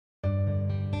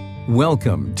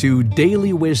Welcome to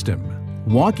Daily Wisdom,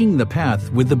 Walking the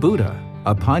Path with the Buddha,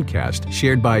 a podcast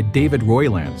shared by David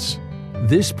Roylance.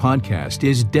 This podcast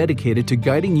is dedicated to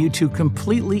guiding you to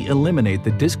completely eliminate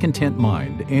the discontent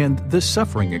mind and the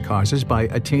suffering it causes by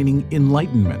attaining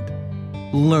enlightenment.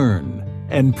 Learn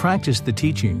and practice the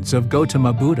teachings of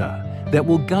Gotama Buddha that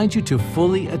will guide you to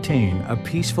fully attain a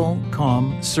peaceful,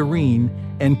 calm, serene,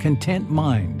 and content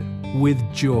mind with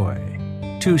joy.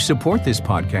 To support this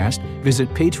podcast, visit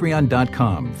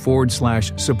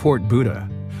patreon.com/support Buddha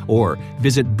or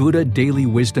visit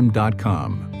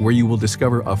buddhadailywisdom.com, where you will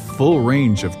discover a full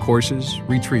range of courses,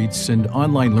 retreats, and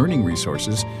online learning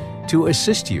resources to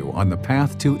assist you on the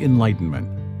path to enlightenment.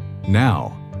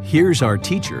 Now, here's our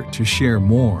teacher to share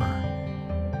more.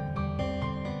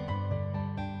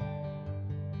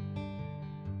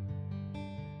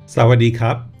 Sawadee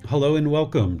Kap. Hello and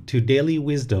welcome to Daily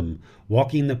Wisdom,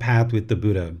 Walking the Path with the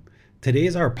Buddha. Today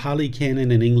is our Pali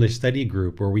Canon and English study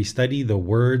group where we study the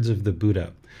words of the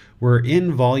Buddha. We're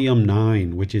in Volume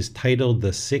 9, which is titled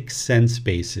The Six Sense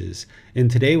Bases.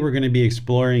 And today we're going to be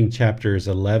exploring chapters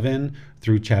 11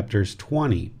 through chapters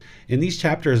 20. And these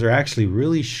chapters are actually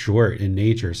really short in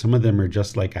nature. Some of them are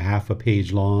just like a half a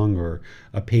page long or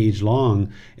a page long.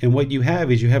 And what you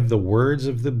have is you have the words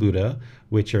of the Buddha,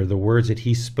 which are the words that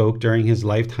he spoke during his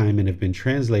lifetime and have been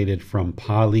translated from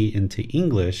Pali into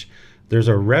English. There's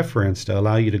a reference to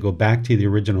allow you to go back to the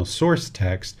original source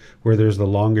text where there's the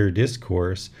longer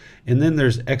discourse. And then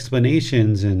there's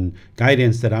explanations and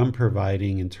guidance that I'm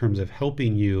providing in terms of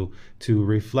helping you to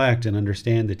reflect and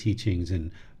understand the teachings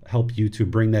and help you to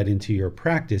bring that into your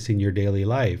practice in your daily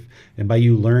life. And by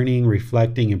you learning,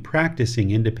 reflecting, and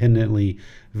practicing independently,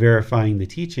 verifying the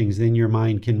teachings, then your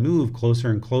mind can move closer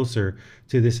and closer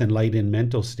to this enlightened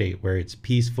mental state where it's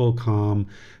peaceful, calm,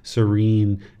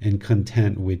 serene, and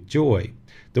content with joy.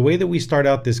 The way that we start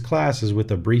out this class is with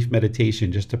a brief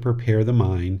meditation just to prepare the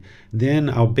mind. Then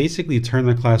I'll basically turn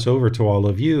the class over to all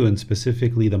of you and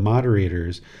specifically the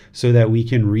moderators so that we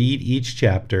can read each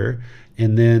chapter,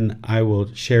 and then I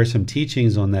will share some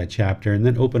teachings on that chapter and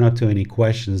then open up to any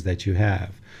questions that you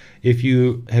have. If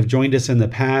you have joined us in the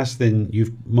past, then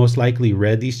you've most likely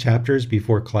read these chapters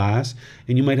before class,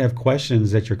 and you might have questions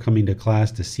that you're coming to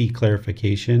class to seek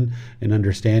clarification and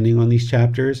understanding on these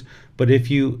chapters. But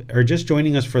if you are just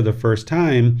joining us for the first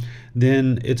time,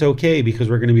 then it's okay because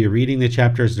we're going to be reading the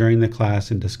chapters during the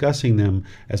class and discussing them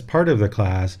as part of the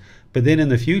class. But then in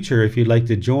the future, if you'd like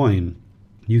to join,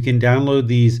 you can download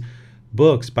these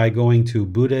books by going to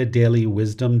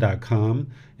buddhadailywisdom.com,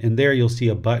 and there you'll see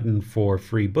a button for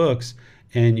free books,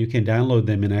 and you can download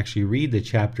them and actually read the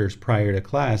chapters prior to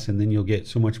class, and then you'll get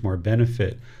so much more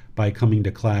benefit by coming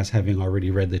to class having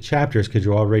already read the chapters because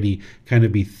you'll already kind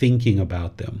of be thinking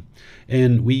about them.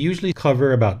 And we usually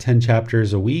cover about 10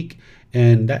 chapters a week,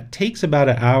 and that takes about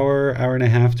an hour, hour and a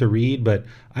half to read, but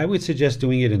I would suggest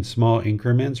doing it in small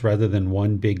increments rather than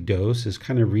one big dose. Is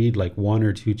kind of read like 1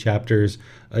 or 2 chapters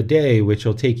a day, which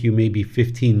will take you maybe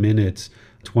 15 minutes,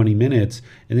 20 minutes,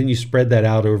 and then you spread that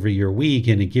out over your week,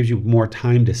 and it gives you more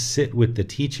time to sit with the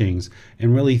teachings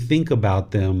and really think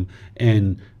about them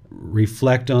and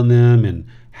reflect on them and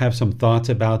have some thoughts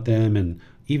about them and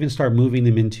even start moving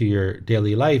them into your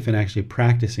daily life and actually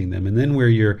practicing them. And then where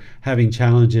you're having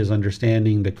challenges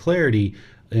understanding the clarity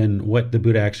and what the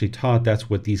Buddha actually taught, that's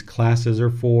what these classes are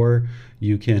for.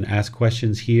 You can ask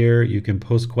questions here. You can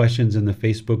post questions in the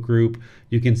Facebook group.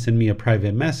 You can send me a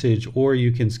private message, or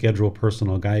you can schedule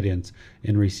personal guidance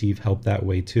and receive help that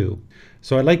way too.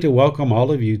 So I'd like to welcome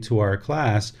all of you to our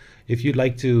class. If you'd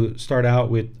like to start out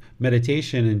with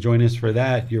meditation and join us for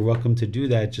that, you're welcome to do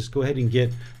that. Just go ahead and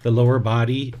get the lower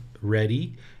body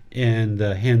ready and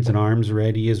the hands and arms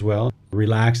ready as well.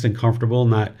 Relaxed and comfortable,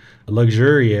 not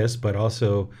luxurious, but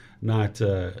also not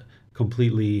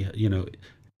completely,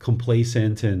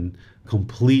 complacent and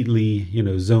completely,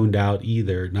 zoned out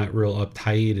either. Not real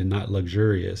uptight and not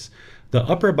luxurious. The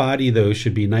upper body, though,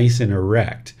 should be nice and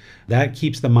erect. That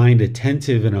keeps the mind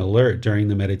attentive and alert during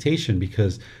the meditation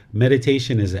because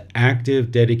meditation is an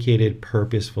active, dedicated,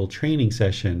 purposeful training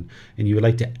session, and you would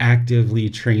like to actively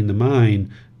train the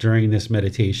mind during this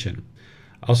meditation.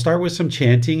 I'll start with some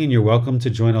chanting, and you're welcome to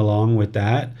join along with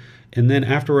that. And then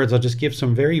afterwards, I'll just give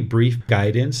some very brief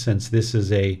guidance since this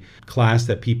is a class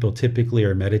that people typically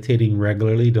are meditating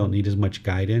regularly, don't need as much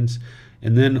guidance.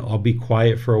 And then I'll be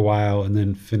quiet for a while and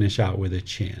then finish out with a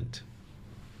chant.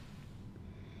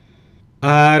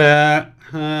 Arahang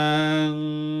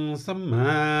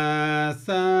Samma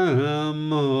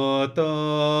Sambuddho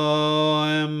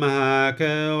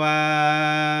Bhagava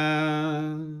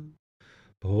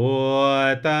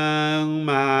Bhutang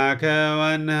Bhagava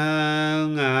นัง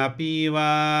อภิว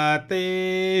าเท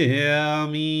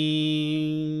มิ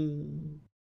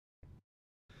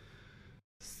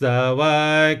สวา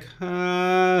กขา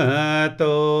โต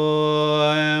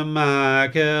มา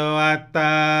เควต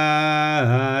า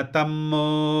ธัมโม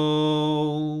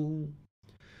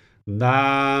ธั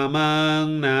มมัง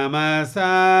นามาส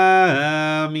า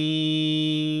มิ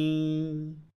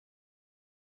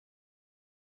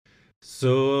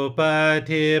สุป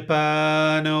ฏิปั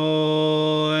นโน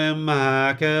ภะ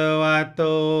คะวะโต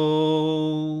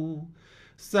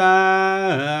สา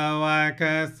วก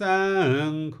สั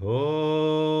งโฆ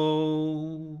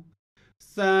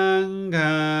สัง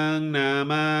ฆังนา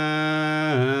มา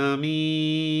มิ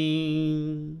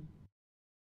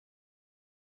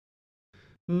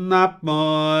นะโม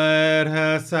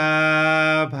ตัสสะ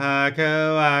ภะคะ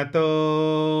วะโต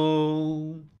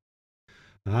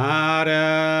อะร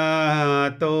ะหะ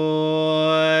โต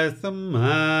สัมม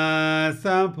า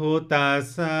สัมพุทธัส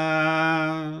สะ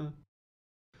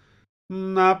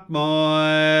นะโม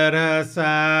ตัสส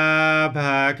ะภ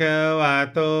ะคะวะ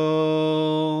โต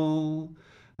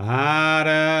อะร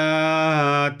ะห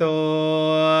ะโต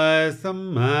สัม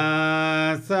มา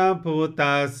สัมพุท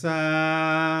ธัสสะ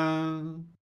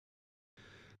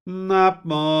นะโ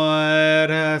ม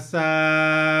ตัสสะ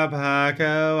ภะค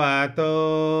ะวะโต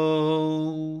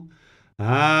อ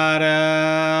ะระ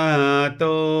หะโต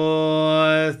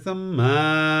สัมมา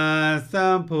สั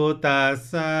มพุทธัส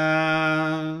สะ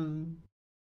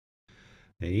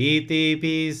อิติ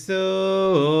ปิโส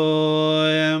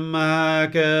ภะ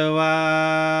คะวะ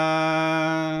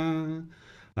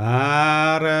อะ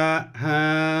ระหั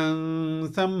ง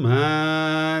สัมมา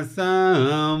สั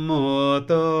มพุทโ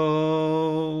ธ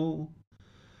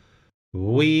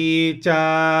วิจา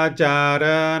จาร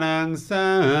ณังสั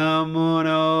มมุโน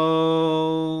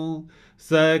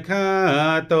สัคขะ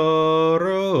โตโร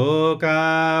กา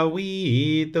วิ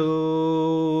โต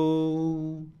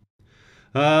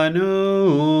อนุ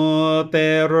เต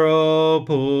โร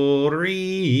ปุริ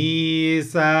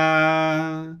สา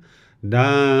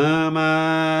ธัมมา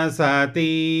ส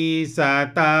ติสัต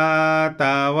ตาต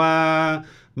าวา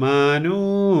มนุ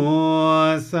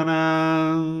สนั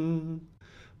ง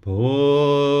พุ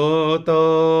ทโธ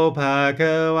ภค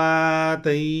วา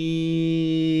ติ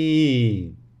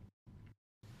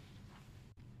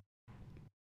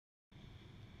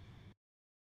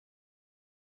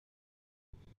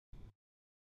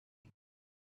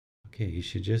Okay, you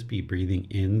should just be breathing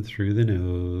in through the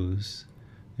nose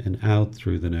and out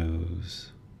through the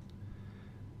nose.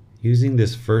 Using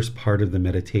this first part of the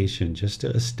meditation just to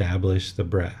establish the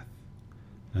breath,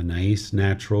 a nice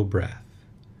natural breath.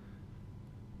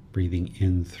 Breathing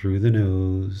in through the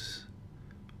nose,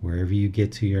 wherever you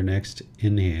get to your next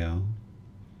inhale.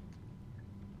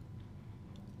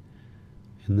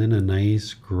 And then a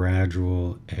nice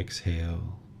gradual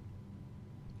exhale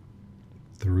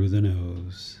through the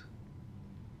nose.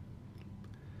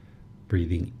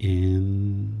 Breathing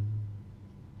in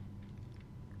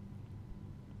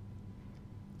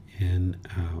and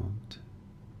out.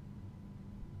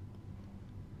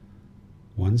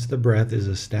 Once the breath is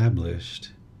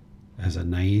established as a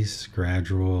nice,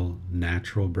 gradual,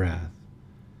 natural breath,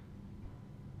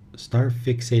 start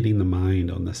fixating the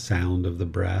mind on the sound of the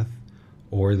breath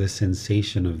or the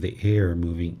sensation of the air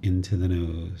moving into the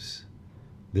nose.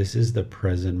 This is the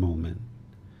present moment.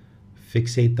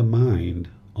 Fixate the mind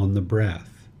on the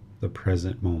breath, the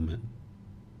present moment.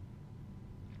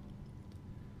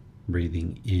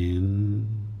 Breathing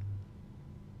in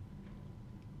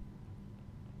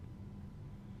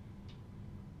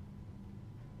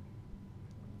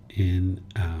and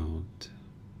out.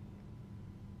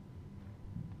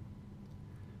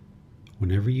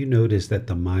 Whenever you notice that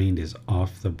the mind is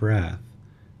off the breath,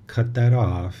 cut that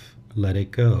off, let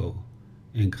it go,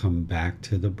 and come back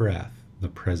to the breath, the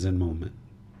present moment.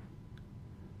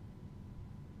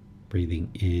 Breathing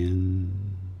in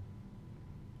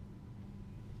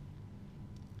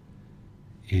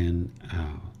and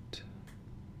out.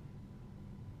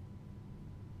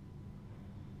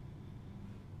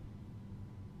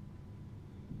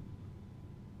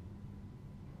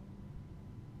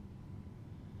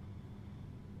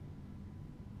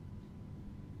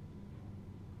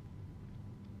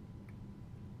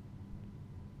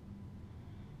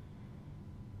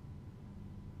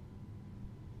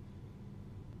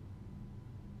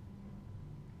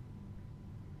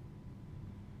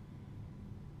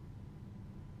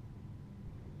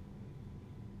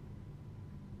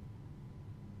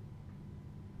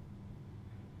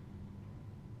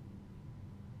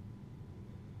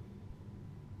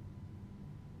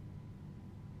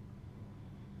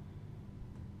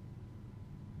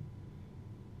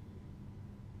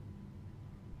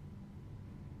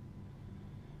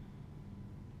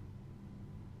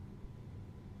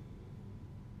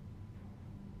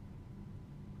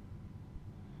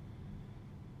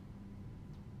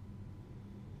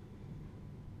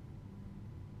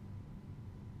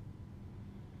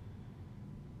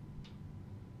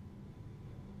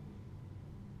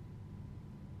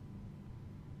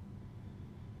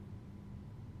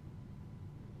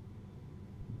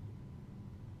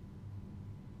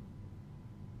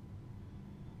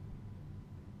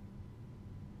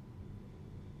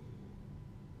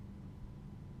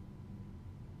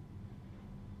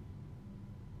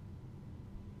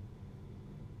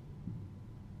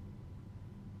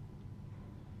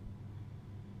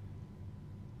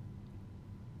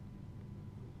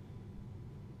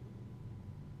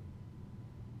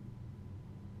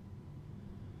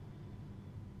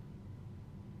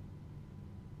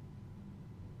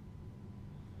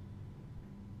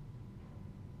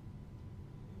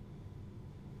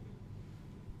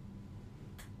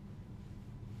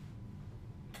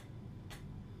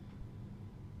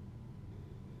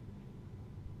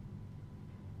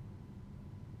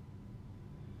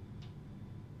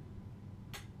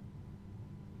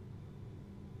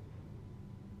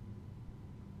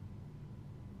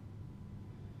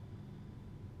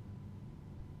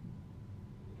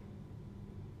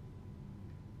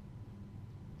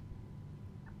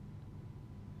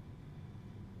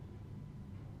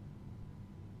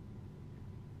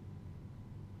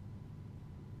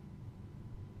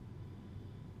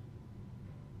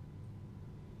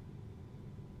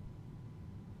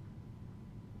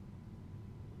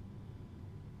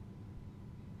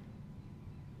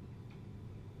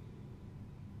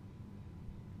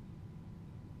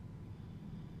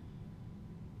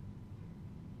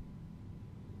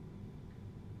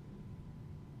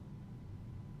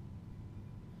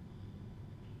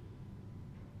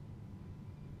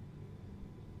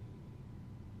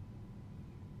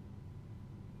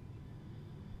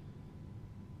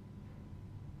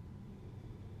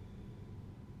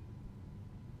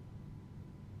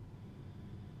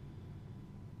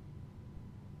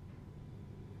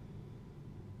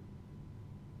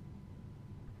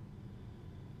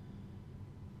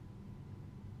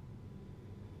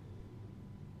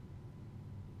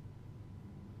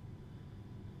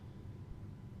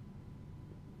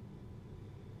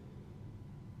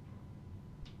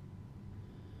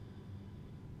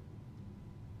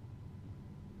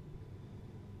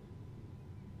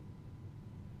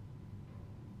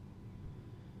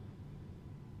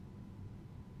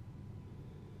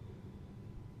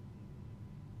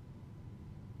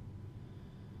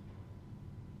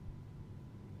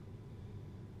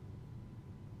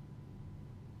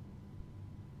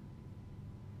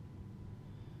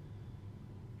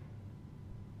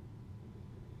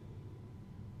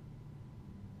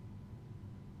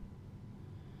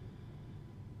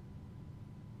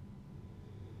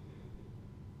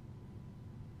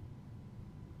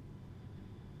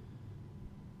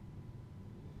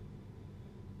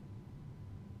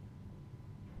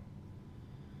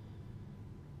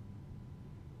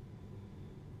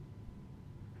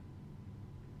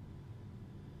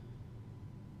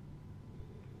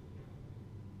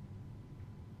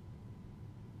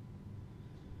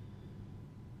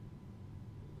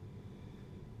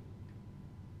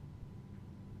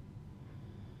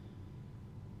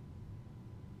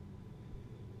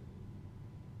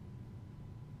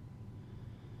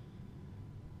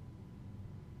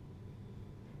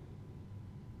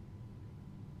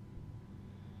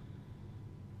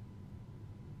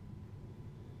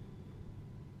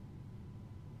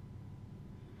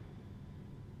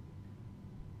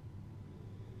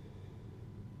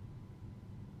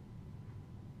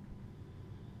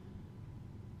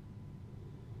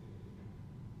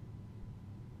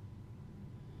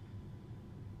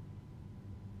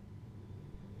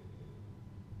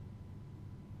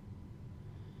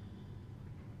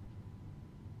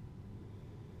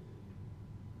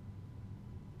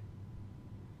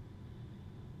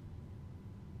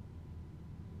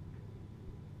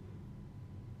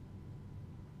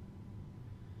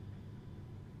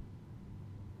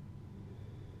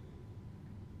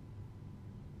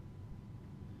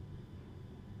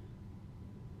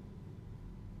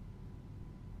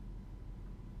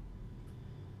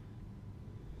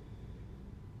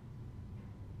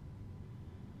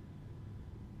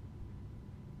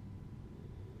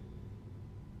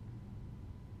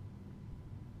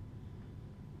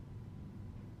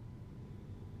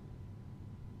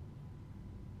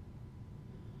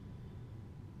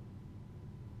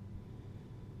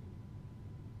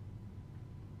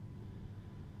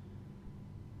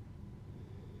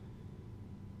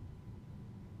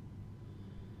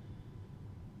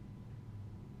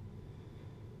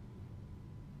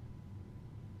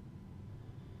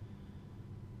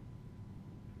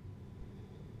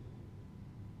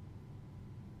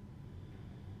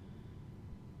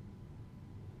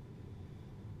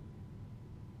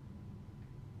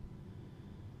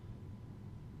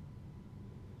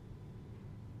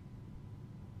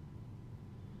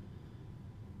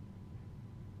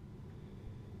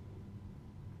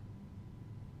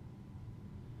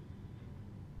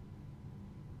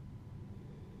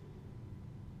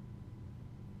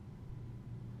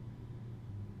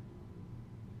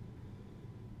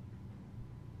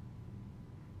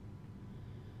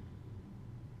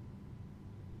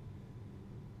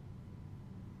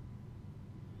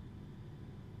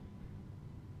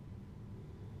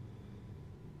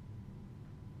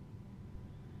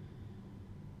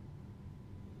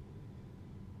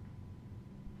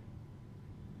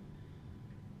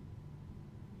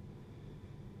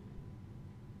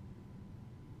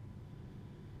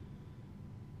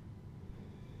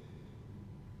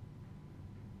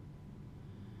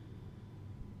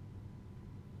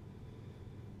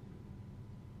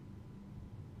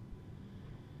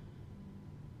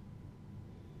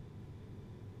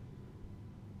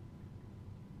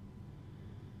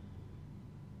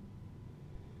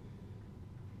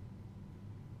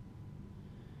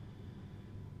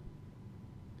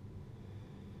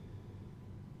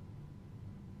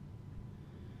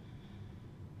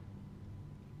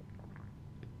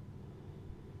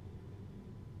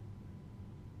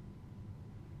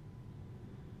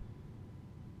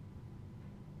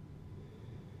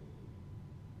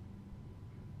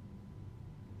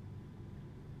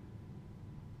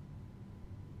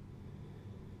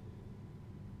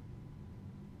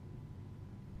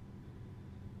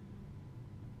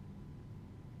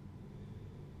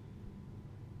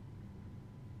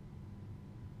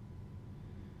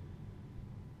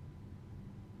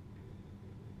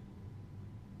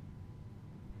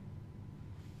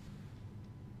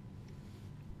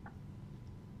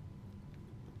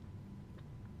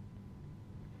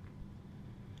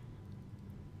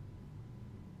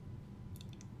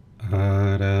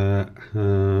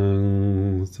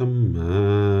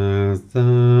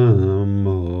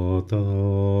 Sammoto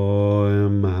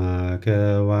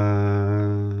Bhagava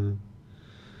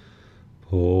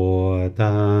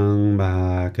Bhutang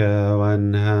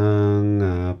Bhagavantang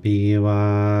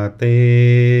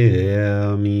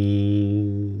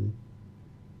Apivateyami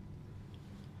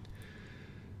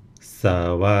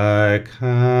Savakhato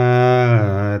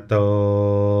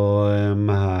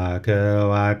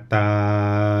Bhagavata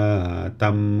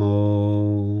Tammo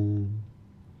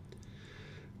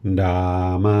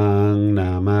Dhammang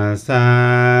Namasami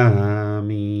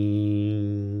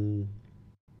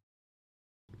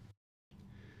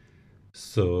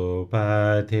Supatipano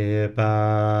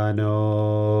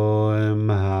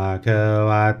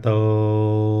Bhagavato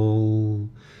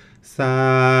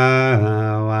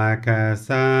Sāvaka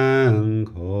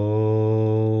Saṅkho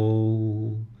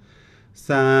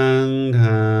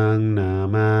Saṅghang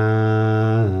Namami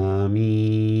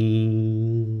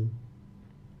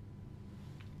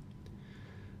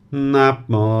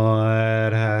Namo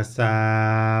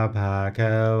Tassa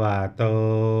Bhagavato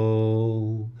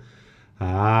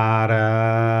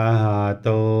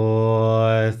Arahato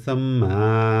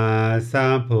Samma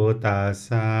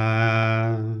Sambuddhassa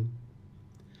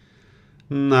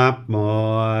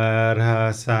Namo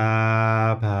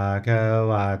Tassa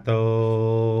Bhagavato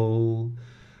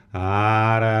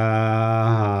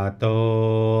Arahato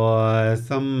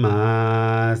Samma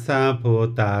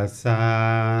Sambuddhassa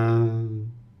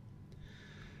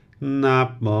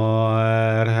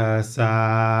Namo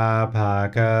Tassa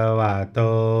Bhagavato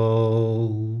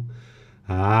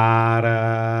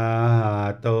Arahato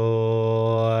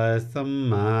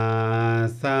Samma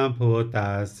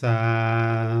Sambuddhassa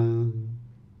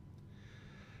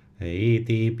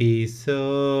Iti piso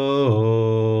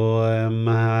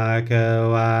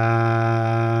Bhagava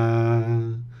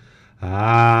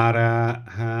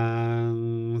Arahang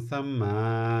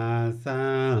Samma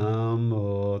Sambuddho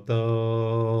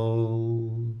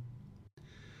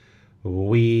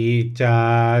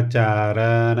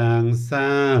Vicacaranang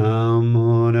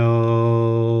Sammuno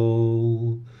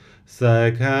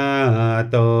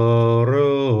Sakhato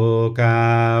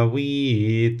Rukavito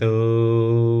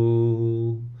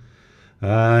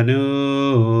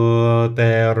Anuttaro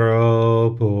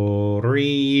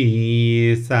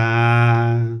Purisa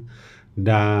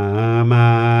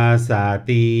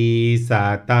Dhammasati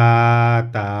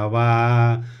Satatawa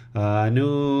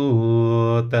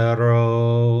Anuttaro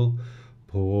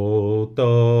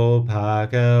Bhuto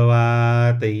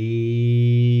Bhagavati.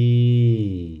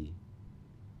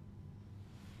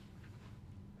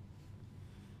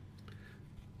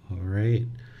 All right.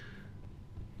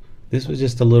 This was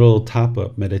just a little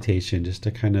top-up meditation just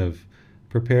to kind of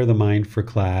prepare the mind for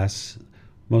class.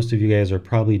 Most of you guys are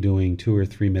probably doing 2 or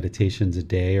 3 meditations a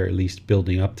day, or at least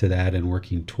building up to that and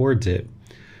working towards it.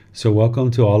 So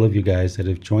welcome to all of you guys that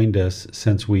have joined us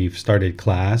since we've started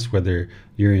class, whether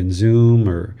you're in Zoom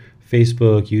or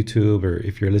Facebook, YouTube, or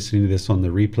if you're listening to this on the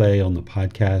replay, on the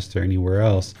podcast, or anywhere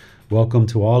else. Welcome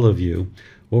to all of you.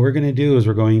 What we're going to do is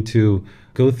we're going to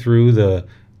go through the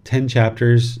 10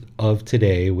 chapters of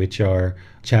today, which are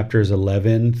chapters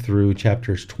 11 through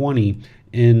chapters 20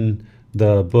 in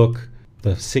the book,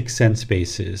 The 6 Sense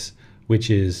Spaces, which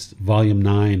is volume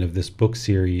 9 of this book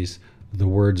series, The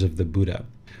Words of the Buddha.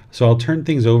 So I'll turn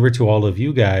things over to all of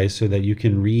you guys so that you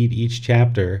can read each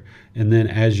chapter. And then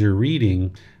as you're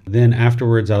reading, then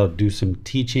afterwards I'll do some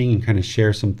teaching and kind of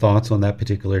share some thoughts on that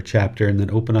particular chapter and then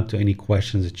open up to any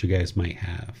questions that you guys might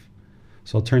have.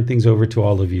 So I'll turn things over to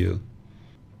all of you.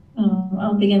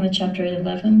 I'll begin with chapter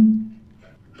 11.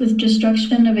 With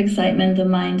destruction of excitement, the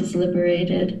mind is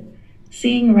liberated.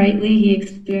 Seeing rightly, he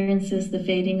experiences the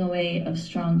fading away of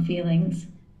strong feelings.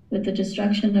 With the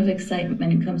destruction of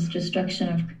excitement comes destruction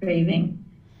of craving.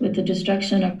 With the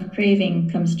destruction of craving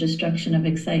comes destruction of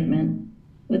excitement.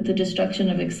 With the destruction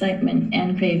of excitement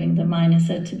and craving, the mind is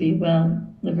said to be well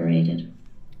liberated.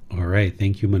 All right.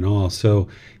 Thank you, Manal. So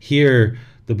here,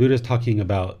 the Buddha is talking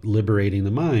about liberating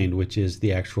the mind, which is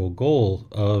the actual goal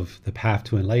of the path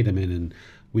to enlightenment. And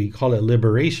we call it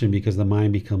liberation because the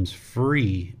mind becomes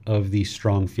free of these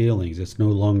strong feelings. It's no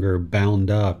longer bound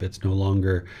up. It's no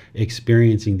longer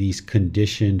experiencing these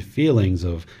conditioned feelings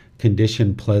of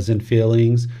conditioned pleasant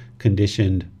feelings,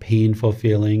 conditioned painful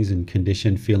feelings, and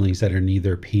conditioned feelings that are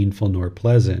neither painful nor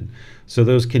pleasant. So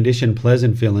those conditioned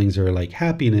pleasant feelings are like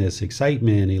happiness,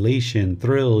 excitement, elation,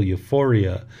 thrill,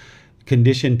 euphoria.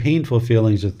 Conditioned painful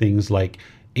feelings are things like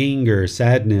anger,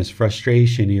 sadness,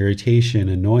 frustration, irritation,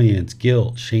 annoyance,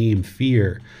 guilt, shame,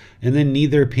 fear. And then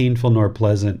neither painful nor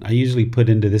pleasant. I usually put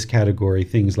into this category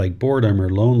things like boredom or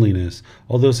loneliness,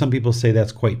 although some people say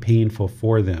that's quite painful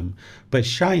for them. But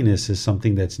shyness is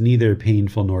something that's neither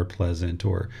painful nor pleasant,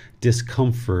 or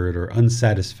discomfort or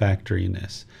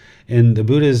unsatisfactoriness. And the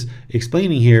Buddha is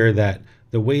explaining here that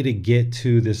the way to get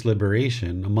to this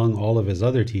liberation, among all of his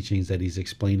other teachings that he's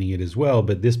explaining it as well,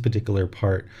 but this particular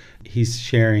part, he's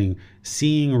sharing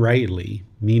seeing rightly,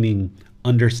 meaning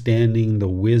understanding the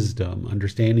wisdom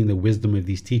of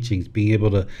these teachings, being able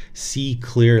to see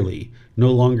clearly, no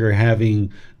longer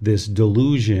having this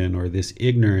delusion or this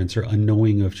ignorance or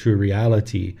unknowing of true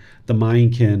reality. The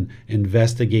mind can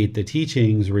investigate the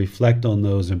teachings, reflect on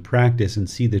those, and practice and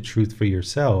see the truth for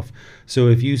yourself. So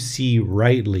if you see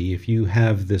rightly, if you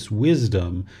have this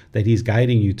wisdom that he's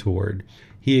guiding you toward,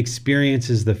 he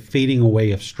experiences the fading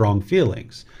away of strong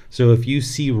feelings. So if you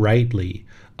see rightly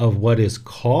of what is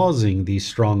causing these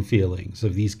strong feelings,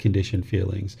 of these conditioned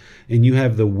feelings, and you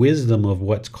have the wisdom of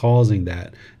what's causing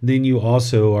that, then you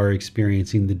also are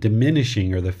experiencing the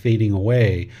diminishing or the fading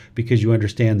away, because you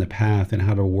understand the path and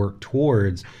how to work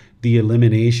towards the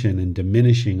elimination and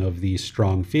diminishing of these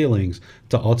strong feelings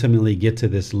to ultimately get to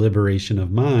this liberation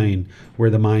of mind, where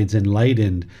the mind's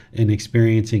enlightened and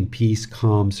experiencing peace,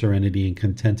 calm, serenity, and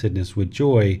contentedness with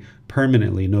joy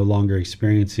permanently, no longer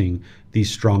experiencing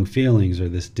these strong feelings or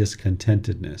this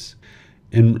discontentedness.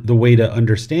 And the way to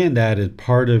understand that as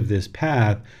part of this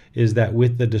path is that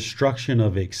with the destruction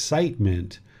of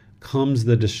excitement comes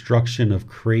the destruction of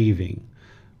craving.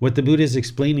 What the Buddha is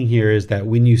explaining here is that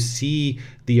when you see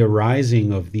the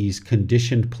arising of these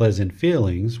conditioned pleasant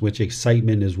feelings, which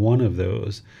excitement is one of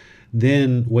those,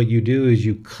 then what you do is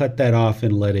you cut that off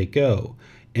and let it go.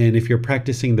 And if you're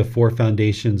practicing the 4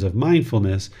 foundations of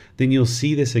mindfulness, then you'll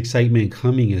see this excitement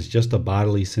coming as just a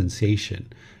bodily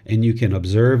sensation. And you can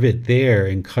observe it there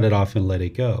and cut it off and let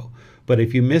it go. But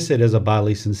if you miss it as a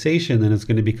bodily sensation, then it's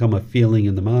going to become a feeling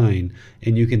in the mind,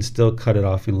 and you can still cut it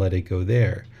off and let it go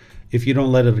there. If you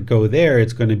don't let it go there,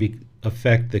 it's going to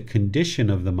affect the condition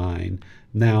of the mind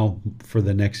now for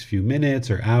the next few minutes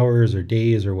or hours or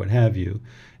days or what have you.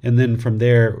 And then from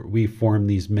there, we form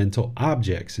these mental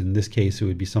objects. In this case, it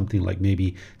would be something like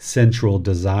maybe sensual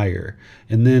desire.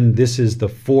 And then this is the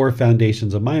 4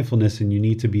 foundations of mindfulness, and you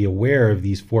need to be aware of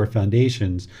these 4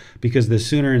 foundations, because the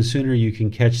sooner and sooner you can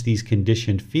catch these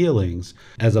conditioned feelings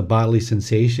as a bodily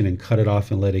sensation and cut it off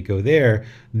and let it go there,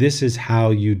 this is how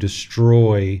you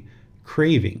destroy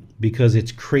craving, because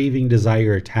it's craving,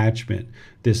 desire, attachment,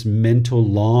 this mental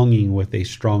longing with a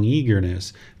strong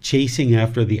eagerness, chasing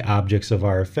after the objects of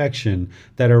our affection,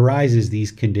 that arises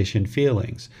these conditioned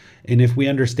feelings. And if we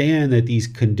understand that these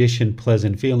conditioned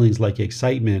pleasant feelings like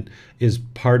excitement is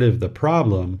part of the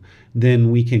problem,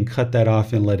 then we can cut that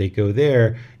off and let it go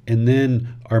there. And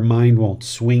then our mind won't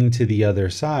swing to the other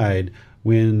side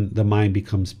when the mind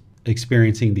becomes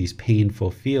experiencing these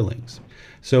painful feelings.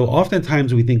 So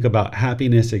oftentimes we think about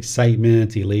happiness,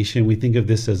 excitement, elation. We think of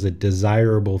this as a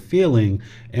desirable feeling,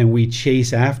 and we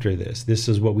chase after this. This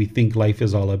is what we think life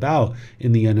is all about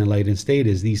in the unenlightened state,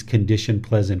 is these conditioned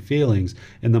pleasant feelings.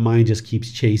 And the mind just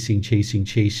keeps chasing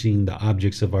the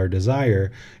objects of our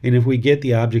desire. And if we get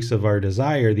the objects of our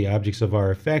desire, the objects of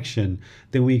our affection,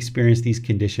 then we experience these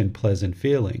conditioned pleasant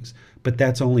feelings. But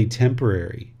that's only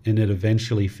temporary, and it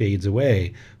eventually fades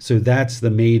away. So that's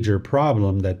the major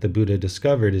problem that the Buddha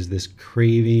discovered, is this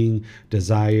craving,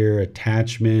 desire,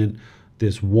 attachment,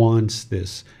 this wants,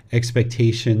 this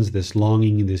expectations, this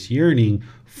longing, this yearning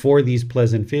for these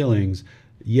pleasant feelings.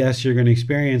 Yes, you're going to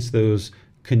experience those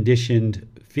conditioned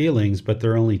feelings, but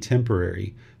they're only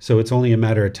temporary. So it's only a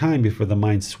matter of time before the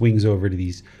mind swings over to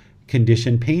these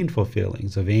conditioned painful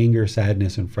feelings of anger,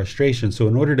 sadness, and frustration. So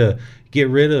in order to get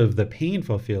rid of the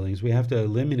painful feelings, we have to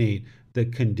eliminate the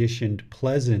conditioned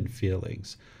pleasant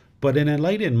feelings. But an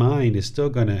enlightened mind is still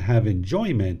going to have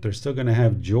enjoyment. They're still going to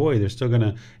have joy. They're still going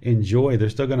to enjoy. They're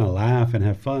still going to laugh and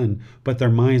have fun. But their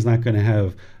mind's not going to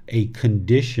have a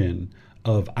condition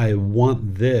of, I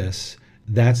want this.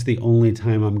 That's the only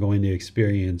time I'm going to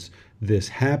experience this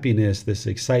happiness, this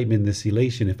excitement, this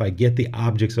elation. If I get the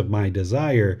objects of my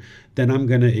desire, then I'm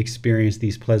going to experience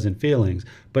these pleasant feelings.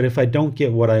 But if I don't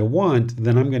get what I want,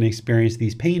 then I'm going to experience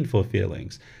these painful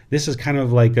feelings. This is kind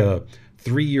of like a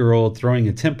 3-year-old throwing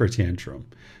a temper tantrum.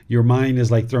 Your mind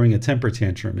is like throwing a temper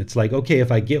tantrum. It's like, okay,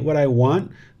 if I get what I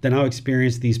want, then I'll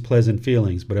experience these pleasant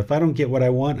feelings. But if I don't get what I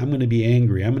want, I'm going to be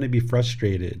angry. I'm going to be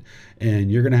frustrated.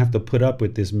 And you're going to have to put up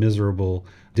with this miserable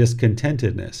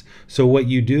discontentedness. So what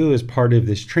you do as part of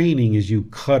this training is you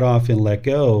cut off and let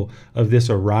go of this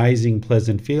arising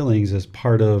pleasant feelings as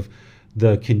part of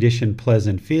the conditioned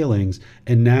pleasant feelings,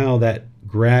 and now that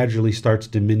gradually starts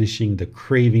diminishing the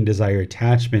craving, desire,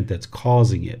 attachment that's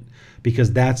causing it,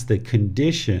 because that's the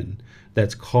condition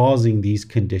that's causing these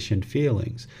conditioned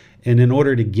feelings. And in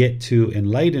order to get to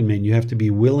enlightenment, you have to be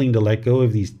willing to let go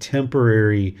of these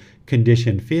temporary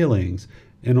conditioned feelings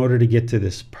in order to get to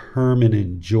this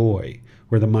permanent joy,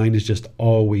 where the mind is just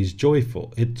always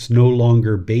joyful. It's no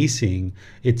longer basing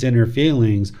its inner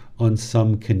feelings on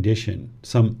some condition,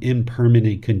 some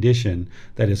impermanent condition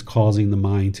that is causing the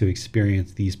mind to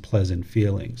experience these pleasant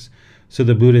feelings. So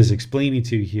the Buddha is explaining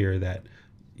to you here that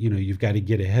you've got to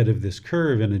get ahead of this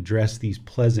curve and address these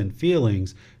pleasant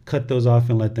feelings, cut those off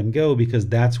and let them go, because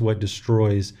that's what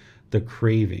destroys the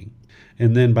craving.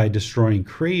 And then by destroying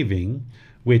craving,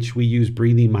 which we use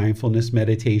breathing mindfulness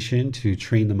meditation to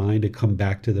train the mind to come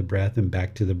back to the breath and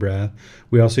back to the breath.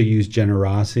 We also use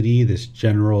generosity, this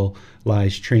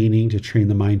generalized training to train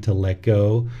the mind to let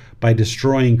go. By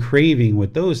destroying craving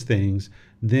with those things,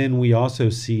 then we also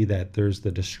see that there's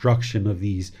the destruction of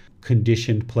these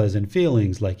conditioned pleasant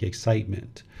feelings like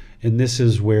excitement. And this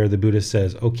is where the Buddha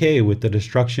says, okay, with the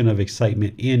destruction of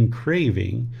excitement and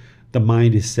craving, the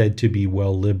mind is said to be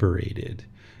well liberated.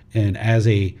 And as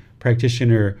a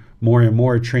practitioner more and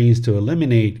more trains to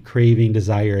eliminate craving,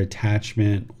 desire,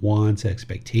 attachment, wants,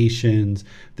 expectations,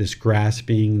 this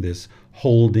grasping, this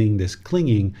holding, this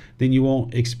clinging, then you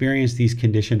won't experience these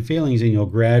conditioned feelings, and you'll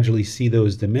gradually see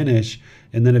those diminish.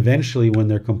 And then eventually, when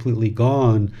they're completely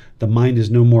gone, the mind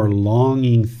is no more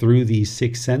longing through these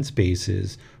six sense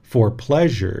bases for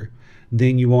pleasure.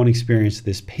 Then you won't experience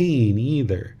this pain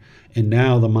either. And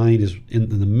now the mind is in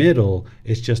the middle.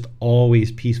 It's just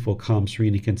always peaceful, calm,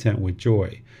 serene, and content with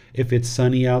joy. If it's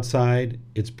sunny outside,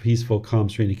 it's peaceful, calm,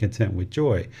 serene, and content with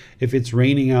joy. If it's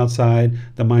raining outside,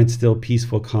 the mind's still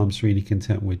peaceful, calm, serene, and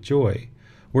content with joy.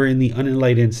 Where in the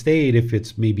unenlightened state, if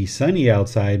it's maybe sunny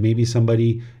outside, maybe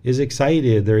somebody is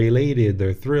excited, they're elated,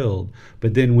 they're thrilled.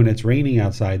 But then when it's raining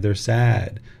outside, they're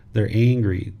sad, they're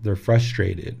angry, they're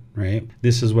frustrated, right?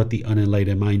 This is what the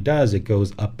unenlightened mind does. It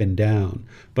goes up and down.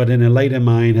 But an enlightened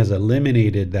mind has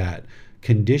eliminated that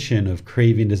condition of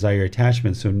craving, desire,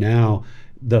 attachment. So now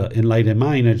the enlightened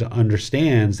mind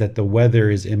understands that the weather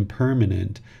is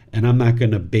impermanent, and I'm not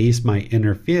going to base my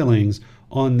inner feelings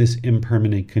on this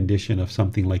impermanent condition of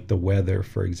something like the weather,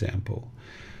 for example.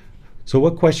 So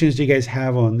what questions do you guys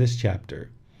have on this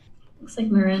chapter? Looks like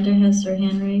Miranda has her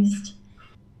hand raised.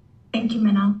 Thank you,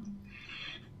 Minal.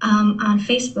 On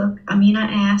Facebook, Amina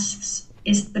asks,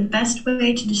 is the best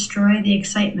way to destroy the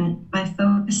excitement by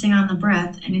focusing on the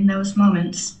breath, and in those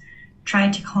moments, try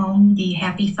to calm the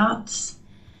happy thoughts?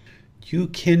 You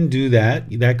can do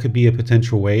that. That could be a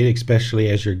potential way, especially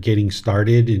as you're getting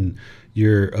started and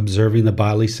you're observing the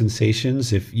bodily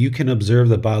sensations. If you can observe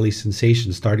the bodily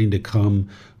sensations starting to come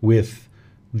with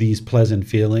these pleasant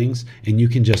feelings, and you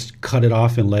can just cut it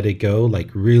off and let it go like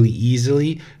really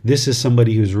easily, this is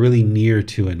somebody who's really near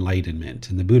to enlightenment.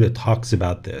 And the Buddha talks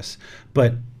about this.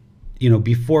 But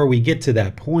before we get to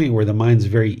that point where the mind's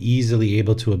very easily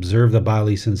able to observe the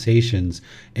bodily sensations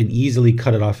and easily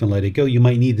cut it off and let it go, you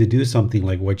might need to do something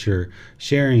like what you're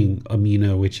sharing,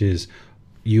 Amina, which is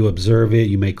you observe it,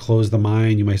 you might close the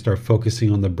mind, you might start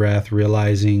focusing on the breath,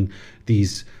 realizing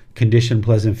these conditioned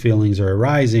pleasant feelings are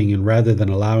arising, and rather than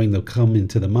allowing them to come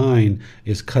into the mind,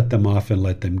 is cut them off and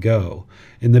let them go.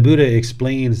 And the Buddha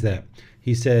explains that,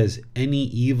 he says, any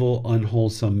evil,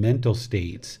 unwholesome mental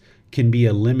states can be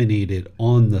eliminated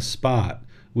on the spot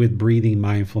with breathing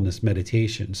mindfulness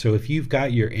meditation. So if you've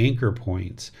got your anchor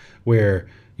points where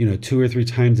 2 or 3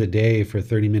 times a day for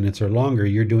 30 minutes or longer,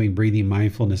 you're doing breathing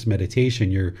mindfulness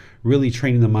meditation, you're really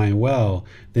training the mind well,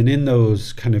 then in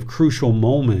those kind of crucial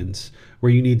moments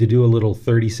where you need to do a little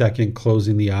 30-second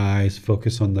closing the eyes,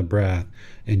 focus on the breath,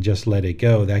 and just let it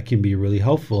go, that can be really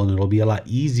helpful, and it'll be a lot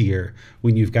easier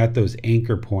when you've got those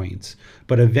anchor points.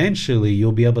 But eventually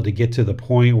you'll be able to get to the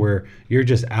point where you're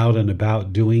just out and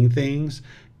about doing things,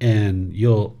 and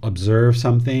you'll observe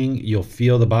something, you'll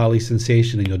feel the bodily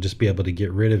sensation, and you'll just be able to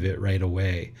get rid of it right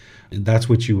away. And that's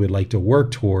what you would like to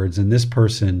work towards. And this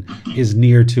person is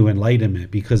near to enlightenment,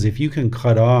 because if you can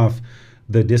cut off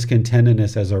the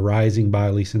discontentedness as a rising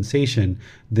bodily sensation,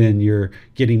 then you're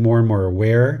getting more and more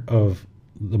aware of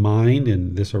the mind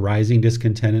and this arising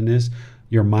discontentedness.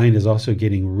 Your mind is also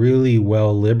getting really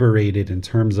well liberated in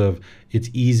terms of it's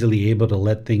easily able to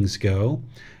let things go.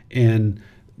 And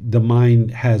the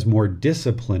mind has more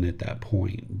discipline at that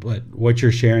point. But what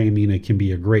you're sharing, Amina, can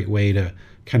be a great way to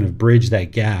kind of bridge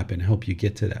that gap and help you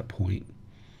get to that point.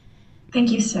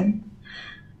 Thank you, sir.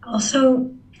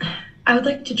 Also, I would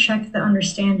like to check the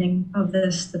understanding of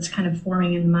this that's kind of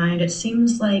forming in the mind. It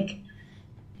seems like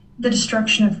the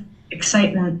destruction of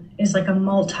excitement is like a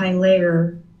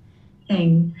multi-layer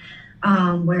thing,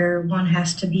 where one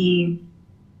has to be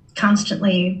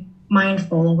constantly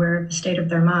mindful, aware of the state of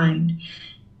their mind,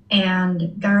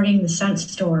 and guarding the sense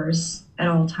stores at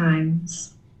all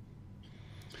times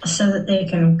so that they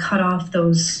can cut off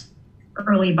those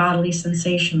early bodily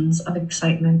sensations of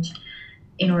excitement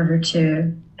in order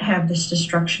to have this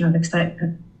destruction of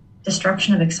excitement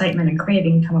and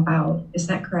craving come about. Is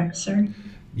that correct, sir?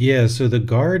 Yeah, so the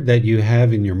guard that you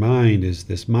have in your mind is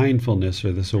this mindfulness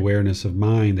or this awareness of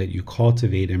mind that you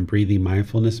cultivate in breathing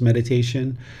mindfulness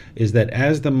meditation, is that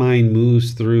as the mind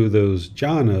moves through those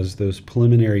jhanas, those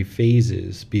preliminary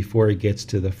phases before it gets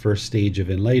to the first stage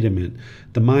of enlightenment,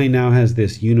 the mind now has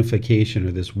this unification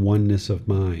or this oneness of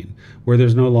mind, where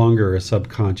there's no longer a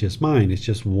subconscious mind, it's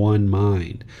just one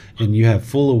mind. And you have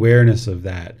full awareness of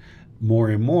that more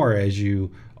and more as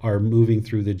you are moving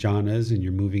through the jhanas and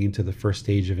you're moving into the first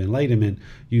stage of enlightenment.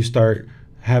 You start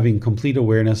having complete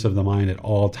awareness of the mind at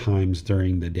all times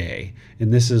during the day.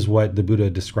 And this is what the Buddha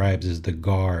describes as the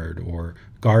guard, or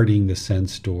guarding the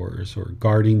sense doors, or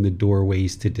guarding the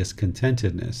doorways to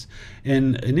discontentedness.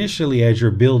 And initially, as you're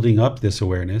building up this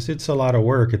awareness, it's a lot of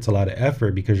work, it's a lot of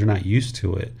effort because you're not used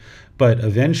to it. But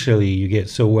eventually you get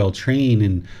so well trained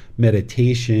in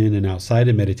meditation and outside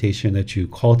of meditation that you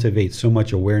cultivate so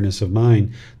much awareness of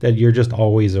mind that you're just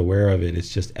always aware of it.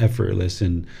 It's just effortless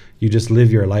and you just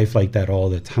live your life like that all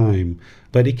the time.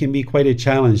 But it can be quite a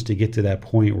challenge to get to that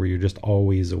point where you're just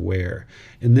always aware.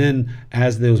 And then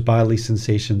as those bodily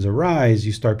sensations arise,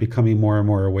 you start becoming more and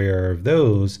more aware of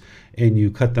those, and you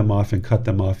cut them off and cut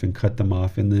them off and cut them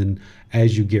off. And then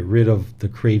as you get rid of the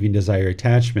craving, desire,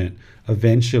 attachment,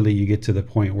 eventually you get to the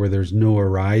point where there's no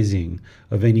arising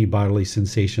of any bodily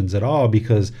sensations at all,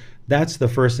 because that's the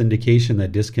first indication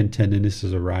that discontentedness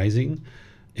is arising,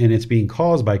 and it's being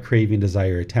caused by craving,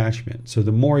 desire, attachment. So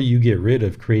the more you get rid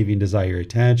of craving, desire,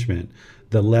 attachment,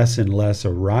 the less and less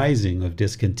arising of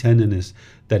discontentedness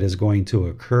that is going to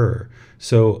occur.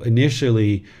 So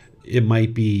initially it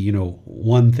might be,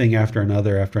 one thing after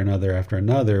another, after another, after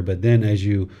another. But then as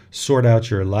you sort out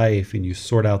your life and you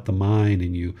sort out the mind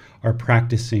and you are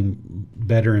practicing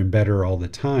better and better all the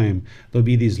time, there'll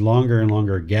be these longer and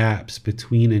longer gaps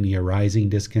between any arising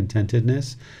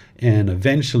discontentedness. And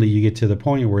eventually you get to the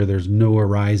point where there's no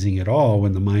arising at all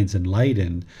when the mind's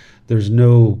enlightened. There's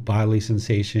no bodily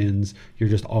sensations. You're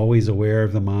just always aware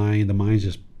of the mind. The mind's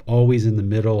just always in the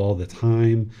middle all the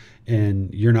time.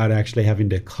 And you're not actually having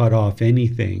to cut off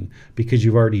anything because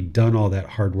you've already done all that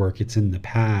hard work. It's in the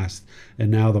past. And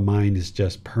now the mind is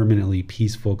just permanently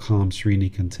peaceful, calm, serenely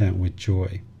content with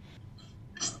joy.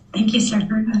 Thank you, sir,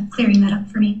 for clearing that up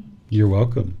for me. You're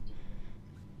welcome.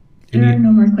 There are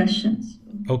no more questions.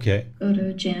 Okay. Go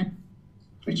to Jan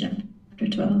for chapter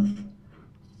 12.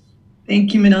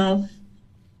 Thank you, Manal.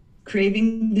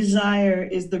 Craving desire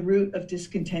is the root of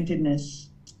discontentedness.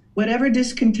 Whatever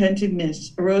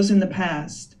discontentedness arose in the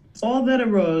past, all that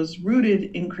arose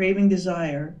rooted in craving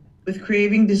desire, with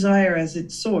craving desire as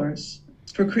its source,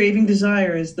 for craving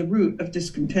desire is the root of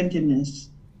discontentedness.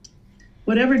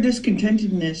 Whatever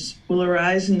discontentedness will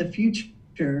arise in the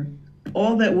future,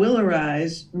 all that will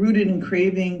arise rooted in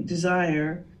craving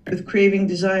desire, with craving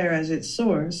desire as its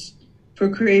source, for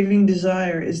craving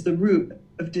desire is the root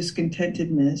of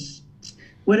discontentedness.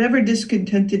 Whatever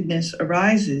discontentedness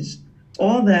arises,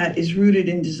 all that is rooted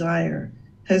in desire,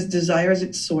 has desire as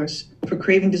its source, for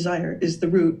craving desire is the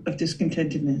root of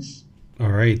discontentedness.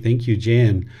 All right, thank you,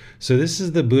 Jan. So this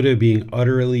is the Buddha being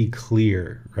utterly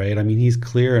clear, right? I mean, he's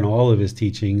clear in all of his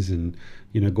teachings, and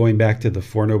going back to the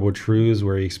Four Noble Truths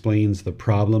where he explains the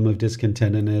problem of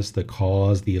discontentedness, the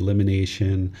cause, the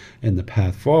elimination, and the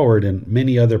path forward, and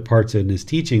many other parts in his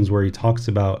teachings where he talks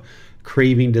about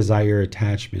craving, desire,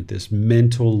 attachment, this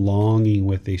mental longing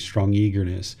with a strong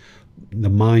eagerness, the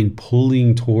mind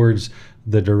pulling towards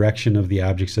the direction of the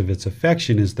objects of its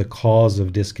affection is the cause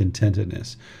of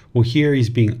discontentedness. Well, here he's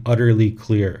being utterly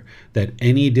clear that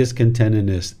any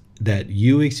discontentedness that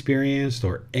you experienced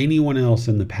or anyone else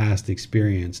in the past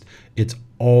experienced, it's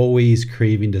always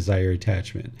craving, desire,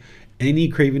 attachment. Any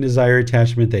craving, desire,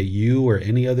 attachment that you or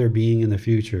any other being in the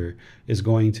future is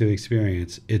going to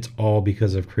experience, it's all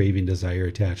because of craving, desire,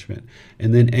 attachment.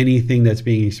 And then anything that's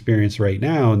being experienced right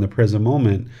now in the present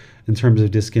moment, in terms of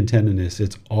discontentedness,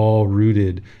 it's all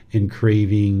rooted in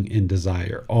craving and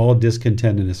desire. All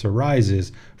discontentedness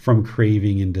arises from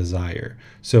craving and desire.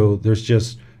 So there's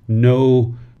just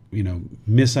no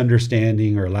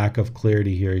misunderstanding or lack of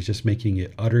clarity here. He's just making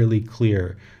it utterly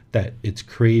clear that it's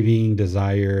craving,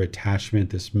 desire, attachment,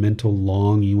 this mental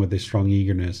longing with a strong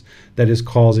eagerness that is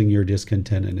causing your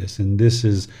discontentedness. And this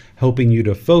is helping you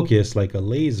to focus like a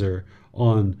laser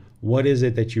on what is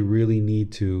it that you really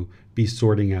need to be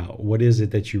sorting out? What is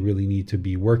it that you really need to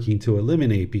be working to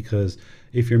eliminate? Because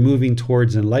if you're moving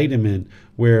towards enlightenment,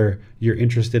 where you're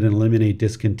interested in eliminate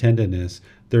discontentedness,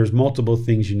 there's multiple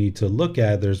things you need to look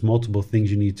at. There's multiple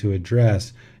things you need to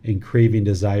address, and craving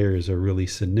desire is a really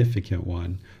significant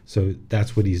one. So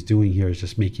that's what he's doing here, is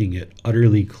just making it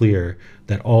utterly clear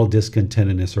that all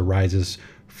discontentedness arises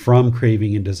from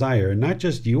craving and desire, and not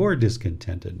just your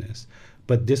discontentedness,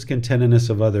 but discontentedness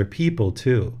of other people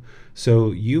too.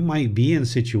 So you might be in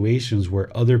situations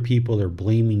where other people are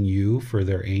blaming you for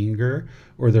their anger,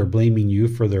 or they're blaming you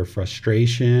for their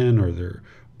frustration or their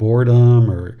boredom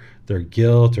or their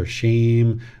guilt or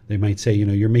shame. They might say,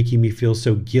 you're making me feel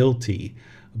so guilty.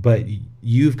 But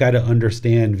you've got to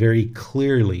understand very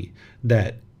clearly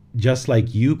that just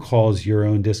like you cause your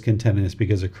own discontentedness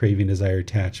because of craving, desire,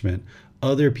 attachment,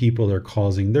 other people are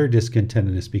causing their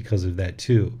discontentedness because of that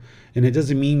too. And it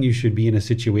doesn't mean you should be in a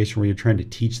situation where you're trying to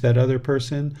teach that other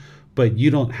person, but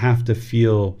you don't have to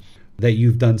feel that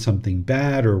you've done something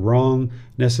bad or wrong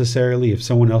necessarily. If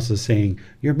someone else is saying,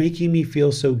 you're making me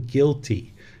feel so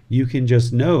guilty, you can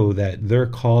just know that they're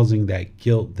causing that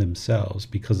guilt themselves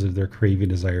because of their craving,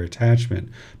 desire, attachment.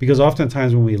 Because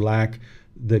oftentimes when we lack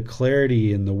the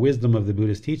clarity and the wisdom of the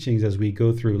Buddhist teachings as we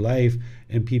go through life,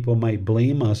 and people might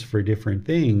blame us for different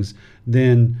things,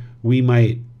 then we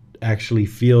might actually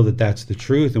feel that that's the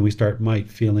truth, and we might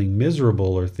feeling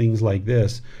miserable or things like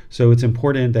this. So it's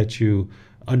important that you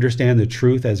understand the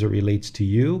truth as it relates to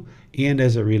you and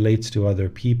as it relates to other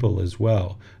people as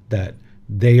well, that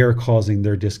they are causing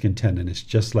their discontentedness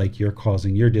just like you're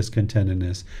causing your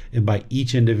discontentedness. And by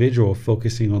each individual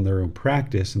focusing on their own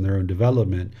practice and their own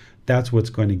development, that's what's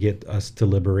going to get us to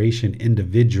liberation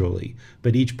individually.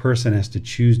 But each person has to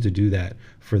choose to do that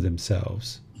for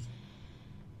themselves.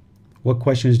 What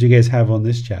questions do you guys have on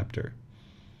this chapter?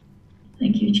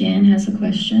 Thank you. Jan has a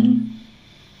question.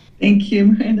 Thank you,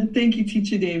 Miranda. Thank you,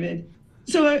 Teacher David.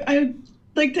 So I'd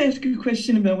like to ask a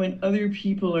question about when other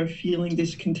people are feeling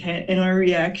discontent and our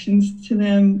reactions to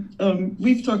them.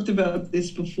 We've talked about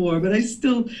this before, but I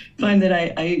still find that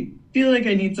I feel like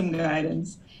I need some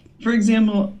guidance. For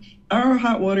example, our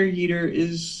hot water heater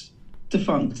is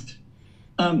defunct.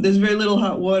 There's very little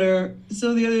hot water.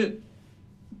 So the other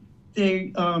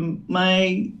day,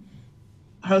 my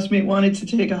housemate wanted to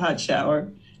take a hot shower,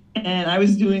 and I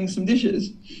was doing some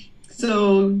dishes.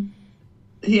 So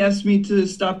he asked me to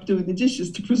stop doing the dishes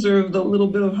to preserve the little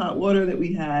bit of hot water that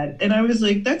we had. And I was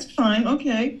like, that's fine.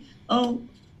 Okay.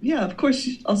 Of course,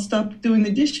 I'll stop doing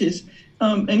the dishes.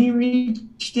 And he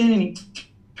reached in and he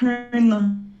turned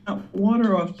the hot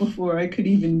water off before I could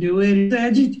even do it. He was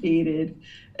agitated.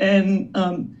 And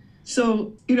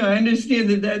so, I understand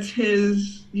that that's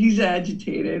he's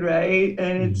agitated, right?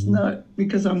 And it's not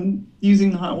because I'm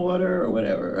using the hot water or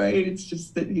whatever, right? It's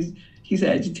just that he's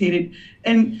agitated.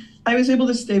 And I was able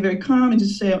to stay very calm and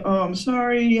just say, oh, I'm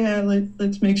sorry. Yeah,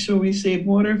 let's make sure we save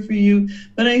water for you.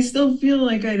 But I still feel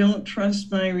like I don't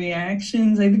trust my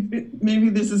reactions. I think maybe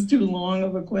this is too long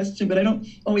of a question, but I don't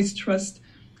always trust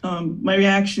my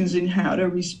reactions and how to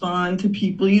respond to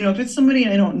people. If it's somebody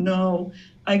I don't know,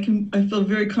 I feel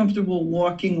very comfortable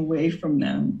walking away from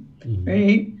them,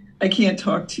 right? I can't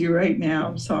talk to you right now,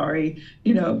 I'm sorry,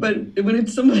 but when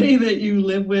it's somebody that you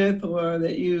live with or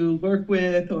that you work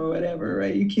with or whatever,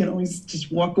 right, you can't always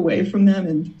just walk away from them.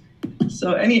 And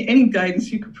so any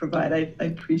guidance you could provide, I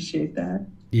appreciate that.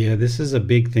 Yeah, this is a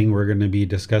big thing we're going to be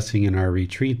discussing in our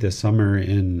retreat this summer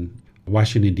in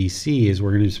Washington, D.C., is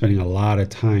we're going to be spending a lot of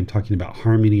time talking about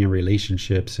harmony and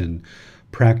relationships and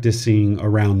practicing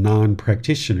around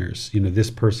non-practitioners. This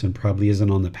person probably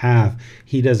isn't on the path.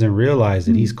 He doesn't realize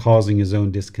that he's causing his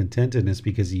own discontentedness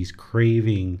because he's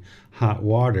craving hot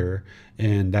water,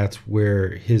 and that's where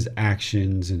his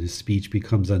actions and his speech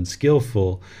becomes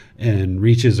unskillful and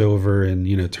reaches over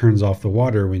and turns off the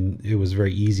water when it was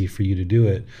very easy for you to do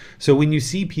it. So when you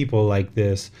see people like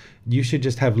this, you should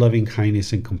just have loving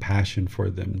kindness and compassion for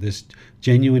them, this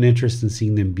genuine interest in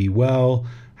seeing them be well,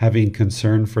 having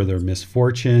concern for their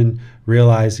misfortune,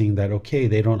 realizing that, okay,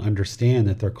 they don't understand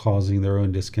that they're causing their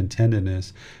own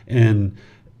discontentedness. And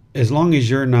as long as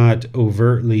you're not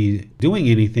overtly doing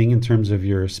anything in terms of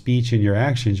your speech and your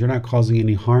actions, you're not causing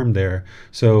any harm there.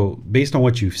 So based on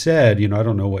what you've said, I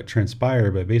don't know what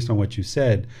transpired, but based on what you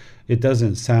said, it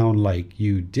doesn't sound like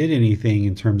you did anything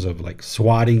in terms of like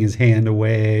swatting his hand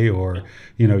away or,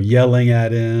 yelling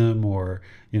at him or,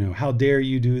 how dare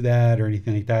you do that or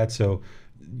anything like that. So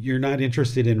you're not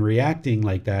interested in reacting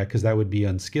like that because that would be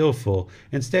unskillful.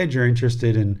 Instead, you're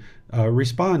interested in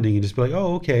responding and just be like,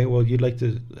 oh, okay, well, you'd like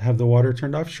to have the water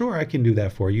turned off? Sure, I can do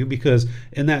that for you, because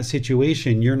in that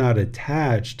situation, you're not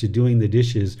attached to doing the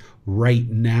dishes right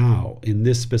now in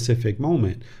this specific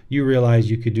moment. You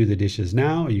realize you could do the dishes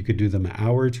now, or you could do them an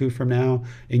hour or two from now,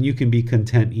 and you can be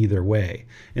content either way.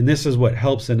 And this is what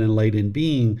helps an enlightened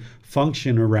being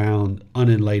function around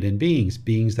unenlightened beings,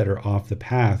 beings that are off the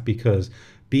path, because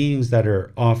beings that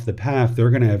are off the path, they're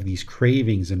going to have these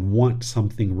cravings and want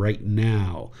something right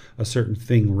now, a certain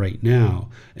thing right now.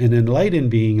 An enlightened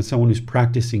being is someone who's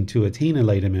practicing to attain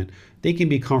enlightenment. They can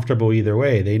be comfortable either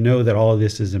way. They know that all of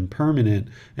this is impermanent,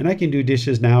 and I can do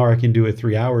dishes now, or I can do it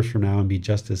 3 hours from now and be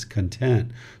just as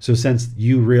content. So since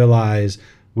you realize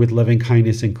with loving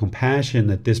kindness and compassion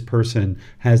that this person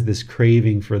has this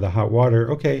craving for the hot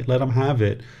water, okay, let them have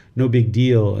it. No big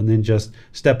deal. And then just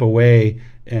step away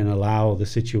and allow the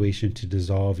situation to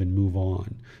dissolve and move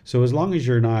on. So as long as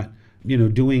you're not,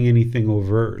 doing anything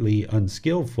overtly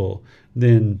unskillful,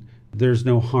 then there's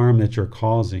no harm that you're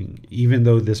causing, even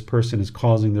though this person is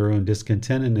causing their own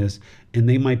discontentedness, and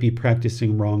they might be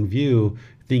practicing wrong view,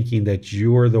 thinking that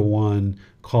you're the one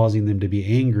causing them to be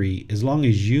angry. As long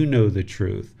as you know the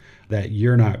truth, that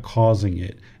you're not causing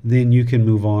it, then you can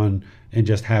move on and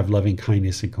just have loving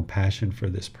kindness and compassion for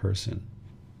this person.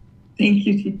 Thank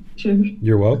you, teacher.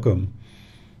 You're welcome.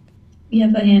 We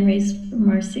have a hand raised for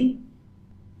Marcy.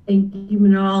 Thank you,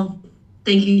 Manal.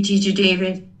 Thank you, Teacher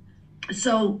David.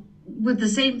 So with the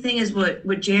same thing as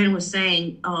what Jan was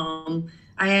saying,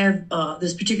 I have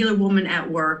this particular woman at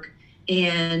work,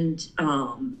 and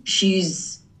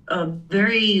she's a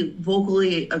very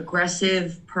vocally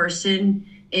aggressive person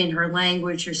in her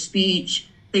language, her speech,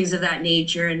 things of that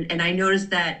nature. And I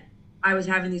noticed that I was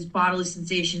having these bodily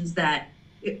sensations that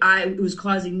it was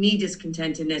causing me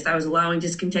discontentedness. I was allowing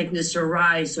discontentedness to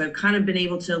arise. So I've kind of been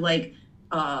able to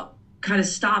kind of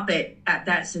stop it at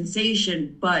that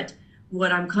sensation. But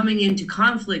what I'm coming into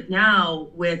conflict now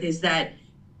with is that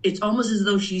it's almost as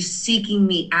though she's seeking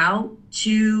me out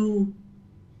to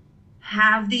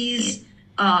have these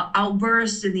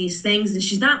outbursts and these things. And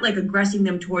she's not like aggressing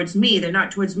them towards me. They're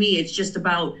not towards me. It's just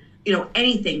about,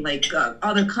 anything like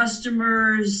other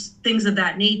customers, things of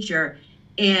that nature.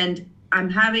 And I'm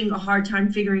having a hard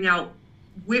time figuring out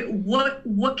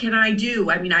what can I do?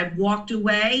 I mean, I've walked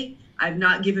away. I've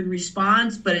not given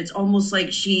response, but it's almost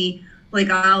like she'll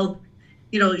come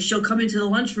into the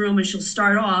lunchroom and she'll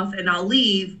start off and I'll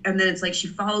leave. And then it's like she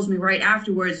follows me right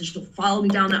afterwards, and she'll follow me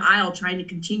down the aisle trying to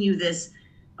continue this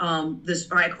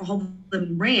I call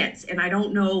them rants. And I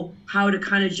don't know how to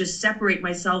kind of just separate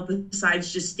myself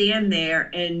besides just stand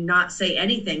there and not say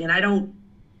anything. And I don't,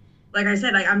 like I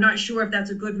said, I'm not sure if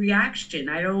that's a good reaction.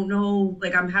 I don't know,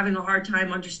 I'm having a hard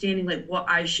time understanding what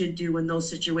I should do in those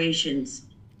situations.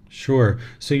 Sure.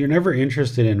 So you're never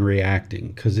interested in reacting,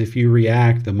 because if you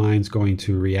react, the mind's going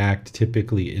to react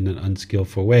typically in an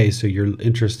unskillful way. So you're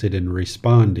interested in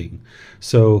responding.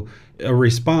 So a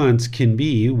response can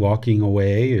be walking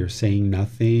away or saying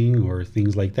nothing or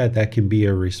things like that. That can be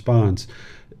a response.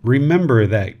 Remember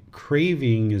that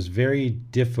craving is very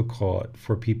difficult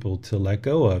for people to let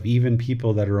go of, even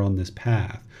people that are on this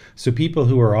path. So people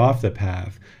who are off the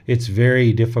path, it's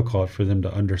very difficult for them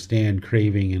to understand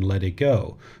craving and let it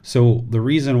go. So the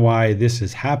reason why this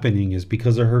is happening is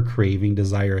because of her craving,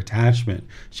 desire, attachment.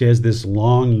 She has this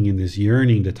longing and this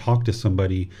yearning to talk to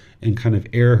somebody and kind of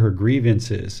air her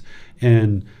grievances.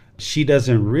 And she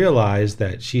doesn't realize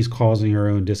that she's causing her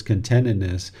own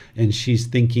discontentedness, and she's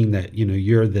thinking that,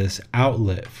 you're this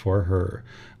outlet for her.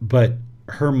 But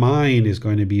her mind is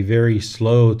going to be very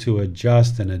slow to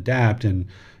adjust and adapt. And,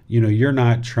 you're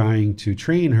not trying to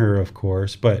train her, of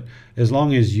course, but as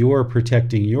long as you're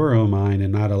protecting your own mind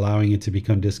and not allowing it to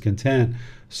become discontent,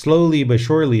 slowly but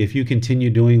surely, if you continue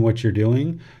doing what you're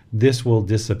doing, this will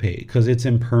dissipate because it's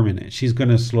impermanent. She's going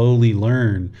to slowly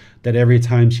learn that every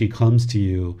time she comes to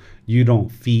you, you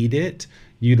don't feed it.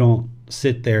 You don't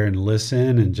sit there and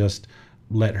listen and just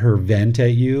let her vent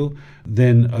at you.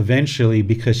 Then eventually,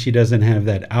 because she doesn't have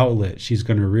that outlet, she's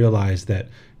going to realize that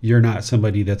you're not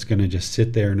somebody that's going to just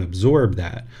sit there and absorb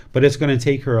that. But it's going to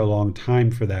take her a long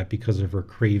time for that because of her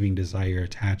craving, desire,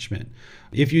 attachment.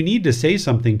 If you need to say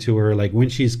something to her, like when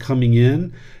she's coming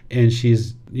in and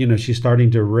she's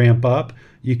starting to ramp up,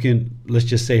 you can, let's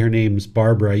just say her name's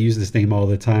Barbara. I use this name all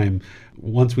the time.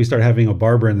 Once we start having a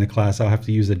Barbara in the class, I'll have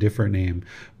to use a different name.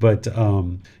 But,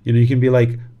 you can be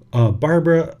like,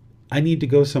 Barbara, I need to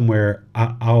go somewhere.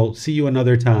 I'll see you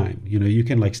another time. You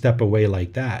can like step away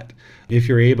like that if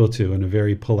you're able to, in a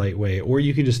very polite way, or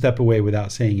you can just step away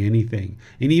without saying anything.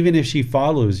 And even if she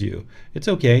follows you, it's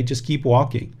okay. Just keep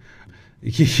walking.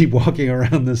 Keep walking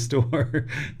around the store,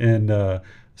 and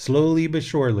slowly but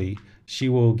surely, she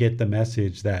will get the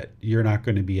message that you're not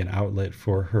going to be an outlet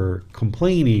for her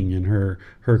complaining and her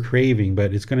craving,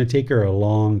 but it's going to take her a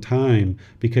long time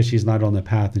because she's not on the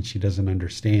path and she doesn't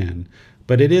understand.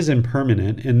 But it is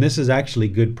impermanent, and this is actually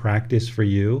good practice for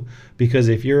you, because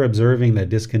if you're observing that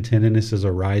discontentedness is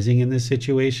arising in this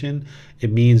situation,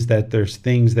 it means that there's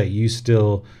things that you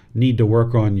still need to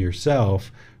work on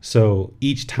yourself. So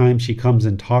each time she comes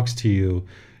and talks to you,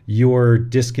 your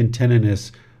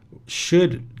discontentedness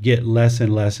should get less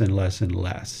and less and less and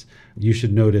less. You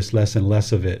should notice less and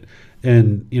less of it.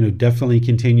 And, definitely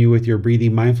continue with your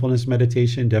breathing mindfulness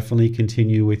meditation. Definitely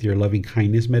continue with your loving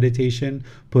kindness meditation,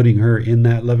 putting her in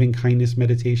that loving kindness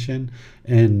meditation.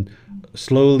 And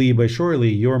slowly but surely,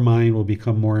 your mind will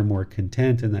become more and more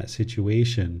content in that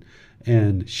situation.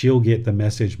 And she'll get the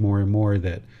message more and more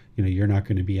that, you're not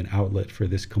going to be an outlet for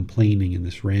this complaining and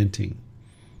this ranting.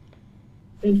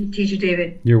 Thank you, Teacher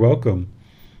David. You're welcome.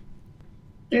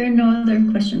 There are no other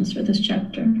questions for this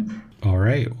chapter. All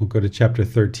right, we'll go to chapter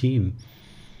 13.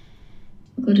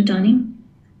 We'll go to Donnie.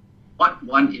 What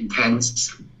one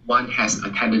intends, one has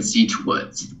a tendency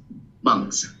towards.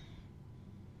 Monks.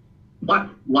 What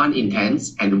one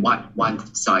intends and what one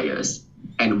desires,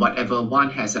 and whatever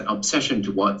one has an obsession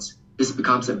towards, this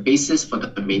becomes a basis for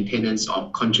the maintenance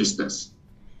of consciousness.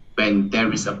 When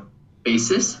there is a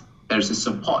basis, there is a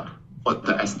support for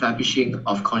the establishing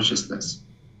of consciousness.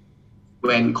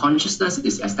 When consciousness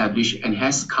is established and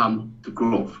has come to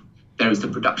growth, there is the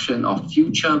production of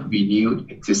future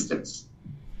renewed existence.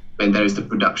 When there is the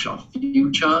production of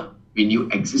future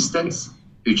renewed existence,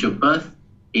 future birth,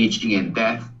 aging and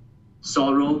death,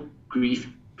 sorrow, grief,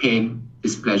 pain,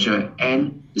 displeasure,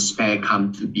 and despair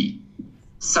come to be.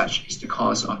 Such is the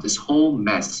cause of this whole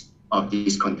mess of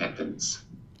discontentedness.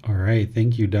 All right,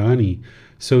 thank you, Donnie.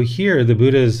 So here the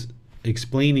Buddha is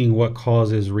explaining what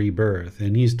causes rebirth,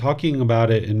 and he's talking about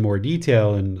it in more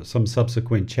detail in some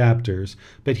subsequent chapters,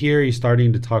 but here he's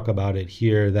starting to talk about it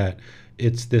here, that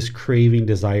it's this craving,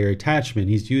 desire, attachment.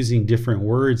 He's using different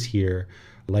words here,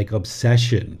 like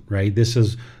obsession, right? This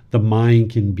is, the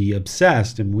mind can be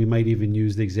obsessed, and we might even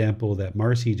use the example that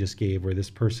Marcy just gave, where this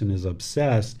person is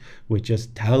obsessed with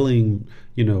just telling,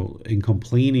 and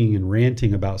complaining and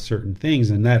ranting about certain things,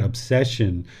 and that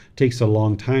obsession takes a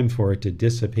long time for it to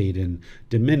dissipate and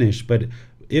diminish. But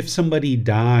if somebody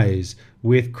dies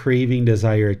with craving,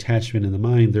 desire, attachment in the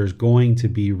mind, there's going to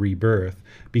be rebirth,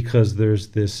 because there's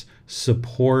this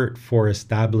support for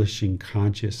establishing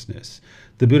consciousness.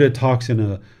 The Buddha talks in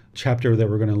a chapter that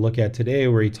we're going to look at today,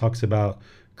 where he talks about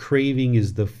craving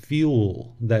is the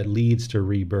fuel that leads to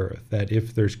rebirth. That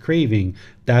if there's craving,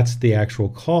 that's the actual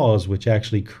cause which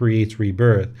actually creates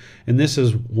rebirth. And this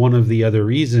is one of the other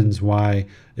reasons why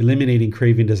eliminating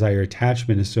craving, desire,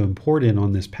 attachment is so important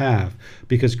on this path,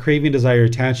 because craving, desire,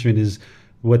 attachment is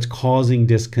what's causing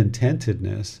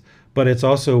discontentedness, but it's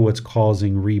also what's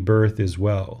causing rebirth as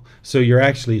well. So you're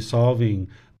actually solving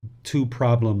two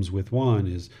problems with one.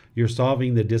 Is you're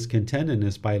solving the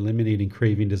discontentedness by eliminating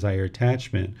craving, desire,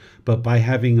 attachment, but by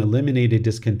having eliminated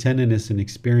discontentedness and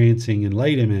experiencing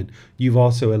enlightenment, you've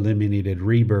also eliminated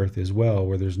rebirth as well,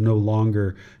 where there's no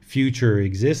longer future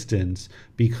existence,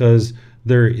 because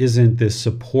there isn't this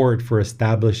support for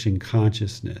establishing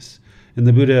consciousness. And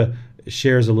the Buddha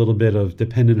shares a little bit of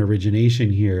dependent origination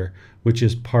here, which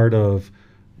is part of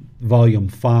Volume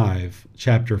 5,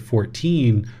 Chapter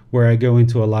 14, where I go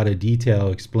into a lot of detail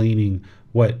explaining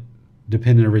what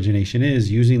dependent origination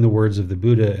is, using the words of the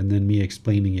Buddha and then me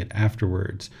explaining it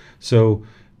afterwards. So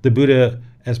the Buddha,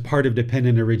 as part of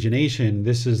dependent origination,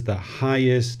 this is the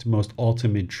highest, most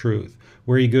ultimate truth,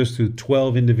 where he goes through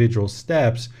 12 individual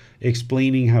steps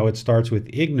explaining how it starts with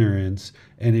ignorance,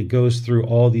 and it goes through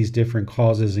all these different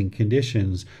causes and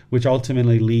conditions, which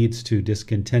ultimately leads to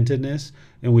discontentedness,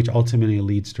 and which ultimately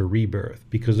leads to rebirth,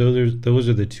 because those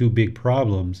are the two big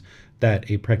problems that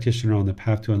a practitioner on the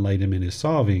path to enlightenment is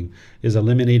solving, is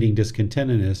eliminating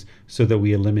discontentedness so that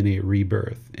we eliminate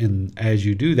rebirth. And as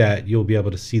you do that, you'll be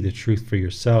able to see the truth for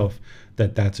yourself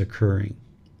that that's occurring.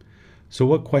 So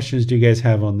what questions do you guys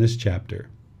have on this chapter?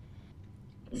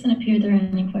 Doesn't appear there are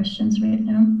any questions right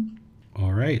now.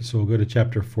 All right, so we'll go to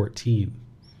chapter 14.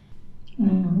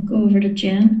 We'll go over to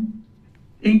Jan.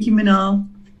 Thank you, Manal.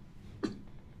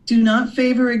 Do not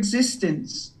favor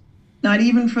existence, not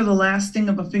even for the lasting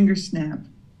of a finger snap.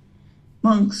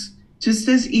 Monks, just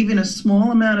as even a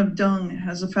small amount of dung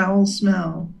has a foul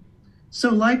smell, So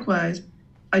likewise,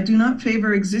 I do not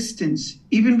favor existence,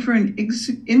 even for an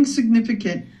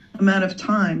insignificant amount of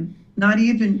time, not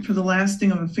even for the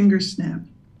lasting of a finger snap.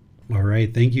 All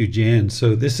right, thank you, Jan.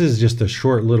 So this is just a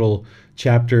short little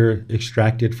chapter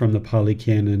extracted from the Pali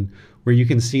Canon, where you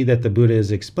can see that the Buddha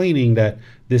is explaining that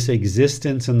this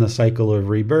existence in the cycle of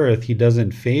rebirth, he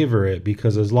doesn't favor it,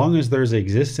 because as long as there's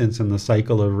existence in the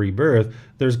cycle of rebirth,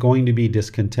 there's going to be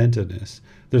discontentedness.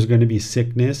 There's going to be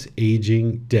sickness,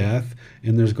 aging, death,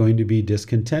 and there's going to be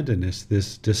discontentedness,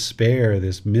 this despair,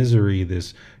 this misery,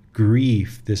 this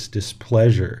grief, this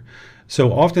displeasure.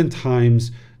 So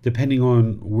oftentimes, depending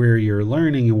on where you're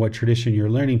learning and what tradition you're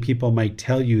learning, people might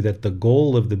tell you that the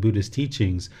goal of the Buddhist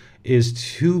teachings is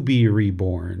to be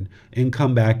reborn and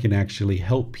come back and actually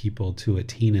help people to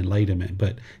attain enlightenment.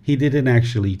 But he didn't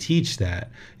actually teach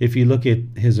that. If you look at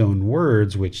his own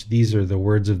words, which these are the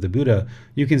words of the Buddha,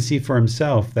 you can see for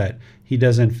himself that he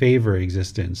doesn't favor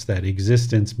existence, that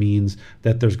existence means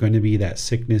that there's going to be that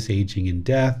sickness, aging, and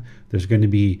death. There's going to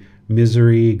be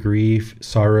misery, grief,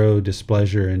 sorrow,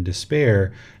 displeasure, and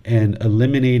despair, and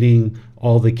eliminating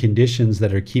all the conditions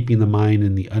that are keeping the mind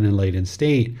in the unenlightened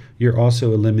state, you're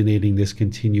also eliminating this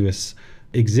continuous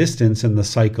existence in the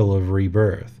cycle of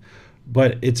rebirth.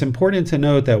 But it's important to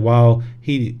note that while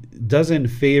he doesn't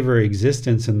favor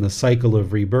existence in the cycle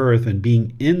of rebirth and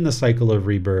being in the cycle of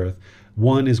rebirth,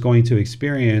 one is going to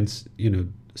experience,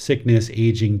 sickness,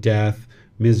 aging, death,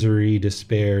 misery,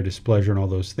 despair, displeasure, and all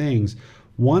those things.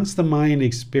 Once the mind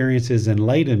experiences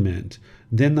enlightenment,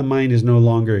 then the mind is no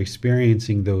longer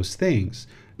experiencing those things.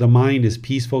 The mind is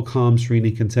peaceful, calm, serene,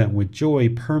 and content with joy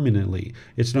permanently.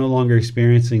 It's no longer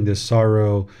experiencing this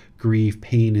sorrow, grief,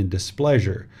 pain, and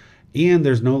displeasure. And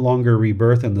there's no longer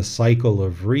rebirth in the cycle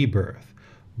of rebirth.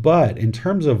 But in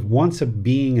terms of once a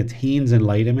being attains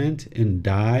enlightenment and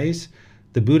dies,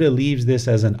 the Buddha leaves this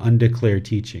as an undeclared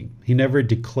teaching. He never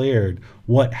declared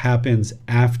what happens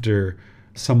after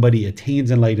somebody attains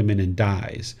enlightenment and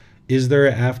dies. Is there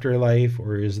an afterlife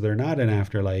or is there not an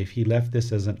afterlife? He left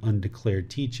this as an undeclared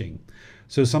teaching.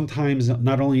 So sometimes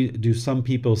not only do some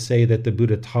people say that the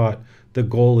Buddha taught the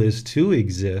goal is to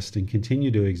exist and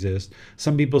continue to exist,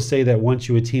 some people say that once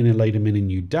you attain enlightenment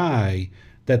and you die,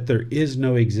 that there is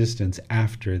no existence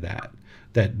after that,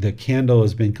 that the candle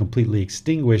has been completely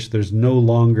extinguished. There's no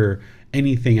longer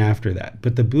anything after that.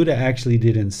 But the Buddha actually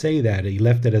didn't say that. He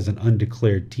left it as an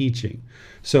undeclared teaching.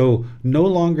 So no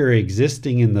longer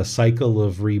existing in the cycle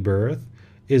of rebirth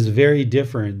is very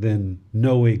different than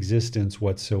no existence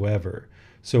whatsoever.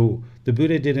 So the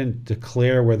Buddha didn't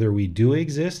declare whether we do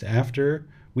exist after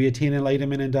we attain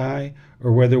enlightenment and die,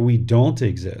 or whether we don't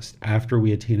exist after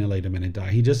we attain enlightenment and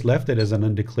die. He just left it as an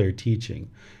undeclared teaching.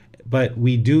 But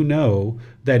we do know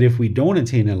that if we don't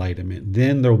attain enlightenment,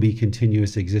 then there will be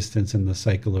continuous existence in the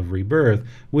cycle of rebirth,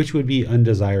 which would be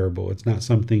undesirable. It's not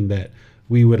something that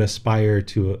we would aspire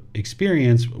to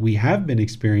experience. We have been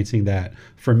experiencing that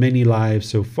for many lives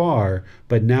so far,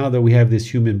 but now that we have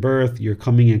this human birth, you're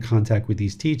coming in contact with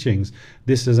these teachings,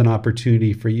 this is an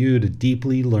opportunity for you to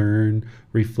deeply learn,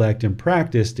 reflect, and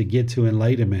practice to get to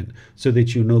enlightenment so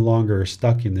that you no longer are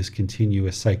stuck in this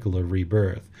continuous cycle of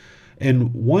rebirth.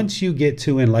 And once you get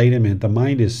to enlightenment, the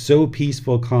mind is so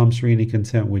peaceful, calm, serene, and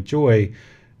content with joy,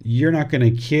 you're not going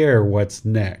to care what's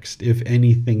next, if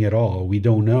anything at all. We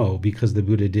don't know because the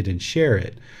Buddha didn't share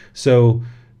it. So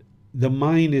the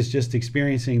mind is just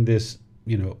experiencing this,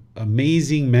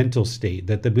 amazing mental state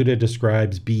that the Buddha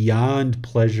describes beyond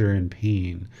pleasure and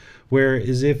pain.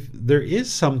 Whereas if there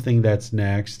is something that's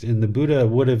next, and the Buddha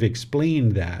would have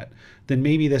explained that, then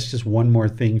maybe that's just one more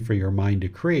thing for your mind to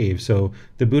crave. So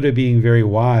the Buddha, being very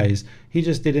wise, he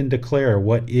just didn't declare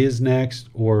what is next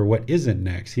or what isn't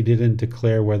next. He didn't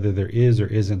declare whether there is or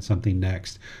isn't something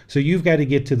next. So you've got to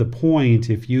get to the point,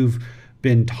 if you've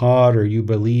been taught or you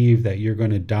believe that you're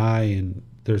going to die and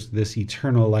there's this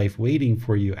eternal life waiting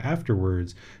for you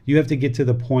afterwards, you have to get to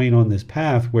the point on this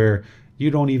path where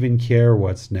you don't even care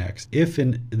what's next. If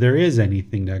there is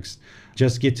anything next,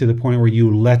 just get to the point where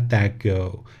you let that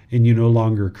go and you no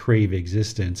longer crave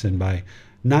existence. And by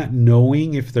not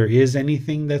knowing if there is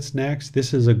anything that's next,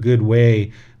 this is a good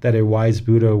way that a wise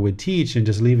Buddha would teach, and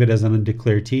just leave it as an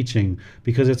undeclared teaching,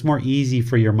 because it's more easy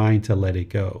for your mind to let it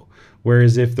go.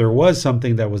 Whereas if there was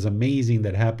something that was amazing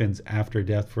that happens after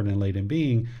death for an enlightened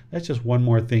being, that's just one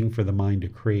more thing for the mind to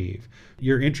crave.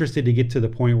 You're interested to get to the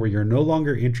point where you're no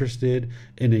longer interested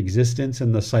in existence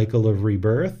in the cycle of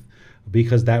rebirth,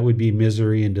 because that would be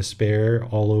misery and despair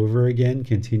all over again,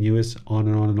 continuous on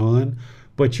and on and on.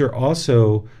 But you're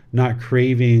also not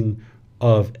craving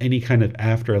of any kind of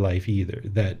afterlife either.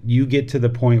 That you get to the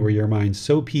point where your mind's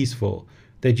so peaceful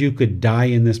that you could die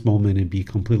in this moment and be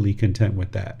completely content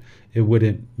with that. It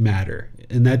wouldn't matter.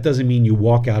 And that doesn't mean you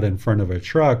walk out in front of a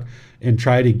truck and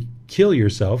try to kill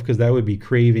yourself, because that would be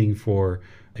craving for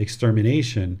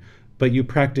extermination. But you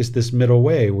practice this middle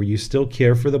way where you still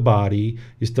care for the body,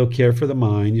 you still care for the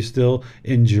mind, you still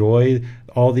enjoy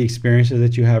all the experiences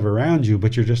that you have around you,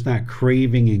 but you're just not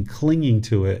craving and clinging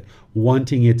to it,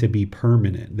 wanting it to be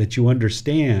permanent. That you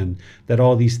understand that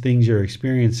all these things you're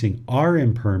experiencing are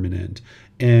impermanent,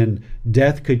 and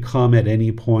death could come at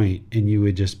any point, and you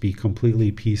would just be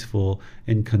completely peaceful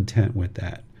and content with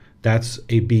that. That's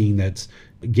a being that's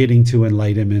getting to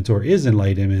enlightenment, or is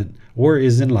enlightenment, or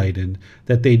is enlightened,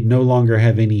 that they no longer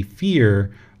have any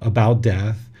fear about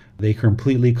death. They're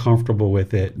completely comfortable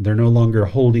with it. They're no longer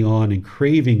holding on and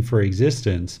craving for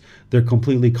existence. They're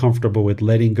completely comfortable with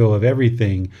letting go of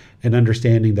everything and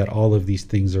understanding that all of these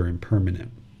things are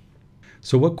impermanent.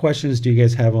 So what questions do you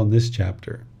guys have on this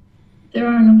chapter? There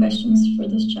are no questions for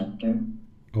this chapter.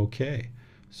 Okay,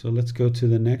 so let's go to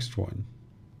the next one.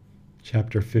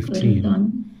 Chapter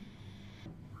 15.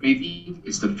 Craving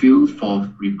is the fuel for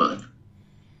rebirth.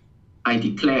 I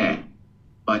declare,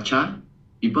 Vacha,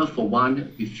 rebirth for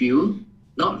one with fuel,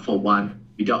 not for one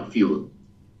without fuel.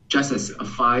 Just as a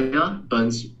fire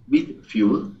burns with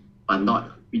fuel, but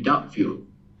not without fuel.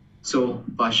 So,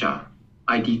 Vacha,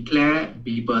 I declare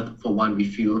rebirth for one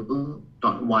with fuel,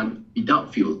 not one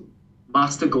without fuel.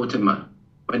 Master Gotama,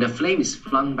 when a flame is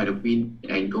flung by the wind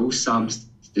and goes some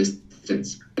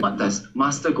distance, what does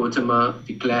Master Gotama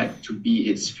declare to be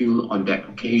its fuel on that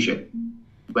occasion?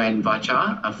 When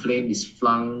Vacha, a flame is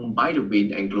flung by the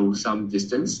wind and goes some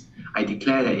distance, I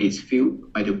declare that it's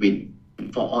fueled by the wind,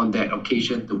 for on that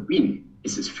occasion the wind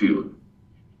is its fuel.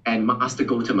 And Master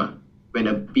Gotama, when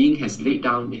a being has laid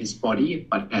down his body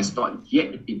but has not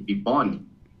yet been reborn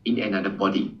in another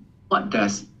body, what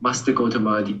does Master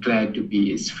Gotama declare to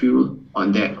be its fuel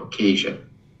on that occasion?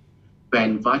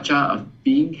 When Vacha, a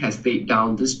being has laid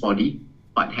down this body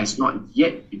but has not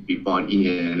yet been reborn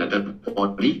in another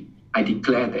body, I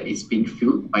declare that it's been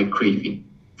fueled by craving.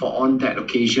 For on that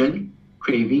occasion,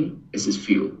 craving is its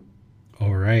fuel.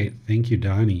 All right. Thank you,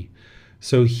 Donnie.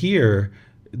 So here,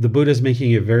 the Buddha is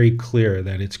making it very clear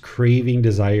that it's craving,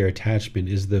 desire, attachment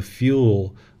is the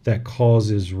fuel that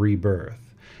causes rebirth.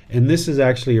 And this is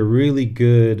actually a really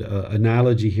good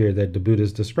analogy here that the Buddha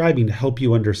is describing to help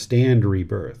you understand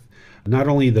rebirth. Not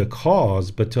only the cause,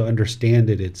 but to understand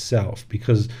it itself,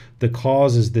 because the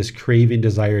cause is this craving,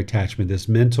 desire, attachment, this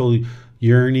mental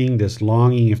yearning, this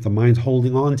longing. If the mind's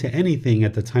holding on to anything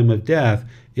at the time of death,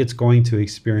 it's going to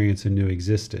experience a new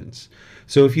existence.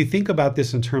 So if you think about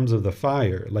this in terms of the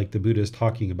fire, like the Buddha is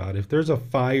talking about, if there's a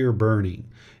fire burning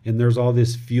and there's all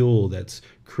this fuel that's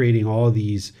creating all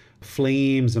these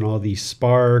flames and all these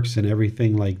sparks and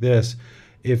everything like this,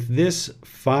 if this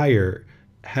fire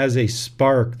has a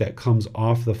spark that comes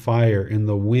off the fire and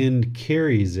the wind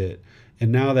carries it,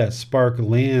 and now that spark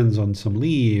lands on some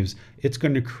leaves, it's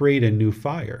going to create a new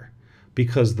fire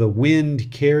because the wind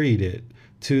carried it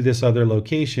to this other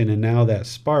location, and now that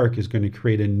spark is going to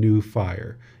create a new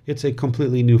fire. It's a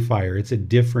completely new fire. It's a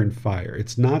different fire.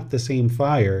 It's not the same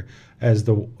fire as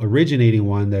the originating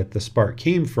one that the spark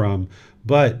came from,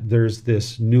 but there's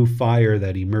this new fire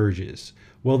that emerges.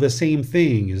 Well, the same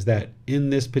thing is that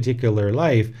in this particular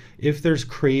life, if there's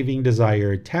craving,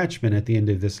 desire, attachment at the end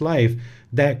of this life,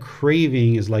 that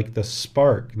craving is like the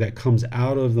spark that comes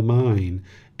out of the mind.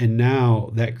 And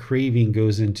now that craving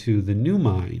goes into the new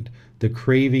mind. The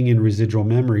craving and residual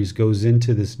memories goes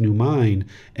into this new mind.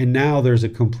 And now there's a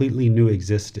completely new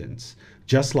existence,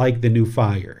 just like the new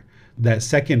fire. That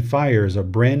second fire is a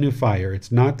brand new fire.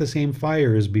 It's not the same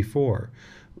fire as before.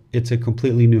 It's a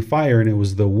completely new fire, and it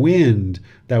was the wind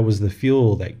that was the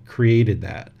fuel that created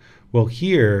that. Well,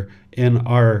 here in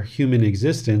our human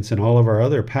existence and all of our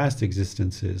other past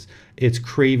existences, it's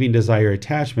craving, desire,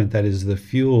 attachment that is the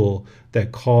fuel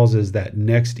that causes that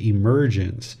next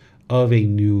emergence of a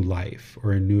new life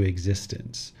or a new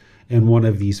existence in one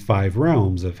of these 5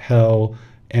 realms of hell,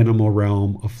 animal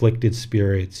realm, afflicted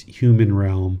spirits, human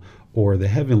realm, or the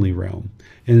heavenly realm.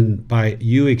 And by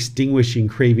you extinguishing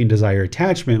craving, desire,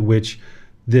 attachment, which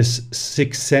this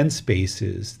 6 sense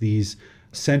bases, these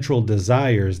central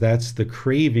desires, that's the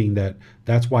craving,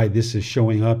 that's why this is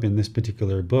showing up in this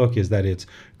particular book, is that it's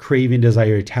craving,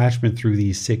 desire, attachment through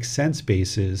these 6 sense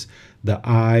bases, the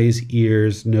eyes,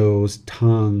 ears, nose,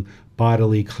 tongue,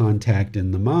 bodily contact,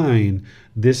 in the mind.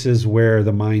 This is where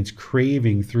the mind's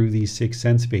craving through these 6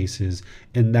 sense bases,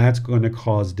 and that's going to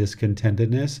cause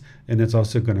discontentedness, and it's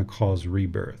also going to cause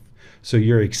rebirth. So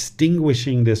you're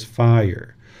extinguishing this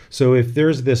fire. So if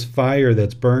there's this fire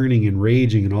that's burning and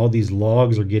raging and all these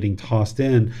logs are getting tossed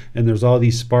in and there's all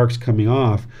these sparks coming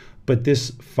off, but this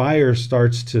fire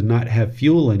starts to not have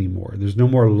fuel anymore. There's no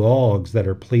more logs that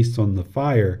are placed on the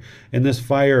fire. And this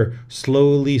fire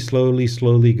slowly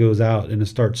goes out and it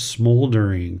starts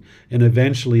smoldering. And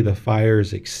eventually the fire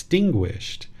is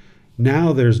extinguished.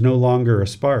 Now there's no longer a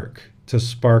spark to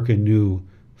spark a new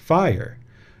fire.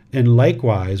 And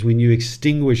likewise, when you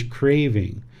extinguish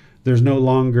craving, there's no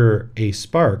longer a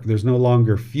spark. There's no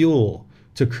longer fuel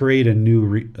to create a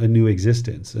new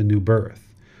existence, a new birth.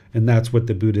 And that's what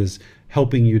the Buddha is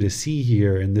helping you to see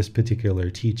here in this particular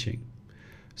teaching.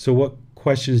 So what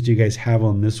questions do you guys have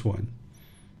on this one?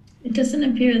 It doesn't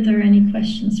appear there are any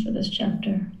questions for this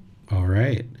chapter. All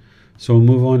right. So we'll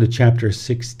move on to chapter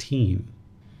 16.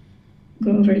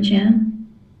 Go over to Jan.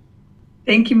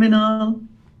 Thank you, Manal.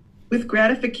 With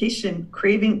gratification,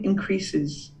 craving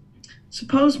increases.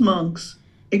 Suppose, monks,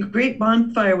 a great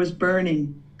bonfire was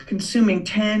burning, consuming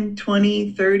 10,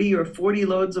 20, 30, or 40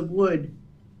 loads of wood.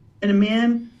 And a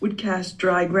man would cast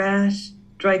dry grass,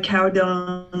 dry cow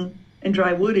dung, and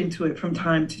dry wood into it from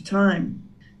time to time.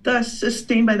 Thus,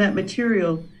 sustained by that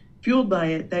material, fueled by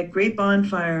it, that great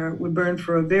bonfire would burn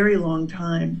for a very long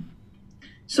time.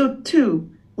 So, too,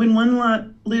 when one lot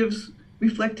lives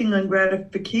reflecting on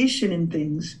gratification in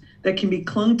things that can be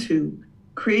clung to,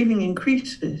 craving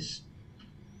increases.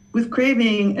 With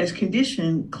craving as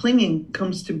condition, clinging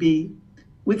comes to be.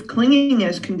 With clinging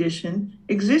as condition,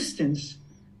 existence.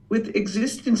 With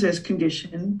existence as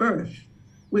condition, birth.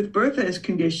 With birth as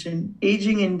condition,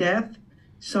 aging and death,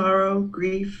 sorrow,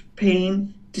 grief,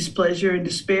 pain, displeasure, and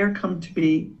despair come to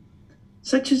be.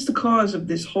 Such is the cause of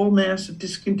this whole mass of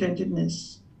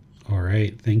discontentedness. All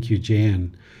right. Thank you,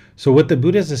 Jan. So what the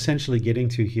Buddha is essentially getting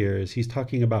to here is he's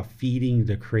talking about feeding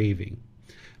the craving.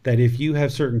 That if you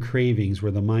have certain cravings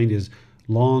where the mind is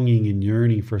longing and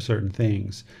yearning for certain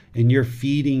things, and you're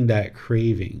feeding that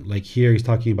craving, like here he's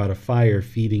talking about a fire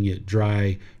feeding it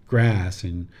dry grass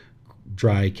and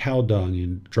dry cow dung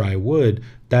and dry wood,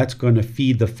 that's going to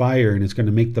feed the fire and it's going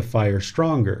to make the fire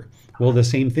stronger. Well, the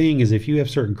same thing is if you have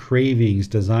certain cravings,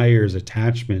 desires,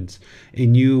 attachments,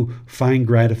 and you find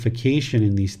gratification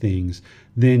in these things,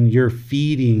 then you're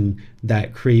feeding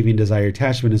that craving, desire,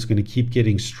 attachment. It's going to keep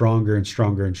getting stronger and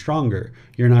stronger and stronger.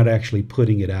 You're not actually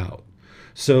putting it out.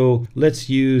 So let's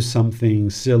use something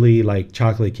silly like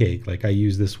chocolate cake. Like I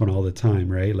use this one all the time,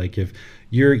 right? Like if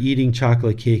you're eating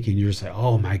chocolate cake and you're just like,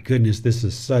 oh my goodness, this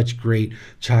is such great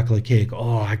chocolate cake.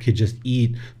 Oh, I could just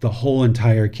eat the whole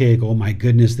entire cake. Oh my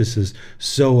goodness, this is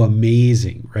so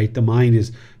amazing, right? The mind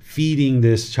is feeding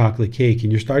this chocolate cake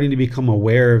and you're starting to become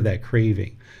aware of that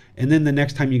craving. And then the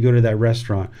next time you go to that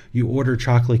restaurant, you order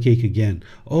chocolate cake again.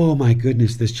 Oh my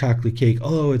goodness, this chocolate cake.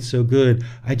 Oh, it's so good.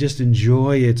 I just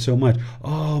enjoy it so much.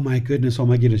 Oh my goodness.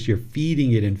 You're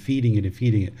feeding it and feeding it and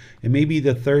feeding it. And maybe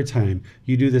the third time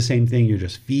you do the same thing. You're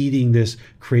just feeding this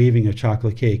craving of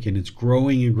chocolate cake and it's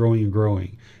growing and growing and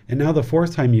growing. And now the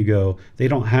fourth time you go, they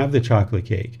don't have the chocolate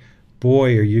cake.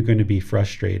 Boy, are you going to be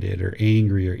frustrated or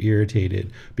angry or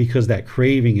irritated because that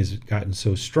craving has gotten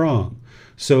so strong.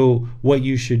 So what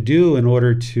you should do in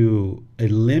order to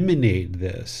eliminate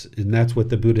this, and that's what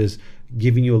the Buddha is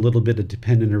giving you a little bit of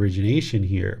dependent origination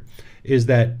here, is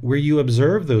that where you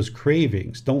observe those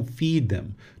cravings, don't feed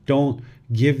them. Don't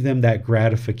give them that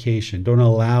gratification. Don't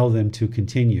allow them to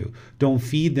continue. Don't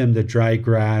feed them the dry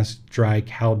grass, dry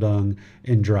cow dung,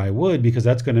 and dry wood, because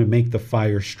that's going to make the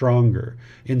fire stronger.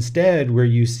 Instead, where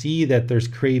you see that there's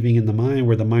craving in the mind,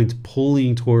 where the mind's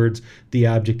pulling towards the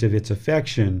object of its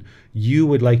affection, you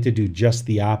would like to do just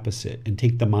the opposite and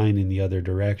take the mind in the other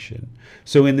direction.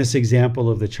 So in this example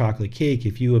of the chocolate cake,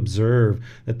 if you observe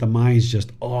that the mind's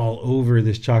just all over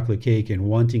this chocolate cake and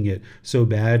wanting it so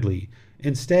badly,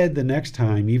 instead, the next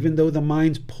time, even though the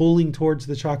mind's pulling towards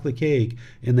the chocolate cake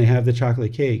and they have the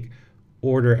chocolate cake,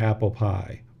 order apple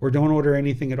pie. Or don't order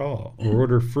anything at all. Or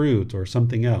order fruit or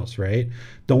something else, right?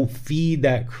 Don't feed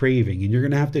that craving. And you're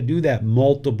going to have to do that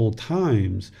multiple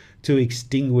times to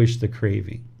extinguish the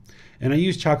craving. And I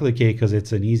use chocolate cake because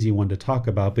it's an easy one to talk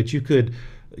about. But you could,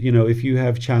 if you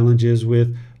have challenges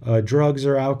with drugs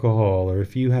or alcohol, or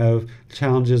if you have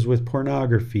challenges with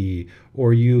pornography,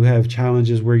 or you have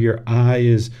challenges where your eye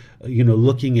is,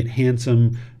 looking at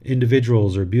handsome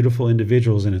individuals or beautiful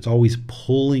individuals, and it's always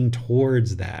pulling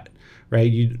towards that,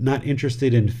 right? You're not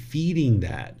interested in feeding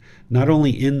that, not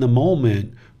only in the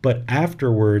moment, but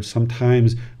afterwards.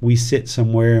 Sometimes we sit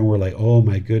somewhere and we're like, oh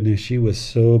my goodness, she was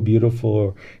so beautiful,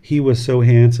 or he was so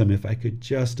handsome. If I could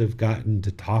just have gotten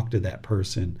to talk to that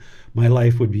person, my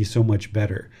life would be so much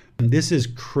better. And this is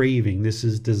craving, this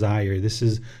is desire, this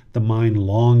is the mind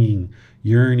longing,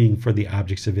 yearning for the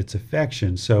objects of its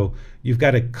affection. So you've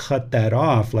got to cut that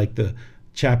off. Like the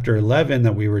chapter 11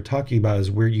 that we were talking about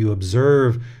is where you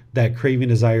observe that craving,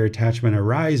 desire, attachment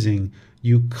arising,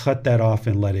 you cut that off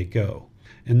and let it go.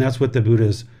 And that's what the Buddha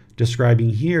is describing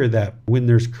here, that when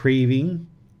there's craving,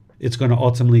 it's going to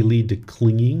ultimately lead to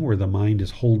clinging, where the mind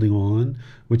is holding on,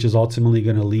 which is ultimately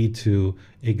going to lead to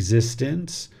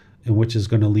existence, and which is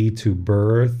going to lead to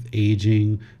birth,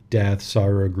 aging, death,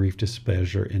 sorrow, grief,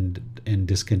 displeasure, and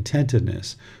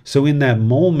discontentedness. So in that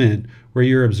moment where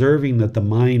you're observing that the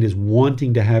mind is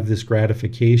wanting to have this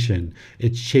gratification,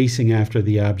 it's chasing after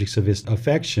the objects of its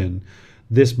affection,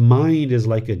 this mind is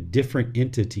like a different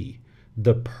entity.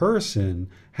 The person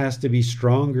has to be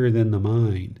stronger than the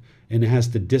mind, and it has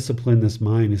to discipline this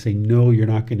mind and say, no, you're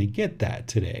not going to get that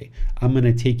today. I'm going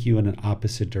to take you in an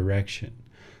opposite direction.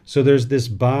 So there's this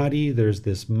body, there's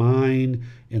this mind,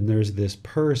 and there's this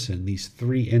person, these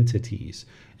three entities.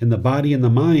 And the body and the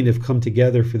mind have come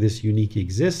together for this unique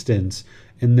existence.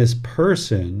 And this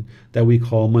person that we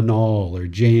call Manal or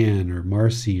Jan or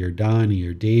Marcy or Donnie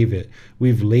or David,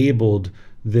 we've labeled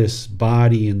this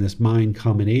body and this mind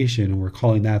combination, and we're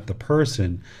calling that the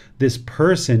person. This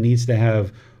person needs to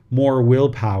have more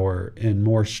willpower and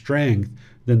more strength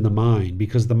than the mind,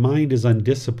 because the mind is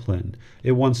undisciplined.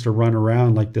 It wants to run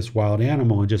around like this wild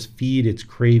animal and just feed its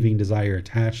craving, desire,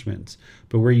 attachments.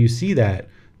 But where you see that,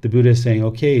 the Buddha is saying,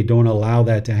 okay, don't allow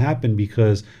that to happen,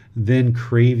 because then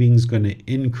craving's going to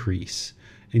increase.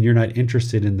 And you're not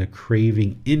interested in the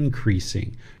craving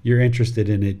increasing. You're interested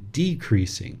in it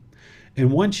decreasing.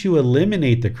 And once you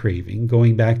eliminate the craving,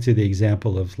 going back to the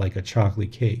example of like a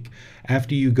chocolate cake,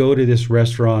 after you go to this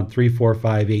restaurant 3, 4,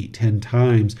 5, 8, 10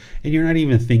 times, and you're not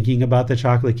even thinking about the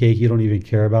chocolate cake, you don't even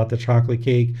care about the chocolate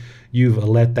cake, you've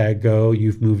let that go,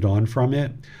 you've moved on from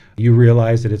it, you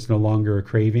realize that it's no longer a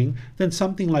craving, then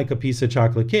something like a piece of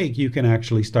chocolate cake, you can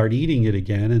actually start eating it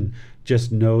again, and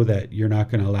just know that you're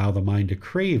not going to allow the mind to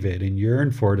crave it and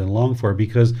yearn for it and long for it,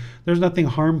 because there's nothing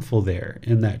harmful there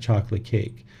in that chocolate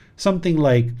cake. Something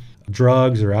like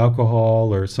drugs or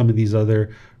alcohol or some of these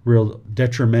other real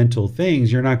detrimental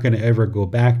things, you're not going to ever go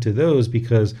back to those,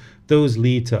 because those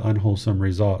lead to unwholesome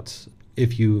results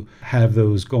if you have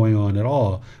those going on at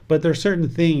all. But there are certain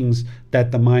things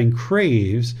that the mind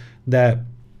craves that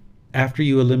after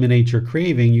you eliminate your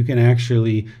craving, you can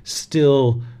actually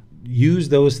still use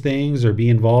those things or be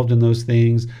involved in those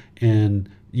things, and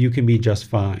you can be just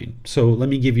fine. So let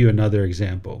me give you another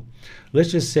example.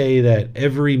 Let's just say that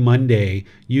every Monday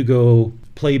you go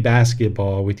play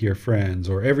basketball with your friends,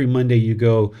 or every Monday you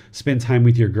go spend time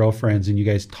with your girlfriends and you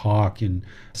guys talk and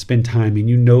spend time, and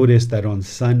you notice that on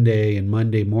Sunday and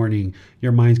Monday morning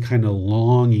your mind's kind of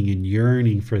longing and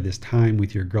yearning for this time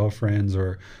with your girlfriends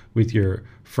or with your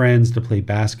friends to play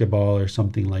basketball or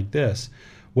something like this.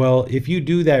 Well, if you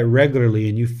do that regularly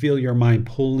and you feel your mind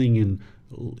pulling and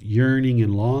yearning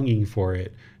and longing for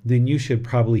it, then you should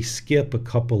probably skip a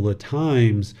couple of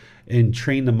times and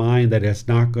train the mind that it's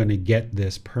not going to get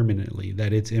this permanently,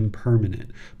 that it's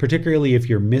impermanent. Particularly if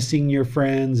you're missing your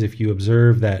friends, if you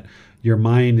observe that your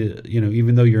mind,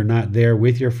 even though you're not there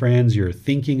with your friends, you're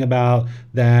thinking about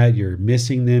that, you're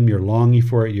missing them, you're longing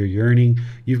for it, you're yearning.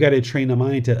 You've got to train the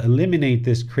mind to eliminate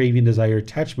this craving, desire,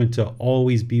 attachment, to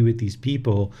always be with these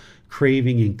people,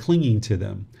 craving and clinging to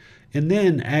them. And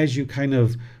then as you kind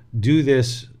of do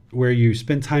this, where you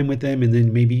spend time with them, and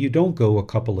then maybe you don't go a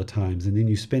couple of times, and then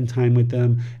you spend time with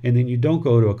them, and then you don't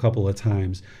go to a couple of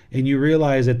times, and you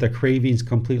realize that the craving's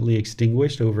completely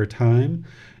extinguished over time,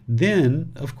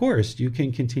 then of course you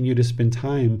can continue to spend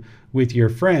time with your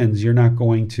friends. You're not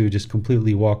going to just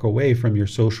completely walk away from your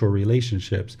social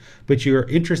relationships, but you're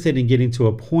interested in getting to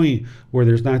a point where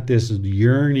there's not this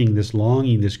yearning, this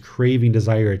longing, this craving,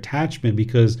 desire, attachment,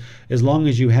 because as long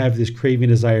as you have this craving,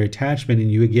 desire, attachment,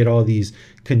 and you get all these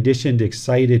conditioned,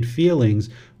 excited feelings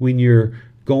when you're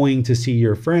going to see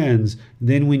your friends,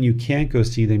 then when you can't go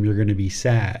see them, you're going to be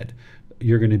sad.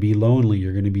 You're going to be lonely,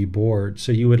 you're going to be bored.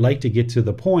 So you would like to get to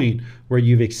the point where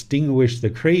you've extinguished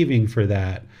the craving for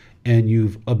that, and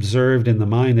you've observed in the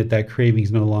mind that that craving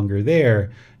is no longer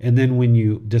there. And then when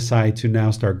you decide to now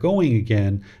start going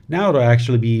again, now it'll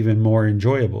actually be even more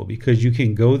enjoyable, because you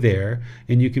can go there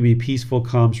and you can be peaceful,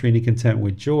 calm, serene, and content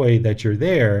with joy that you're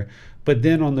there. But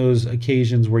then on those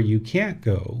occasions where you can't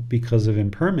go because of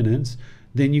impermanence,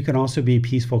 then you can also be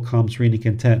peaceful, calm, serene, and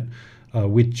content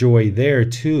with joy there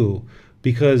too.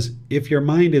 Because if your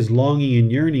mind is longing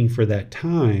and yearning for that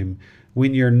time,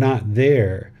 when you're not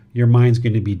there, your mind's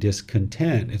going to be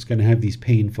discontent. It's going to have these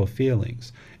painful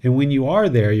feelings. And when you are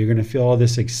there, you're going to feel all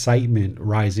this excitement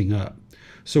rising up.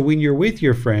 So when you're with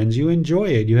your friends, you enjoy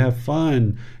it, you have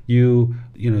fun, you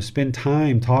spend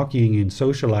time talking and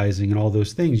socializing and all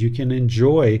those things. You can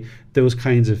enjoy those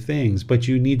kinds of things, but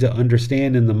you need to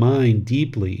understand in the mind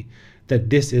deeply that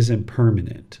this isn't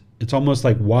permanent. It's almost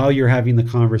like while you're having the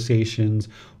conversations,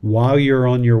 while you're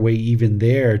on your way even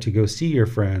there to go see your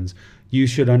friends, you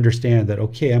should understand that,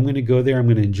 okay, I'm going to go there, I'm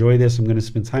going to enjoy this, I'm going to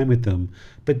spend time with them,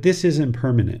 but this isn't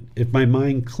permanent. If my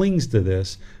mind clings to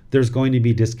this, there's going to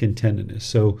be discontentedness.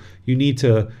 So you need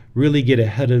to really get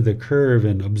ahead of the curve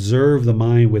and observe the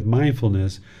mind with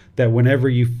mindfulness, that whenever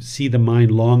you see the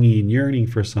mind longing and yearning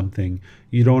for something,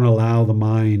 you don't allow the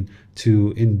mind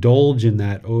to indulge in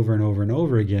that over and over and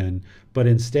over again, but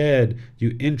instead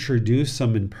you introduce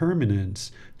some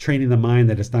impermanence, training the mind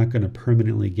that it's not going to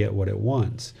permanently get what it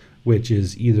wants, which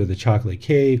is either the chocolate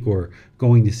cake or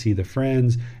going to see the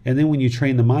friends. And then when you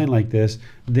train the mind like this,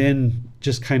 then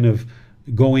just kind of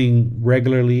going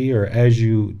regularly, or as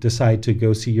you decide to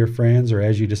go see your friends, or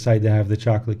as you decide to have the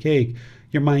chocolate cake,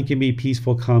 your mind can be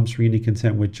peaceful, calm, serene, and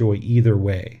content with joy either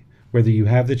way. Whether you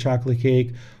have the chocolate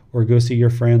cake or go see your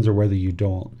friends, or whether you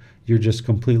don't, you're just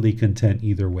completely content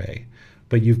either way.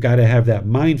 But you've got to have that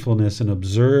mindfulness and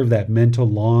observe that mental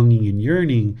longing and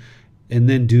yearning, and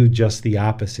then do just the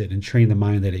opposite and train the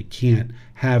mind that it can't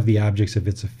have the objects of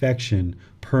its affection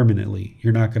permanently.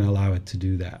 You're not going to allow it to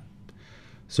do that.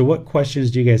 So what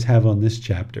questions do you guys have on this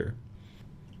chapter?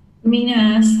 Mina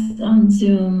asked on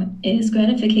Zoom, is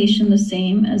gratification the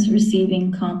same as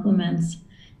receiving compliments?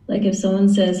 Like if someone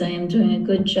says, I am doing a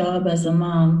good job as a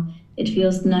mom, it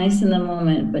feels nice in the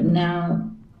moment, but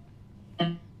now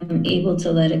I'm able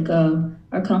to let it go.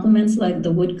 Are compliments like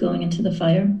the wood going into the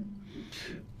fire?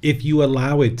 If you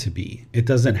allow it to be, it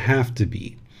doesn't have to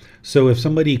be. So if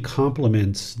somebody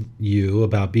compliments you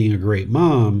about being a great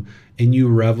mom, and you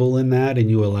revel in that and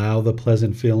you allow the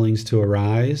pleasant feelings to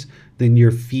arise, then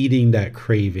you're feeding that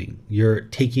craving. You're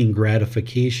taking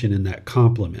gratification in that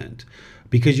compliment,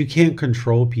 because you can't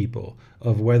control people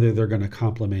of whether they're going to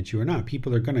compliment you or not.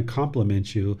 People are going to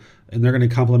compliment you, and they're going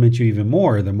to compliment you even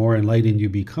more. The more enlightened you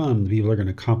become, the people are going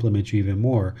to compliment you even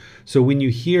more. So when you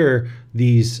hear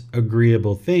these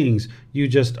agreeable things, you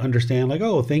just understand like,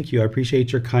 oh, thank you, I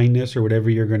appreciate your kindness, or whatever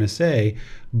you're going to say,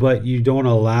 but you don't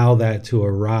allow that to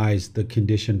arise the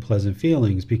conditioned pleasant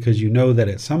feelings, because you know that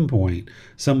at some point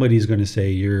somebody's going to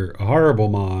say, you're a horrible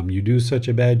mom, you do such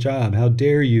a bad job, how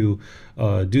dare you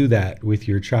do that with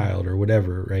your child, or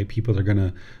whatever, right? People are going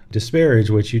to disparage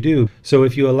what you do. So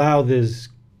if you allow this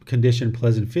conditioned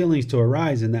pleasant feelings to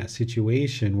arise in that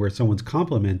situation where someone's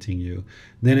complimenting you,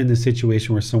 then in the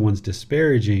situation where someone's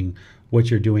disparaging what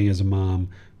you're doing as a mom,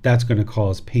 that's going to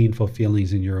cause painful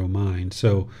feelings in your own mind.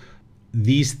 So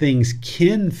these things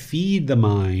can feed the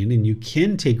mind, and you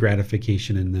can take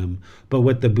gratification in them, but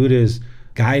what the Buddha is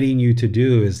guiding you to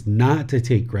do is not to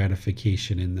take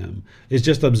gratification in them. It's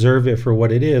just observe it for what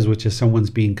it is, which is someone's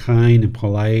being kind and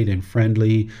polite and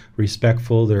friendly,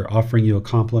 respectful. They're offering you a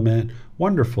compliment.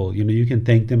 Wonderful. You can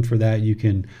thank them for that. You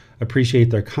can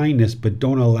appreciate their kindness, but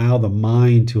don't allow the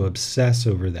mind to obsess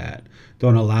over that.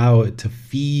 Don't allow it to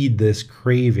feed this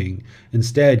craving.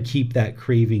 Instead, keep that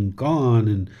craving gone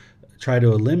and try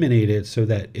to eliminate it, so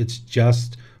that it's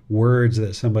just words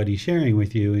that somebody's sharing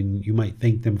with you, and you might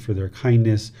thank them for their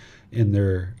kindness and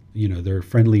their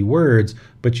friendly words,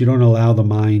 but you don't allow the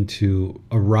mind to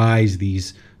arise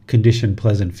these conditioned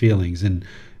pleasant feelings. And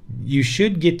you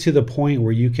should get to the point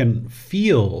where you can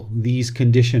feel these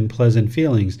conditioned pleasant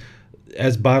feelings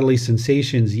as bodily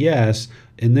sensations, yes.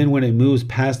 And then when it moves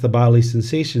past the bodily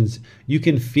sensations, you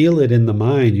can feel it in the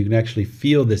mind. You can actually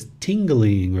feel this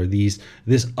tingling, or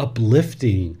this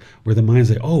uplifting, where the mind's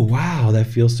like, oh, wow, that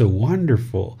feels so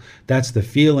wonderful. That's the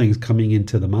feelings coming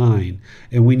into the mind.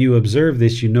 And when you observe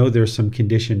this, you know there's some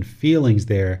conditioned feelings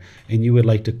there, and you would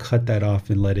like to cut that off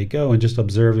and let it go and just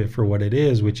observe it for what it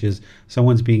is, which is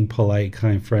someone's being polite,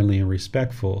 kind, friendly, and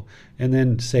respectful. And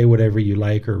then say whatever you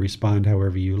like or respond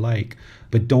however you like.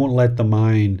 But don't let the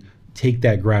mind take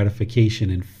that gratification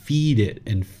and feed it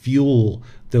and fuel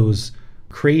those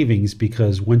cravings,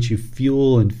 because once you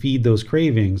fuel and feed those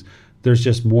cravings, there's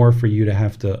just more for you to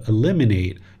have to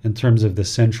eliminate in terms of the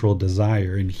central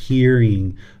desire and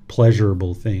hearing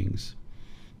pleasurable things.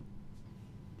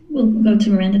 We'll go to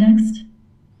Miranda next.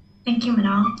 Thank you,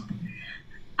 Manal.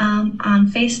 On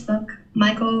Facebook,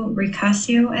 Michael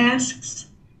Ricasio asks,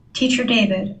 Teacher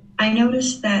David, I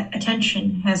noticed that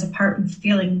attention has a part in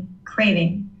feeling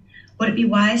craving. Would it be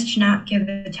wise to not give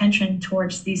attention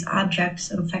towards these objects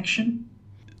of affection?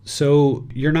 So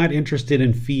you're not interested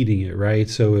in feeding it, right?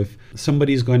 So if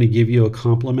somebody's going to give you a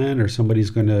compliment, or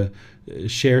somebody's going to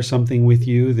share something with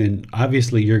you, then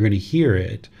obviously you're going to hear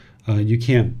it. You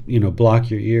can't, block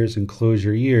your ears and close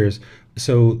your ears.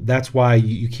 So that's why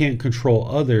you can't control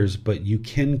others, but you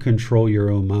can control your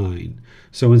own mind.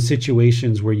 So in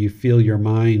situations where you feel your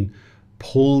mind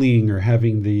pulling or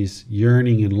having these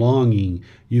yearning and longing,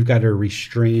 you've got to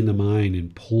restrain the mind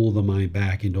and pull the mind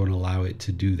back and don't allow it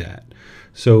to do that.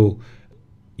 So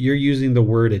you're using the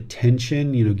word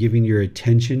attention, giving your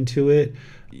attention to it.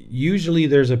 Usually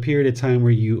there's a period of time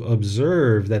where you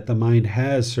observe that the mind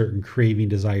has certain craving,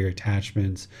 desire,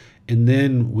 attachments. And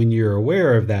then when you're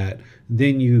aware of that,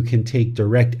 then you can take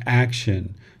direct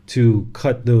action to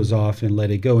cut those off and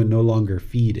let it go and no longer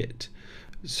feed it.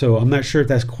 So I'm not sure if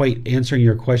that's quite answering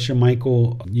your question,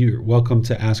 Michael. You're welcome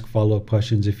to ask follow-up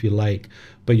questions if you like,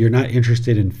 but you're not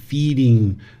interested in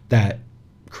feeding that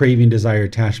craving, desire,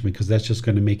 attachment, because that's just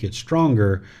going to make it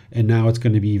stronger. And now it's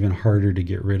going to be even harder to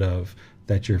get rid of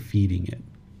that you're feeding it.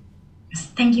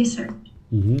 Thank you, sir.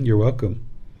 You're welcome.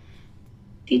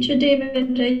 Teacher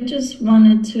David, I just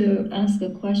wanted to ask a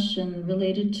question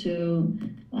related to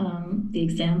the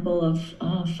example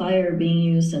of fire being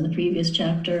used in the previous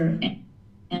chapter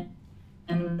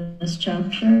and this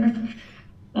chapter.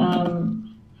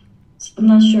 So I'm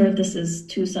not sure if this is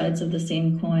two sides of the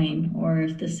same coin or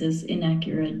if this is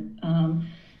inaccurate,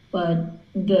 but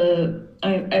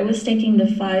I was taking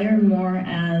the fire more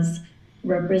as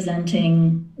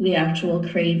representing the actual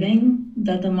craving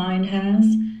that the mind has.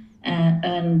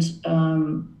 And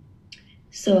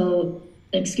so,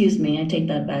 excuse me, I take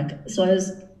that back. So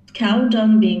as cow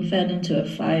dung being fed into a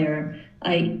fire,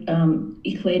 I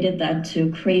equated that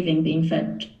to craving being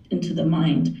fed into the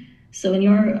mind. So in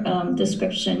your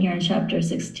description here in chapter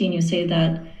 16, you say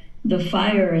that the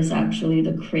fire is actually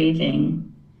the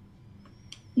craving.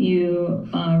 You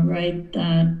write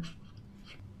that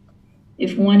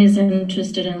if one is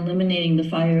interested in eliminating the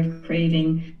fire of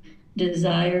craving,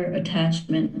 desire,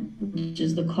 attachment, which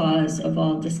is the cause of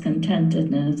all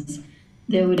discontentedness,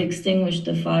 they would extinguish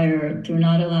the fire through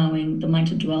not allowing the mind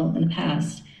to dwell in the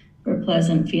past where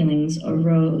pleasant feelings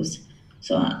arose.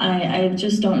 So I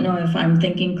just don't know if I'm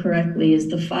thinking correctly. Is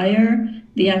the fire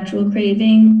the actual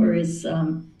craving, or is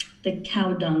the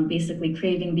cow dung basically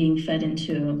craving being fed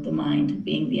into the mind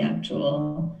being the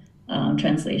actual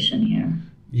translation here?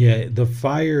 Yeah, the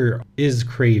fire is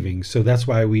craving. So that's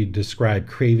why we describe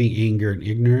craving, anger, and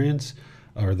ignorance,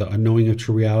 or the unknowing of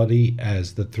true reality,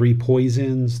 as the three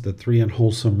poisons, the three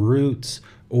unwholesome roots,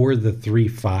 or the three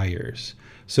fires.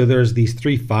 So there's these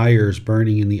three fires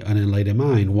burning in the unenlightened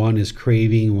mind. One is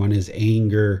craving, one is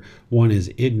anger, one is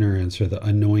ignorance, or the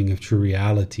unknowing of true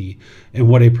reality. And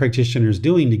what a practitioner is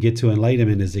doing to get to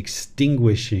enlightenment is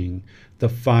extinguishing the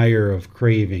fire of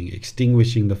craving,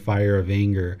 extinguishing the fire of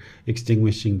anger,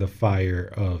 extinguishing the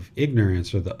fire of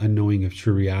ignorance, or the unknowing of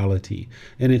true reality.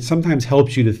 And it sometimes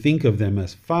helps you to think of them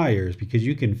as fires because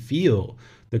you can feel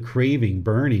the craving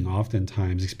burning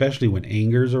oftentimes, especially when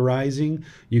anger is arising.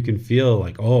 You can feel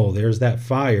like, oh, there's that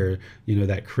fire,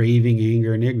 that craving,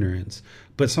 anger, and ignorance.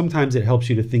 But sometimes it helps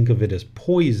you to think of it as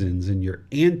poisons, and you're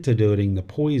antidoting the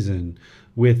poison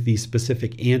with these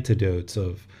specific antidotes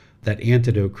of that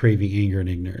antidote, craving, anger, and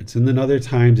ignorance. And then other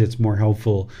times it's more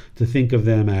helpful to think of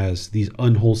them as these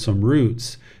unwholesome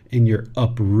roots, and you're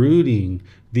uprooting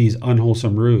these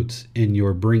unwholesome roots and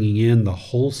you're bringing in the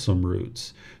wholesome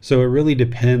roots. So it really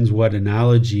depends what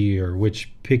analogy or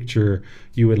which picture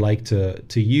you would like to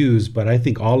use, but I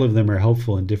think all of them are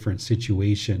helpful in different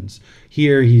situations.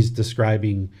 Here he's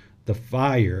describing the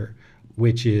fire,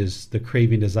 which is the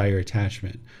craving, desire,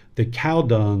 attachment. The cow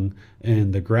dung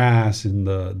and the grass and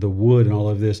the wood and all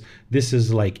of this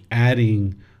is like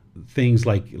adding things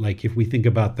like if we think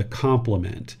about the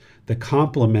complement,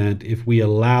 if we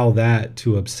allow that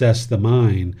to obsess the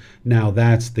mind, now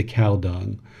that's the cow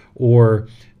dung. Or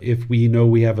if we know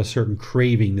we have a certain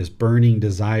craving, this burning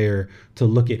desire to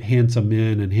look at handsome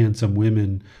men and handsome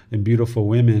women and beautiful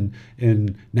women,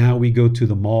 and now we go to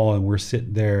the mall and we're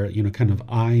sitting there, kind of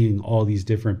eyeing all these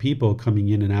different people coming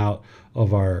in and out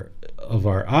of our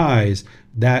eyes,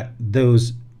 that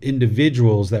those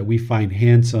individuals that we find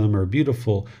handsome or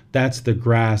beautiful, that's the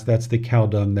grass, that's the cow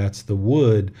dung, that's the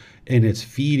wood, and it's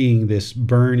feeding this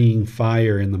burning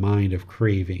fire in the mind of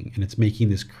craving, and it's making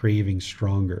this craving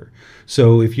stronger.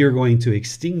 So if you're going to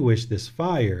extinguish this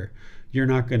fire, you're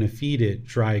not going to feed it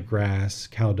dry grass,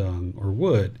 cow dung, or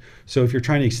wood. So if you're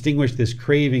trying to extinguish this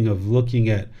craving of looking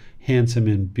at handsome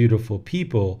and beautiful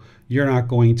people, you're not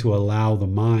going to allow the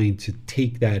mind to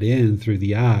take that in through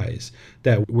the eyes.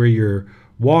 That where you're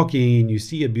walking and you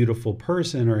see a beautiful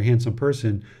person or a handsome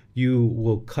person, you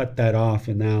will cut that off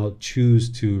and now choose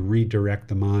to redirect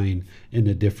the mind in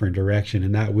a different direction.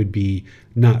 And that would be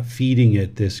not feeding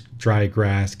it this dry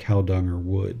grass, cow dung, or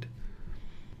wood.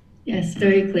 Yes,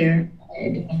 very clear. I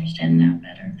do understand now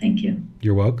better. Thank you.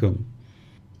 You're welcome.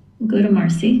 We'll go to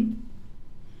Marcy.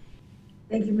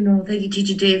 Thank you, Manol. Thank you,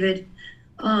 Teacher David.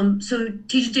 So,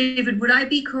 Teacher David, would I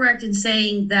be correct in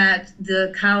saying that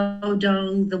the cow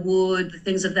dung, the wood, the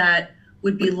things of that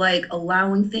would be like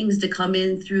allowing things to come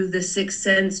in through the sixth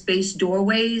sense-based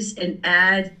doorways and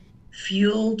add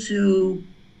fuel to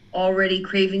already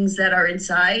cravings that are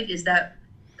inside? Is that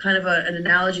kind of an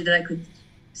analogy that I could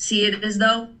see it as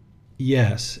though?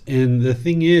 Yes. And the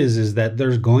thing is that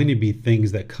there's going to be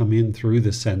things that come in through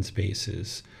the sense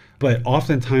bases. But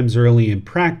oftentimes early in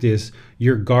practice,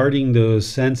 you're guarding those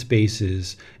sense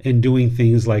bases and doing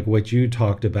things like what you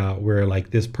talked about, where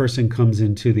like this person comes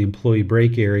into the employee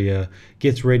break area,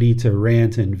 gets ready to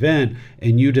rant and vent,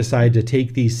 and you decide to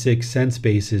take these 6 sense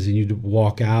bases and you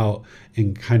walk out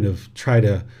and kind of try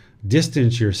to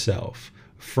distance yourself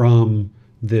from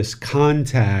this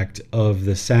contact of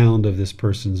the sound of this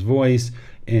person's voice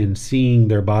and seeing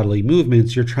their bodily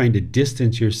movements. You're trying to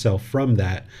distance yourself from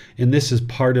that. And this is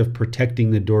part of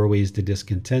protecting the doorways to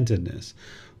discontentedness.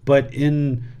 But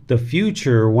in the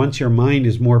future, once your mind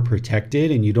is more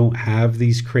protected and you don't have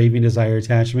these craving, desire,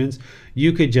 attachments,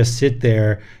 you could just sit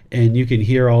there and you can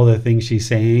hear all the things she's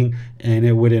saying and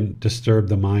it wouldn't disturb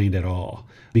the mind at all.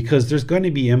 Because there's going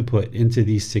to be input into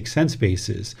these 6 sense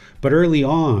bases. But early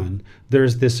on,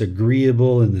 there's this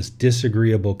agreeable and this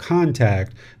disagreeable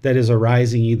contact that is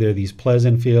arising, either these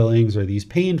pleasant feelings or these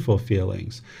painful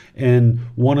feelings. And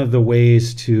one of the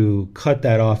ways to cut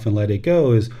that off and let it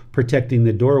go is protecting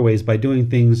the doorways by doing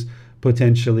things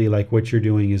potentially like what you're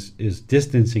doing is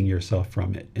distancing yourself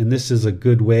from it. And this is a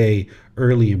good way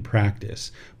early in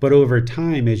practice. But over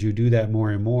time, as you do that more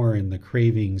and more and the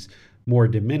cravings more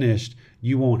diminished,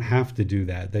 you won't have to do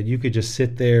that. That you could just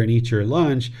sit there and eat your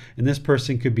lunch, and this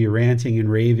person could be ranting and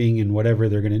raving and whatever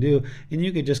they're going to do, and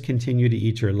you could just continue to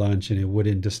eat your lunch and it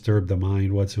wouldn't disturb the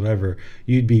mind whatsoever.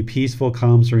 You'd be peaceful,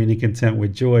 calm, serene, and content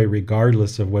with joy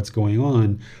regardless of what's going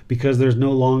on, because there's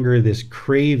no longer this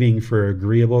craving for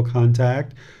agreeable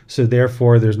contact. So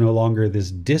therefore, there's no longer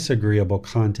this disagreeable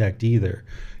contact either.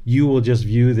 You will just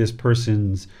view this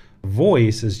person's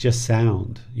voice is just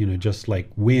sound, just like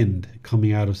wind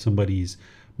coming out of somebody's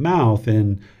mouth,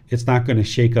 and it's not going to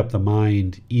shake up the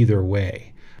mind either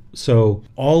way. So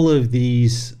all of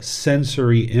these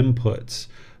sensory inputs,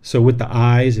 so with the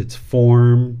eyes, it's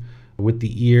form, with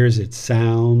the ears, it's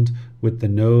sound, with the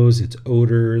nose, it's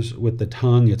odors, with the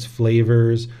tongue, it's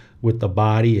flavors, with the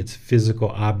body, it's physical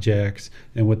objects,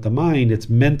 and with the mind, it's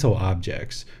mental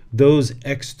objects. Those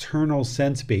external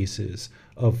sense bases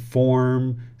of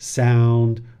form,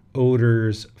 sound,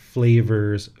 odors,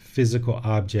 flavors, physical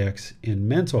objects, and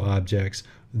mental objects,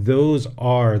 those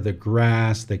are the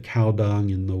grass, the cow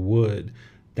dung, and the wood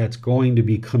that's going to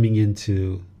be coming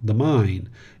into the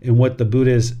mind. And what the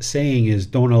Buddha is saying is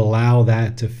don't allow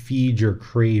that to feed your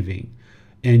craving.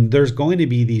 And there's going to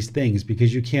be these things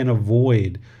because you can't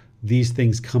avoid these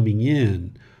things coming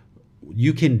in.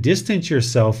 You can distance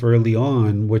yourself early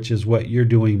on, which is what you're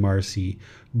doing, Marcy,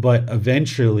 but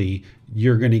eventually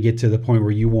you're going to get to the point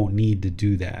where you won't need to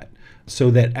do that.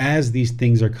 So that as these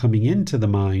things are coming into the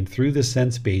mind through the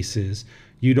sense bases,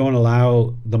 you don't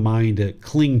allow the mind to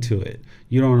cling to it.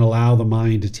 You don't allow the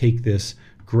mind to take this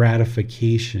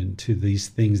gratification to these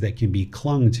things that can be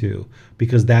clung to,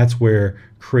 because that's where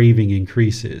craving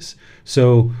increases.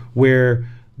 So where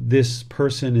this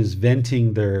person is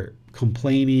venting their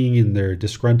complaining and their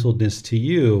disgruntledness to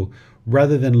you,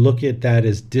 rather than look at that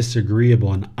as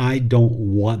disagreeable and I don't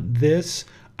want this,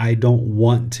 I don't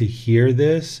want to hear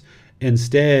this.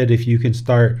 Instead, if you can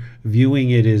start viewing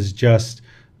it as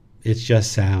it's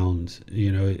just sound,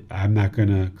 I'm not going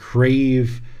to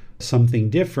crave something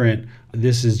different.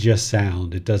 This is just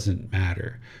sound. It doesn't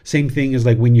matter. Same thing as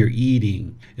like when you're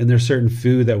eating and there's certain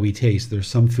food that we taste. There's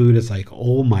some food that's like,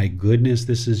 oh my goodness,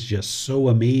 this is just so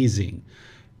amazing.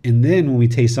 And then when we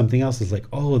taste something else, it's like,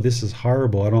 oh, this is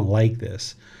horrible. I don't like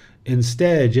this.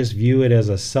 Instead, just view it as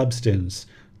a substance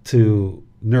to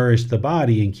nourish the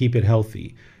body and keep it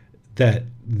healthy. That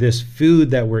this food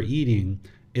that we're eating,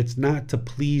 it's not to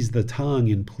please the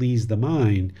tongue and please the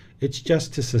mind. It's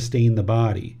just to sustain the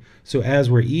body. So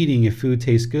as we're eating, if food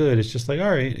tastes good, it's just like,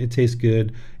 all right, it tastes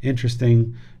good,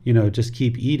 interesting, just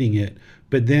keep eating it.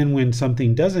 But then when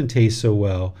something doesn't taste so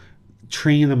well,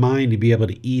 train the mind to be able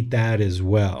to eat that as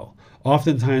well.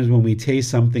 Oftentimes when we taste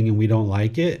something and we don't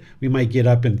like it, we might get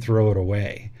up and throw it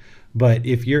away. But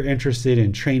if you're interested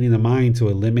in training the mind to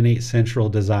eliminate sensual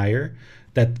desire,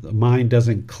 that the mind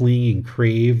doesn't cling and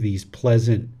crave these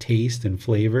pleasant taste and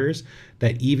flavors,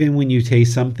 that even when you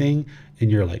taste something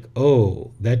and you're like,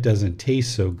 oh, that doesn't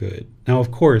taste so good. Now,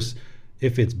 of course,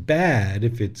 If it's bad,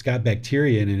 if it's got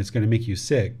bacteria in it, it's going to make you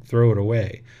sick, throw it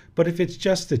away. But if it's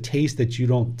just a taste that you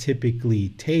don't typically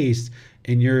taste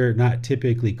and you're not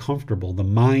typically comfortable, the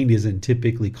mind isn't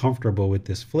typically comfortable with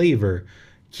this flavor,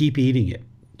 keep eating it.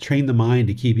 Train the mind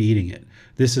to keep eating it.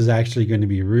 This is actually going to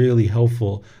be really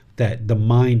helpful, that the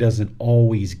mind doesn't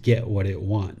always get what it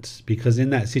wants. Because in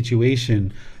that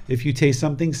situation, if you taste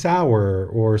something sour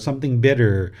or something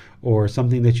bitter or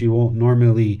something that you won't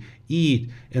normally eat,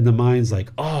 and the mind's like,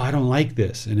 oh, I don't like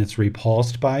this, and it's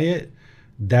repulsed by it,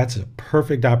 that's a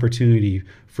perfect opportunity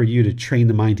for you to train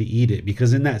the mind to eat it.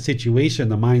 Because in that situation,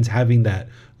 the mind's having that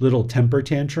little temper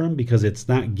tantrum because it's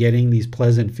not getting these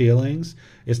pleasant feelings.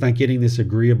 It's not getting this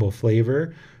agreeable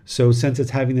flavor. So since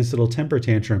it's having this little temper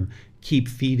tantrum, keep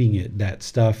feeding it that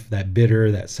stuff, that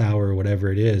bitter, that sour,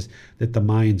 whatever it is that the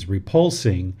mind's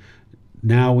repulsing.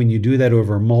 Now, when you do that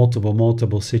over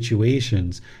multiple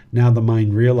situations, now the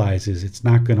mind realizes it's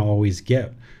not going to always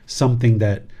get something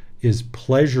that is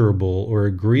pleasurable or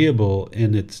agreeable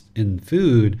in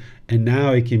food, and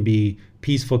now it can be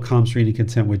peaceful, calm, serene, and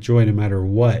content with joy no matter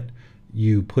what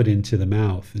you put into the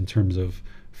mouth in terms of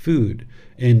food.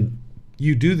 And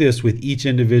you do this with each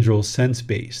individual sense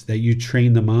base, that you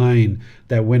train the mind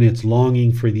that when it's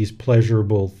longing for these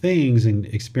pleasurable things and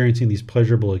experiencing these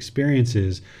pleasurable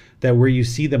experiences, that where you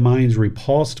see the mind's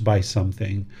repulsed by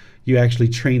something, you actually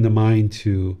train the mind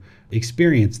to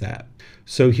experience that.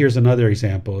 So here's another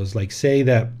example, is like, say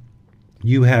that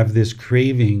you have this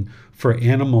craving for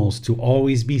animals to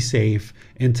always be safe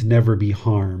and to never be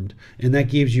harmed. And that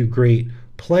gives you great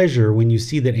pleasure when you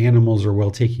see that animals are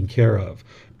well taken care of.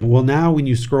 Well, now when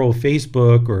you scroll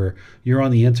Facebook or you're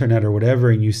on the internet or whatever,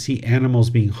 and you see animals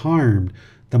being harmed,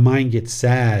 the mind gets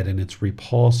sad and it's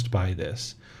repulsed by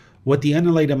this. What the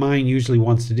unenlightened mind usually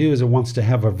wants to do is it wants to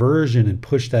have aversion and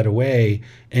push that away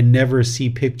and never see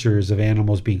pictures of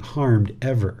animals being harmed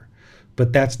ever.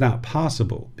 But that's not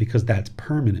possible because that's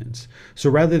permanence.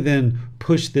 So rather than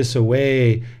push this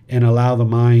away and allow the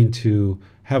mind to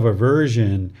have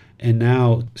aversion and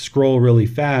now scroll really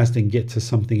fast and get to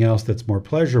something else that's more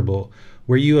pleasurable,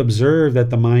 where you observe that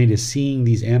the mind is seeing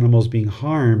these animals being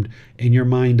harmed and your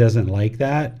mind doesn't like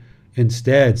that,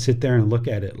 instead sit there and look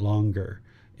at it longer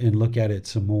and look at it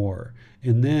some more.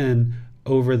 And then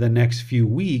over the next few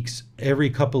weeks,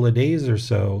 every couple of days or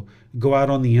so, go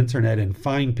out on the internet and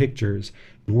find pictures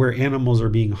where animals are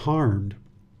being harmed.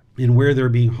 And where they're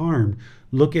being harmed,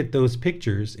 look at those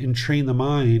pictures and train the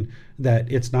mind that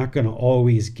it's not going to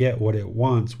always get what it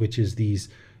wants, which is these,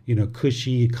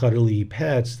 cushy, cuddly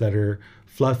pets that are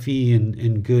fluffy and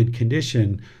in good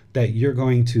condition, that you're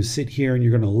going to sit here and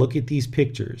you're going to look at these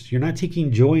pictures. You're not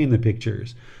taking joy in the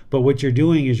pictures, but what you're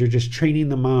doing is you're just training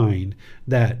the mind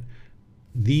that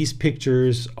these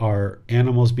pictures are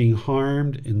animals being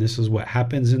harmed, and this is what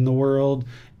happens in the world.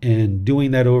 And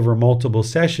doing that over multiple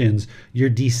sessions,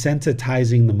 you're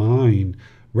desensitizing the mind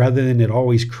rather than it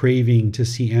always craving to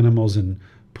see animals in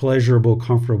pleasurable,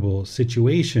 comfortable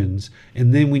situations.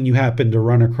 And then when you happen to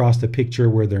run across a picture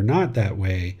where they're not that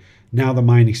way, now the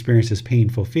mind experiences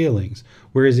painful feelings.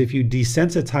 Whereas if you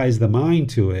desensitize the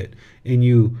mind to it and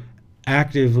you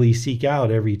actively seek out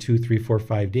every 2, 3, 4,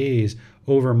 5 days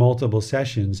over multiple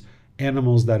sessions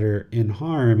animals that are in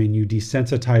harm, and you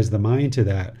desensitize the mind to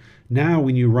that, now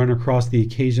when you run across the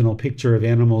occasional picture of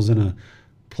animals in a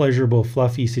pleasurable,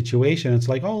 fluffy situation, it's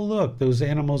like, oh, look, those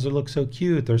animals look so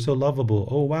cute, they're so lovable,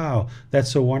 oh wow, that's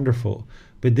so wonderful.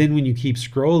 But then when you keep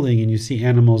scrolling and you see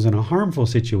animals in a harmful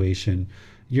situation,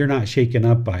 you're not shaken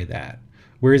up by that.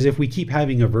 Whereas if we keep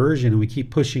having aversion and we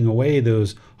keep pushing away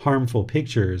those harmful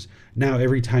pictures, now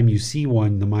every time you see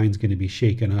one, the mind's going to be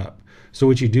shaken up. So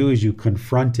what you do is you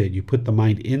confront it, you put the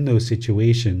mind in those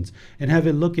situations and have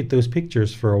it look at those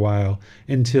pictures for a while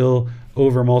until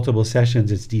over multiple sessions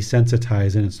it's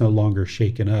desensitized and it's no longer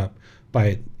shaken up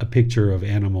by a picture of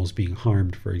animals being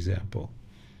harmed, for example.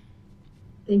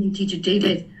 Thank you, Teacher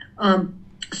David.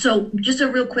 So just a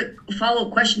real quick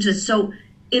follow-up question to this. So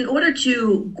in order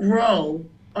to grow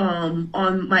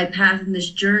on my path in this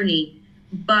journey,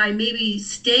 by maybe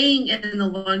staying in the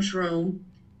lunchroom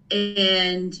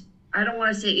and I don't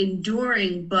want to say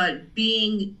enduring, but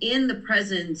being in the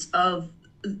presence of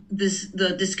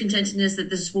the discontentedness that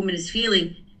this woman is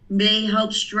feeling may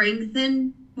help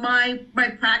strengthen my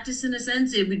practice in a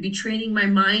sense. It would be training my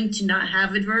mind to not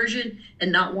have aversion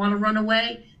and not want to run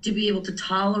away, to be able to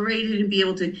tolerate it and be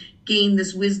able to gain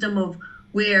this wisdom of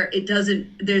where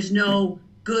there's no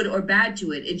good or bad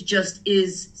to it. It just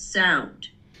is sound.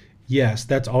 Yes,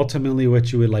 that's ultimately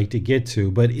what you would like to get to.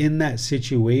 But in that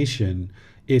situation,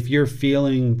 if you're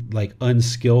feeling like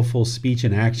unskillful speech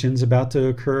and actions about to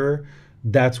occur,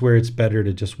 that's where it's better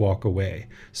to just walk away.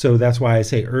 So that's why I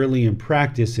say early in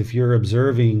practice, if you're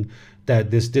observing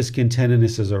that this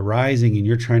discontentedness is arising and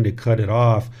you're trying to cut it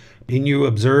off, and you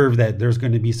observe that there's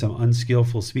going to be some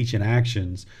unskillful speech and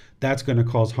actions, that's going to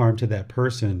cause harm to that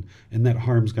person, and that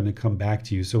harm's going to come back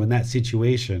to you. So in that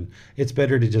situation, it's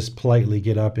better to just politely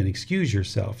get up and excuse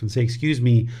yourself and say, excuse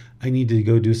me, I need to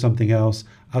go do something else.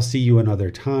 I'll see you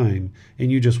another time.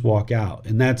 And you just walk out.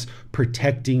 And that's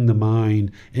protecting the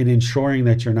mind and ensuring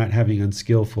that you're not having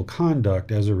unskillful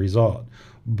conduct as a result.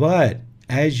 But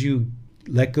as you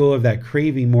let go of that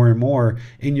craving more and more,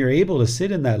 and you're able to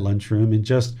sit in that lunchroom and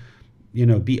just,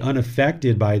 be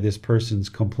unaffected by this person's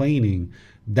complaining,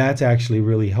 that's actually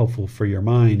really helpful for your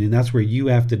mind. And that's where you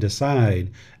have to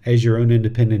decide, as your own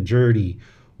independent journey,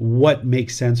 what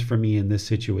makes sense for me in this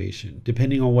situation,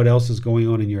 depending on what else is going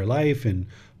on in your life and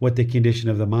what the condition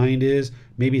of the mind is.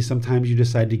 Maybe sometimes you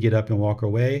decide to get up and walk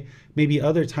away. Maybe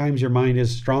other times your mind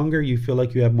is stronger, you feel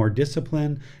like you have more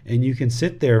discipline, and you can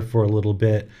sit there for a little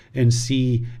bit and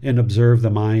see and observe the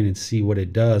mind and see what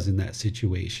it does in that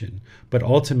situation. But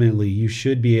ultimately, you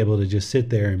should be able to just sit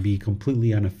there and be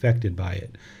completely unaffected by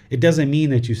it. It doesn't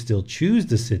mean that you still choose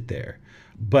to sit there,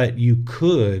 but you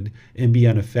could and be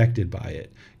unaffected by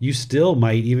it. You still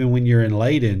might, even when you're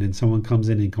enlightened and someone comes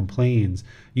in and complains,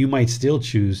 you might still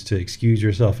choose to excuse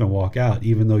yourself and walk out,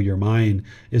 even though your mind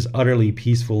is utterly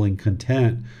peaceful and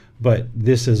content. But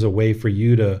this is a way for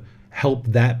you to help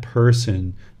that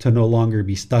person to no longer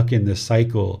be stuck in this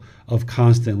cycle of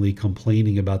constantly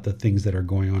complaining about the things that are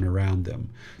going on around them.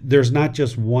 There's not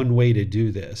just one way to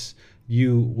do this.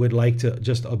 You would like to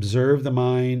just observe the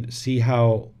mind, see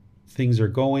how things are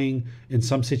going. In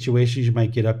some situations, you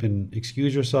might get up and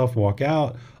excuse yourself, walk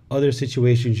out. Other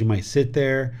situations, you might sit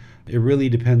there. It really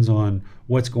depends on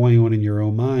what's going on in your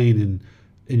own mind, and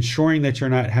ensuring that you're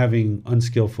not having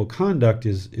unskillful conduct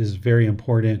is very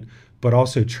important, but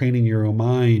also training your own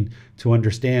mind to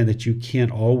understand that you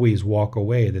can't always walk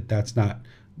away, that's not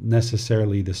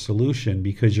necessarily the solution,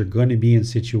 because you're going to be in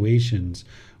situations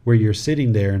where you're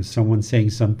sitting there and someone's saying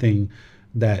something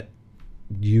that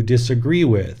you disagree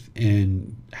with,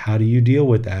 and how do you deal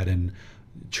with that? And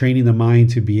training the mind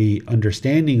to be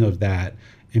understanding of that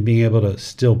and being able to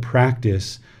still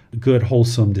practice good,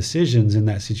 wholesome decisions in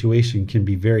that situation can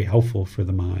be very helpful for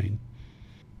the mind.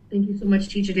 Thank you so much,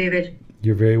 Teacher David.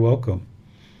 You're very welcome.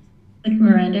 Like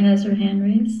Miranda has her hand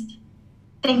raised.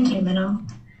 Thank you, Minnow.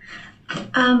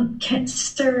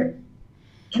 Sir,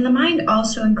 can the mind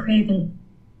also crave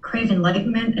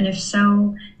enlightenment? And if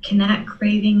so, can that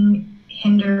craving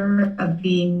hinder of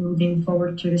being moving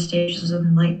forward through the stages of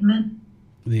enlightenment?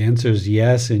 The answer is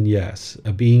yes and yes.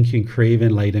 A being can crave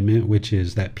enlightenment, which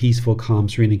is that peaceful, calm,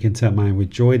 serene, and content mind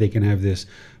with joy. They can have this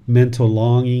mental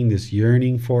longing, this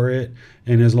yearning for it.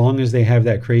 And as long as they have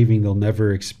that craving, they'll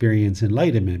never experience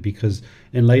enlightenment, because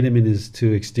enlightenment is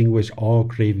to extinguish all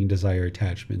craving, desire,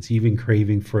 attachments, even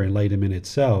craving for enlightenment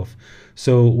itself.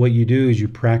 So what you do is you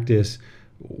practice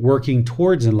working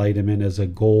towards enlightenment as a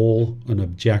goal, an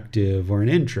objective, or an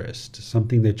interest,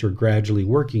 something that you're gradually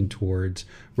working towards,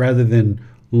 rather than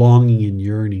longing and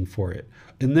yearning for it.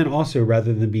 And then also,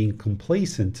 rather than being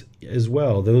complacent as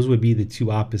well. Those would be the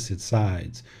two opposite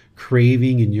sides.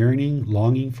 Craving and yearning,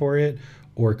 longing for it,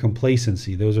 or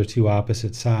complacency. Those are two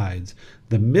opposite sides.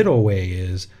 The middle way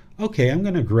is, okay, I'm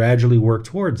going to gradually work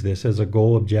towards this as a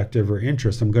goal, objective, or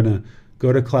interest. I'm going to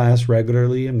go to class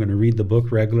regularly. I'm going to read the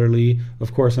book regularly.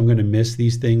 Of course, I'm going to miss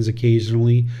these things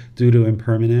occasionally due to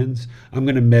impermanence. I'm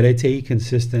going to meditate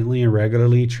consistently and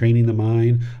regularly, training the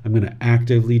mind. I'm going to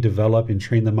actively develop and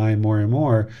train the mind more and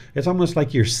more. It's almost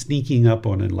like you're sneaking up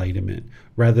on enlightenment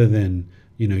rather than,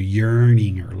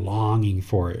 yearning or longing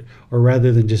for it, or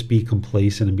rather than just be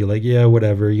complacent and be like, yeah,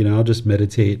 whatever, I'll just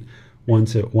meditate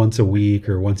once a week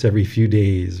or once every few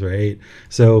days, right?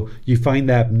 So you find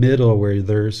that middle where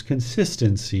there's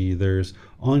consistency, there's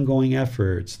ongoing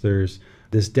efforts, there's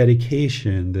this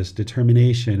dedication, this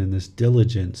determination, and this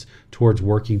diligence towards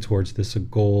working towards this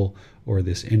goal or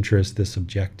this interest, this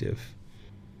objective.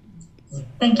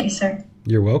 Thank you, sir.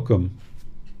 You're welcome.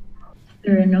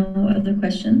 There are no other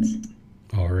questions.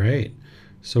 All right.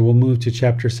 So we'll move to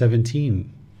chapter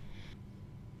 17.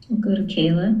 We'll go to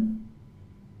Kayla.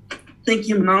 Thank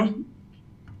you, Mel.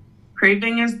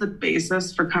 Craving is the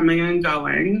basis for coming and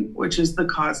going, which is the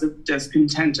cause of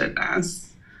discontentedness.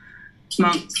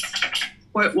 Monks,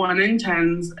 what one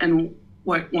intends and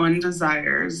what one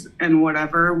desires and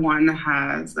whatever one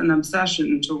has an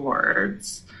obsession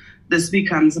towards, this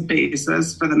becomes a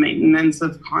basis for the maintenance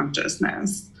of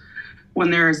consciousness. When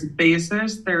there is a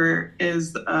basis, there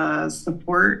is a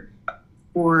support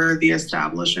for the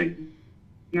establishing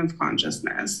of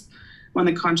consciousness. When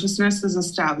the consciousness is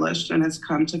established and has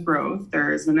come to growth,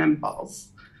 there is an impulse.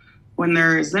 When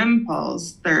there is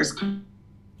impulse, there's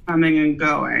coming and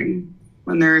going.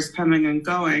 When there is coming and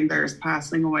going, there is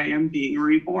passing away and being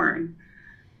reborn.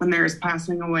 When there is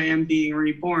passing away and being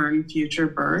reborn, future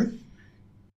birth,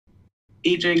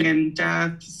 aging and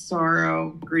death,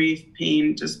 sorrow, grief,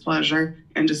 pain, displeasure,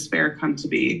 and despair come to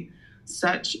be.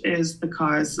 Such is the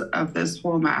cause of this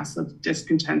whole mass of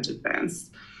discontentedness.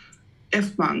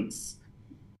 If monks,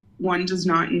 one does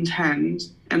not intend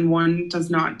and one does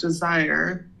not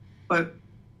desire, but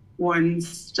one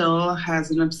still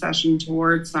has an obsession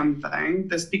towards something,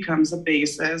 this becomes a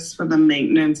basis for the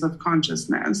maintenance of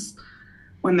consciousness.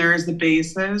 When there is a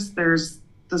basis, there's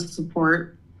the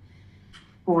support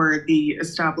for the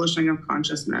establishing of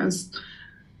consciousness.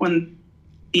 When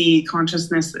the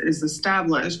consciousness is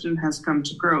established and has come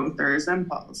to growth, there is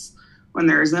impulse. When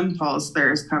there is impulse,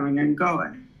 there is coming and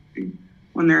going.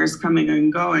 When there is coming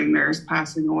and going, there is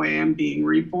passing away and being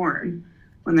reborn.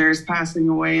 When there is passing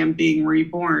away and being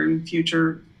reborn,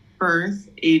 future birth,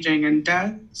 aging and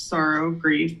death, sorrow,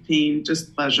 grief, pain,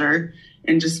 displeasure,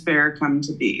 and despair come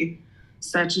to be.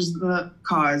 Such is the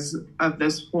cause of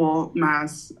this whole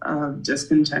mass of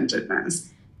discontentedness.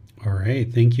 All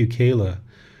right. Thank you, Kayla.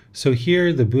 So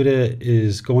here the Buddha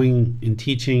is going and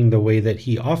teaching the way that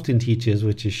he often teaches,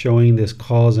 which is showing this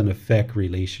cause and effect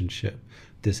relationship,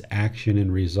 this action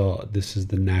and result. This is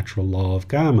the natural law of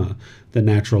karma, the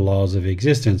natural laws of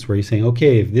existence, where he's saying,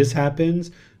 okay, if this happens,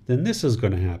 then this is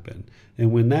going to happen.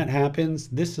 And when that happens,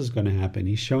 this is going to happen.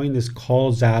 He's showing this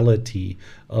causality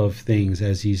of things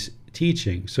as he's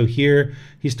teaching. So here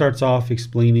he starts off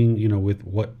explaining, with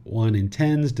what one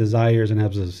intends, desires, and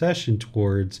has an obsession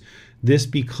towards. This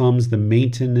becomes the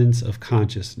maintenance of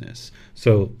consciousness.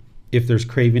 So if there's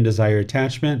craving, desire,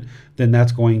 attachment, then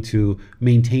that's going to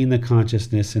maintain the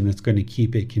consciousness and it's going to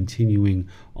keep it continuing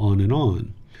on and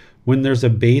on. When there's a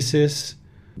basis,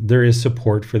 there is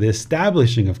support for the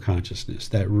establishing of consciousness,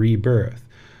 that rebirth.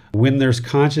 When there's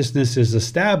consciousness is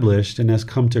established and has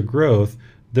come to growth,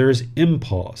 there's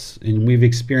impulse, and we've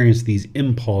experienced these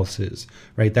impulses,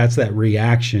 right? That's that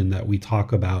reaction that we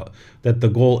talk about, that the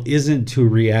goal isn't to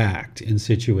react in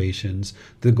situations.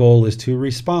 The goal is to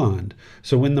respond.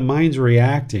 So when the mind's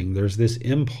reacting, there's this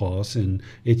impulse, and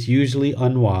it's usually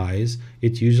unwise,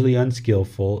 it's usually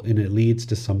unskillful, and it leads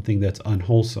to something that's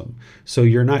unwholesome. So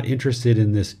you're not interested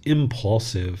in this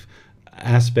impulsive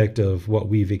aspect of what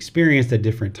we've experienced at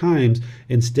different times.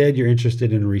 Instead, you're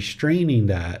interested in restraining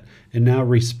that and now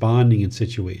responding in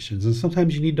situations. And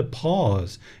sometimes you need to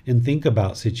pause and think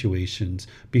about situations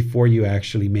before you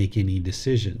actually make any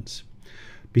decisions.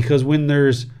 Because when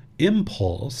there's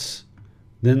impulse,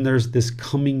 then there's this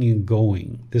coming and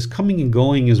going. This coming and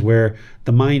going is where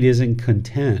the mind isn't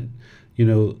content.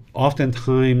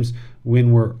 Oftentimes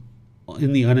when we're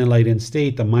in the unenlightened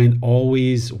state, the mind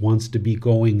always wants to be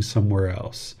going somewhere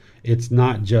else. It's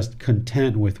not just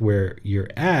content with where you're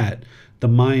at. The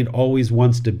mind always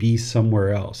wants to be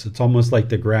somewhere else. It's almost like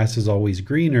the grass is always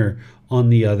greener on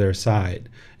the other side.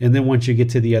 And then once you get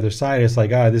to the other side, it's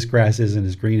like, this grass isn't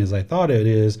as green as I thought it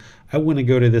is. I want to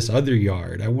go to this other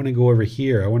yard. I want to go over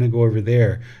here. I want to go over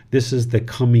there. This is the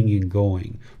coming and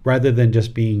going, rather than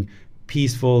just being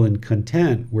peaceful and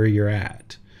content where you're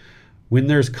at. When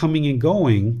there's coming and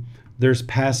going, there's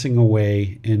passing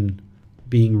away and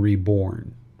being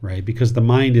reborn, right? Because the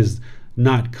mind is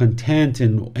not content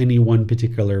in any one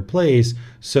particular place.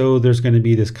 So there's going to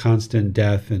be this constant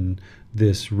death and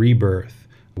this rebirth,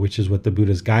 which is what the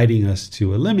Buddha is guiding us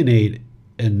to eliminate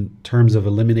in terms of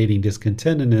eliminating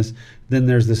discontentedness. Then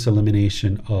there's this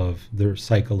elimination of the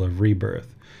cycle of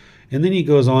rebirth. And then he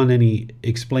goes on and he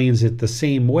explains it the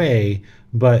same way,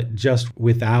 but just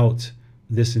without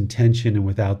this intention and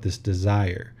without this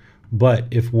desire. But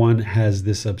if one has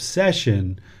this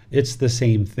obsession, it's the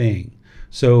same thing.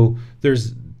 So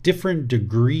there's different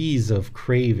degrees of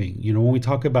craving. When we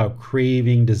talk about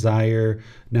craving, desire,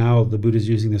 now the Buddha is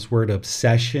using this word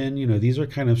obsession. These are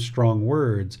kind of strong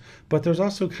words, but there's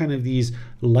also kind of these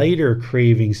lighter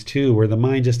cravings too, where the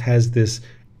mind just has this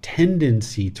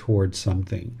tendency towards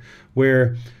something,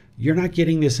 where you're not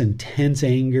getting this intense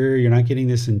anger, you're not getting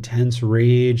this intense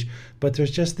rage, but there's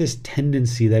just this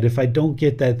tendency that if I don't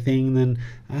get that thing, then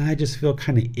I just feel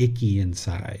kind of icky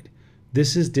inside.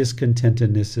 This is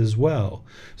discontentedness as well.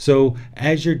 So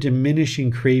as you're diminishing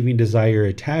craving, desire,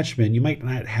 attachment, you might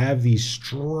not have these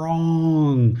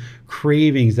strong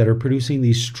cravings that are producing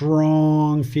these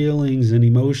strong feelings and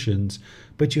emotions,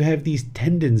 but you have these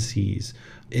tendencies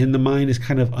and the mind is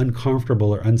kind of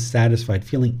uncomfortable or unsatisfied,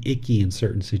 feeling icky in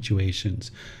certain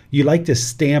situations. You like to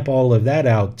stamp all of that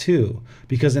out too,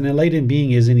 because an enlightened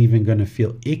being isn't even going to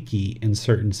feel icky in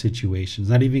certain situations,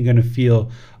 not even going to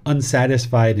feel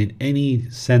unsatisfied in any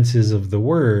senses of the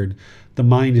word. The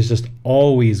mind is just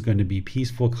always going to be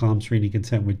peaceful, calm, serene, and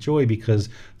content with joy, because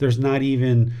there's not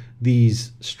even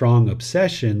these strong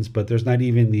obsessions, but there's not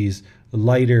even these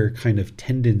lighter kind of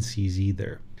tendencies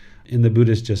either. And the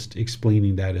Buddha is just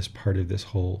explaining that as part of this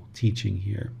whole teaching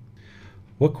here.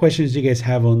 What questions do you guys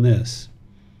have on this?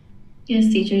 Yes,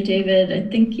 Teacher David, I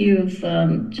think you've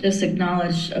just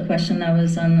acknowledged a question that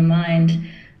was on the mind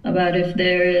about if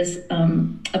there is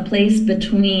a place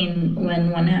between when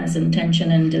one has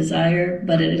intention and desire,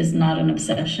 but it is not an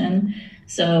obsession.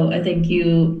 So I think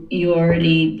you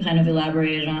already kind of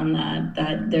elaborated on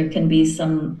that there can be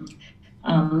some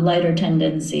lighter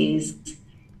tendencies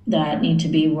that need to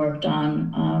be worked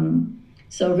on.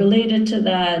 So related to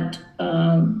that,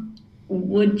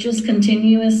 would just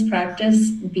continuous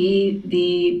practice be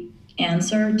the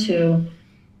answer to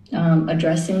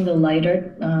addressing the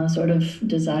lighter sort of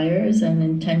desires and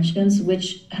intentions,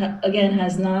 which again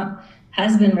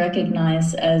has been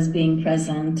recognized as being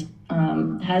present,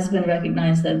 has been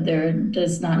recognized that there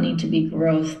does not need to be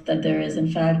growth, that there is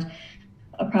in fact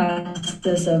a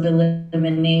process of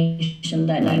elimination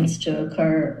that needs to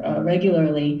occur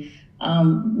regularly.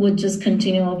 Would just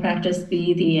continual practice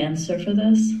be the answer for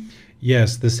this?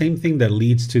 Yes, the same thing that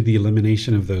leads to the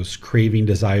elimination of those craving,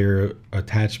 desire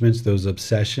attachments, those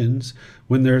obsessions.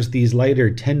 When there's these lighter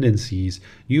tendencies,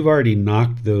 you've already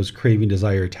knocked those craving,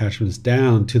 desire attachments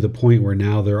down to the point where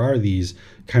now there are these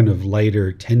kind of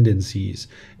lighter tendencies.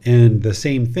 And the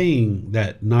same thing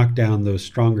that knocked down those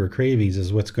stronger cravings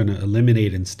is what's going to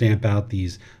eliminate and stamp out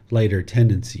these lighter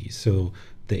tendencies. So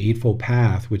the Eightfold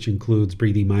Path, which includes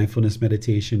breathing mindfulness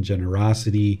meditation,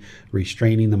 generosity,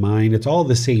 restraining the mind, it's all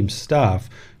the same stuff.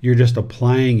 You're just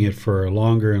applying it for a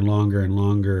longer and longer and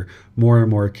longer, more and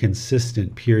more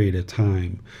consistent period of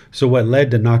time. So what led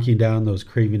to knocking down those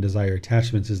craving, desire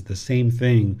attachments is the same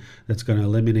thing that's going to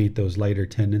eliminate those lighter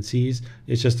tendencies.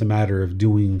 It's just a matter of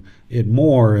doing it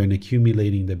more and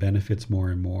accumulating the benefits more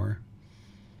and more.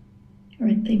 All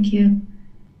right, thank you.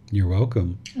 You're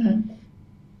welcome.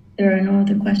 There are no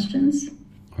other questions.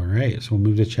 All right, so we'll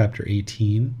move to chapter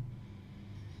 18.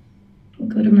 We'll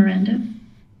go to Miranda.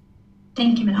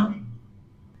 Thank you, Mel.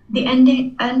 The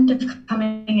end of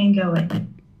coming and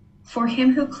going. For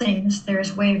him who clings, there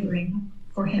is wavering.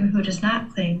 For him who does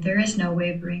not cling, there is no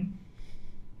wavering.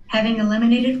 Having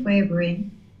eliminated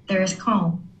wavering, there is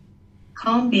calm.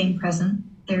 Calm being present,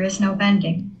 there is no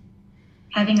bending.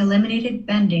 Having eliminated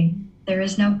bending, there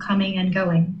is no coming and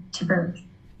going to birth.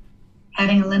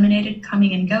 Having eliminated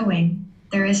coming and going,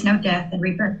 there is no death and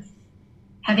rebirth.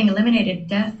 Having eliminated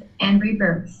death and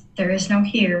rebirth, there is no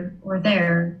here or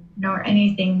there, nor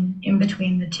anything in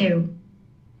between the two.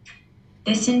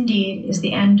 This indeed is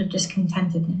the end of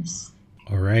discontentedness.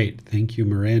 All right. Thank you,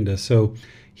 Miranda. So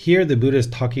here the Buddha is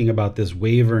talking about this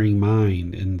wavering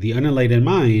mind, and the unenlightened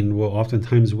mind will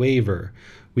oftentimes waver.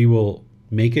 We will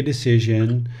make a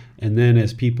decision, and then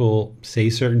as people say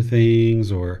certain things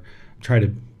or try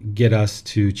to get us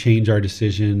to change our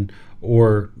decision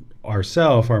or our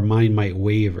mind might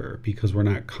waver because we're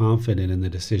not confident in the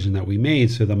decision that we made.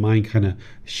 So the mind kind of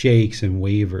shakes and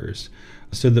wavers.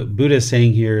 So the Buddha is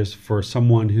saying here is for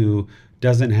someone who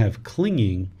doesn't have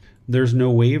clinging, there's no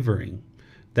wavering.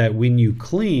 That when you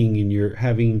cling and you're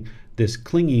having this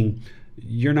clinging,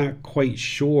 you're not quite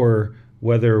sure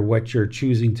whether what you're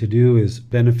choosing to do is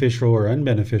beneficial or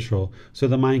unbeneficial. So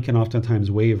the mind can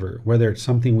oftentimes waver, whether it's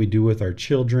something we do with our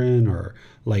children or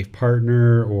life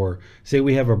partner, or say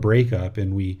we have a breakup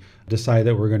and we decide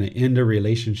that we're going to end a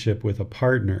relationship with a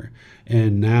partner.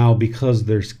 And now because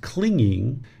there's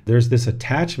clinging, there's this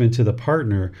attachment to the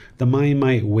partner, the mind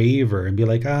might waver and be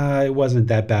like, it wasn't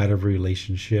that bad of a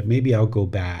relationship. Maybe I'll go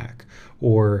back,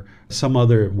 or some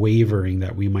other wavering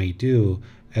that we might do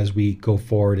as we go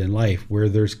forward in life. Where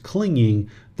there's clinging,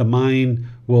 the mind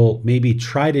will maybe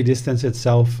try to distance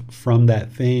itself from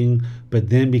that thing, but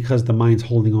then because the mind's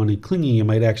holding on and clinging, it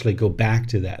might actually go back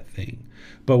to that thing.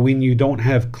 But when you don't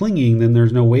have clinging, then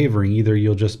there's no wavering. Either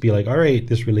you'll just be like, all right,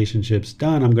 this relationship's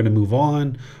done, I'm going to move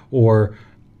on, or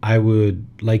I would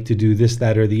like to do this,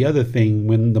 that, or the other thing.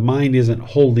 When the mind isn't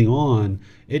holding on,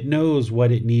 it knows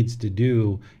what it needs to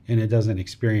do, and it doesn't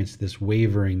experience this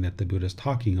wavering that the Buddha's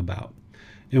talking about.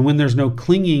 And when there's no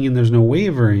clinging and there's no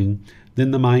wavering,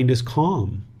 then the mind is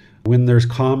calm. When there's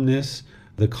calmness,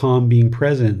 the calm being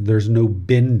present, there's no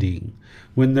bending.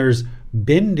 When there's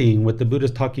bending, what the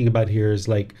Buddha's talking about here is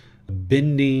like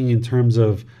bending in terms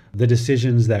of the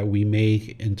decisions that we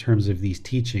make in terms of these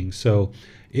teachings. So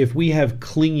if we have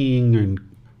clinging and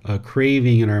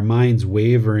craving and our mind's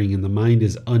wavering and the mind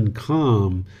is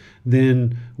uncalm,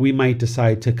 then we might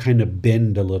decide to kind of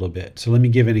bend a little bit. So let me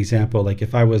give an example. Like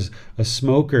if I was a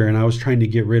smoker and I was trying to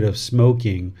get rid of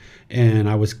smoking and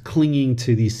I was clinging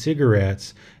to these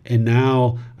cigarettes, and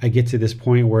now I get to this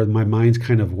point where my mind's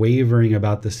kind of wavering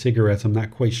about the cigarettes. I'm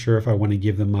not quite sure if I want to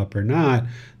give them up or not.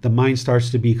 The mind starts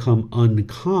to become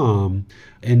uncalm.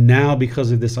 And now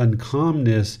because of this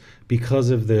uncalmness,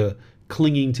 because of the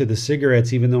clinging to the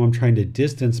cigarettes, even though I'm trying to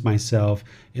distance myself,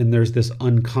 and there's this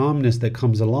uncalmness that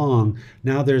comes along,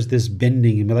 now there's this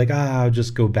bending and be like, I'll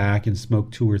just go back and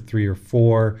smoke 2 or 3 or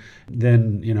 4,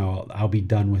 then I'll be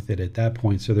done with it at that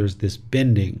point. So there's this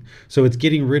bending. So it's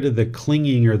getting rid of the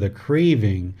clinging or the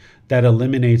craving that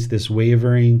eliminates this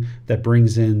wavering, that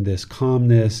brings in this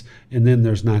calmness, and then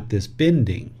there's not this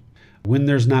bending. When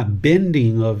there's not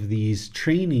bending of these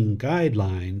training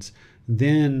guidelines,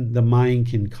 then the mind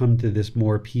can come to this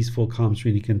more peaceful, calm,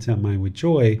 serenity, content mind with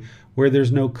joy, where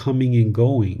there's no coming and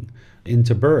going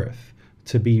into birth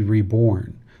to be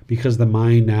reborn, because the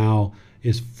mind now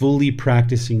is fully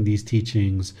practicing these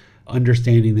teachings,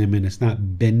 understanding them, and it's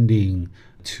not bending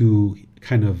to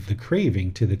kind of the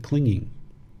craving, to the clinging.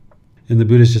 And the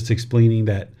Buddha is just explaining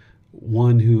that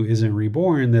one who isn't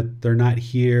reborn, that they're not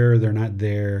here, they're not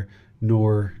there,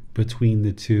 nor between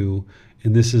the two.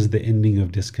 And this is the ending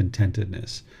of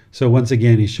discontentedness. So once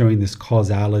again, he's showing this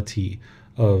causality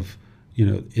of,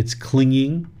 it's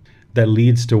clinging that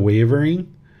leads to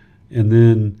wavering. And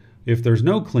then if there's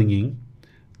no clinging,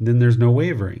 then there's no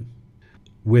wavering.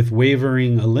 With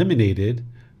wavering eliminated,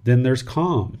 then there's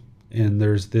calm. And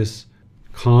there's this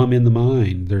calm in the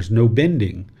mind. There's no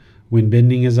bending. When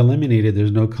bending is eliminated,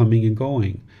 there's no coming and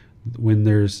going. When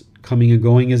there's coming and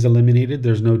going is eliminated,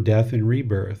 there's no death and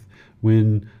rebirth.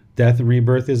 When death and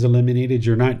rebirth is eliminated,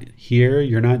 you're not here,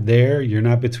 you're not there, you're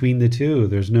not between the two.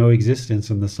 There's no existence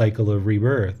in the cycle of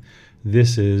rebirth.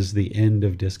 This is the end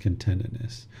of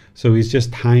discontentedness. So he's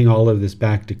just tying all of this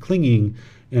back to clinging,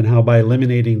 and how by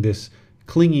eliminating this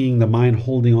clinging, the mind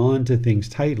holding on to things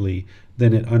tightly,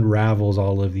 then it unravels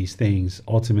all of these things,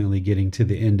 ultimately getting to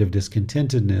the end of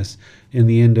discontentedness and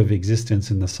the end of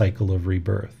existence in the cycle of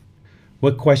rebirth.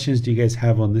 What questions do you guys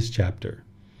have on this chapter?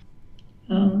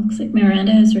 Looks like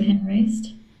Miranda has her hand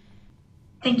raised.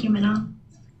 Thank you, Manal.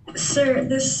 Sir,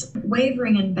 this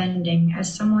wavering and bending,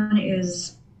 as someone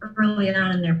is early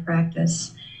on in their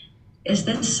practice, is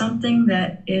this something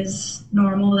that is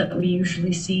normal, that we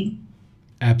usually see?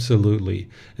 Absolutely.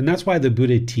 And that's why the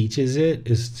Buddha teaches it,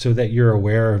 is so that you're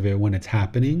aware of it when it's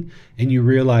happening, and you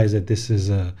realize that this is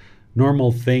a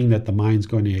normal thing that the mind's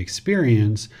going to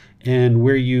experience, and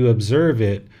where you observe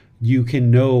it, you can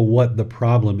know what the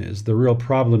problem is. The real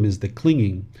problem is the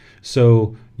clinging.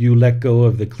 So you let go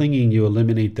of the clinging, you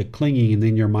eliminate the clinging, and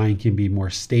then your mind can be more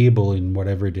stable in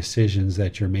whatever decisions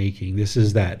that you're making. This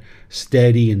is that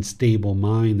steady and stable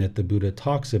mind that the Buddha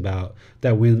talks about,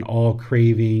 that when all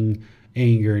craving,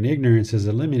 anger, and ignorance is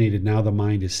eliminated, now the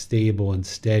mind is stable and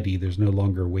steady. There's no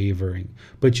longer wavering.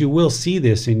 But you will see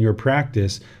this in your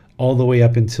practice all the way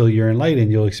up until you're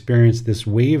enlightened. You'll experience this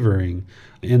wavering.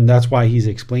 And that's why he's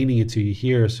explaining it to you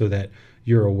here, so that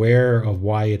you're aware of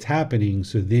why it's happening,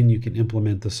 so then you can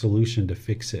implement the solution to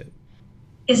fix it.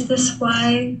 Is this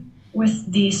why,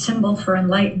 with the symbol for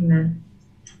enlightenment,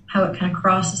 how it kind of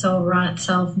crosses over on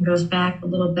itself and goes back a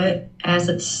little bit as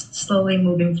it's slowly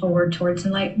moving forward towards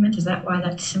enlightenment? Is that why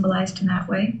that's symbolized in that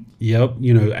way? Yep.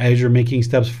 As you're making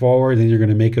steps forward, then you're going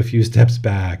to make a few steps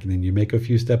back, and then you make a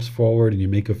few steps forward and you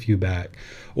make a few back.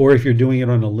 Or if you're doing it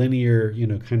on a linear,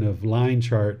 kind of line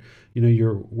chart,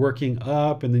 you're working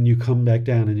up and then you come back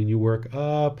down, and then you work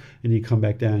up and you come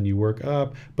back down and you work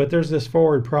up. But there's this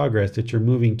forward progress that you're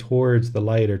moving towards the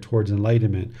light or towards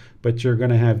enlightenment, but you're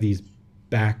going to have these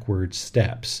backward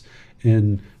steps.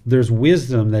 And there's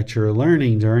wisdom that you're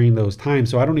learning during those times.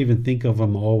 So I don't even think of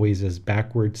them always as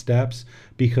backward steps,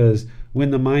 because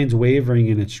when the mind's wavering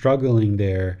and it's struggling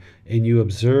there, and you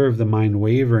observe the mind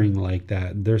wavering like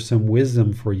that, there's some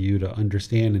wisdom for you to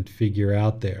understand and figure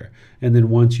out there. And then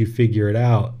once you figure it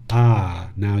out,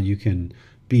 now you can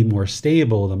be more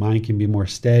stable, the mind can be more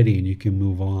steady, and you can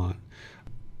move on.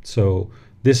 So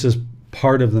this is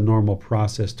part of the normal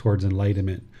process towards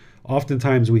enlightenment.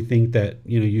 Oftentimes we think that,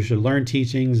 you should learn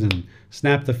teachings and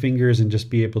snap the fingers and just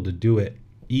be able to do it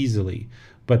easily,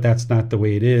 but that's not the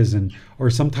way it is. Or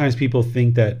sometimes people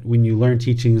think that when you learn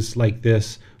teachings like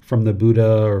this from the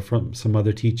Buddha or from some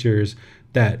other teachers,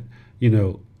 that,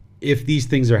 if these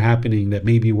things are happening, that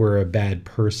maybe we're a bad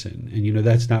person. And,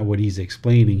 that's not what he's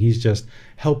explaining. He's just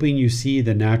helping you see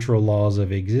the natural laws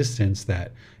of existence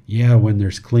that, yeah, when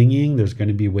there's clinging, there's going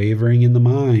to be wavering in the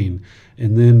mind.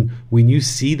 And then when you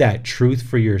see that truth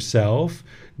for yourself,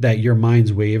 that your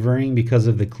mind's wavering because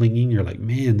of the clinging, you're like,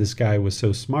 man, this guy was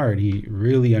so smart. He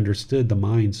really understood the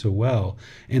mind so well.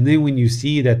 And then when you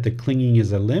see that the clinging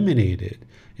is eliminated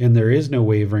and there is no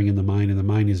wavering in the mind and the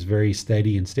mind is very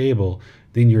steady and stable,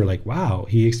 then you're like, wow,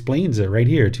 he explains it right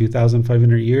here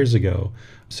 2,500 years ago.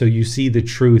 So you see the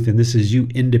truth, and this is you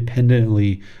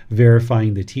independently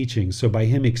verifying the teaching. So by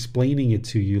him explaining it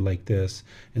to you like this,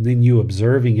 and then you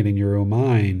observing it in your own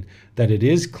mind, that it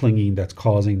is clinging that's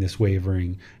causing this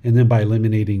wavering, and then by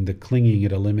eliminating the clinging,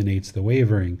 it eliminates the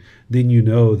wavering, then you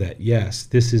know that, yes,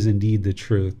 this is indeed the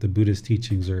truth. The Buddhist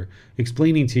teachings are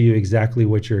explaining to you exactly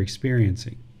what you're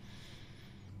experiencing.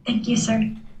 Thank you,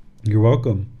 sir. You're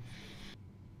welcome.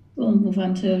 We'll move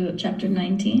on to chapter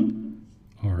 19.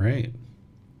 All right.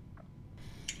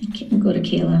 We'll go to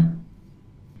Kayla.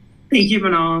 Thank you,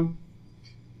 Manal.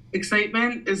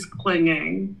 Excitement is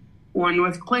clinging. One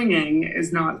with clinging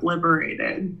is not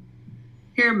liberated.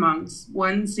 Here, monks,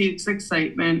 one seeks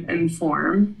excitement and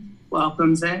form,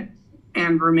 welcomes it,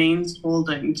 and remains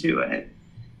holding to it.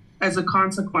 As a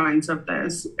consequence of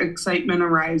this, excitement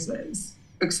arises.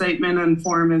 Excitement and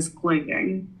form is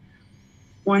clinging.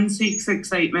 One seeks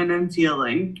excitement and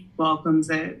feeling, welcomes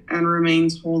it, and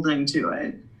remains holding to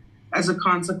it. As a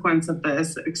consequence of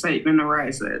this, excitement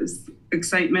arises.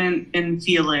 Excitement and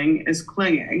feeling is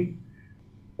clinging.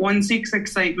 One seeks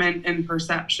excitement and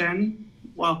perception,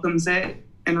 welcomes it,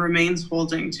 and remains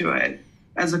holding to it.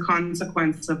 As a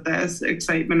consequence of this,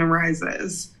 excitement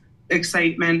arises.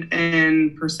 Excitement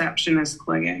and perception is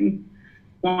clinging.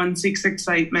 One seeks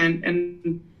excitement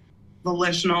and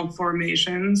volitional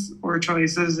formations or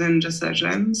choices and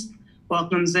decisions,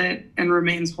 welcomes it, and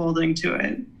remains holding to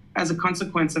it. As a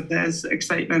consequence of this,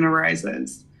 excitement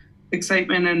arises.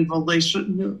 Excitement and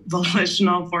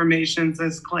volitional formations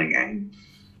is clinging.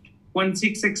 One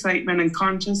seeks excitement and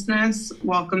consciousness,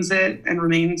 welcomes it, and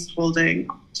remains holding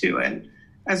to it.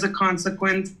 As a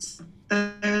consequence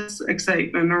of this,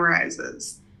 excitement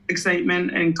arises.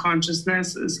 Excitement and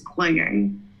consciousness is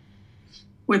clinging.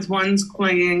 With one's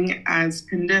clinging as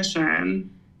condition,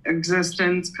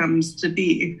 existence comes to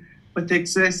be. With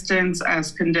existence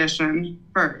as condition,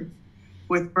 birth.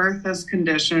 With birth as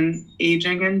condition,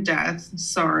 aging and death,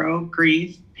 sorrow,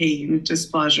 grief, pain,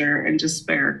 displeasure, and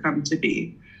despair come to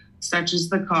be. Such is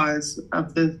the cause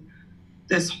of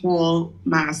this whole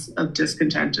mass of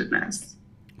discontentedness.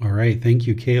 All right. Thank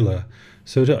you, Kayla.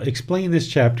 So to explain this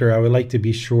chapter, I would like to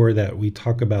be sure that we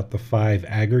talk about the 5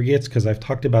 aggregates, because I've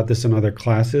talked about this in other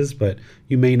classes, but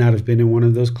you may not have been in one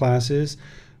of those classes.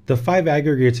 The 5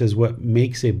 aggregates is what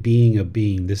makes a being a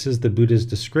being. This is the Buddha's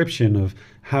description of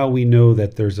how we know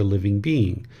that there's a living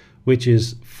being, which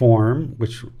is form,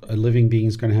 which a living being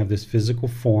is going to have this physical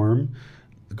form,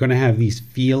 going to have these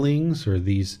feelings or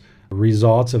these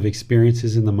results of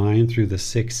experiences in the mind through the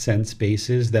 6 sense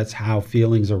bases. That's how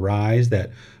feelings arise,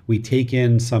 that we take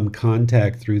in some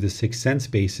contact through the 6 sense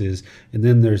bases, and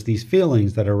then there's these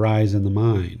feelings that arise in the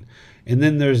mind. And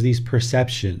then there's these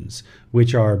perceptions,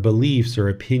 which are beliefs or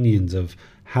opinions of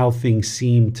how things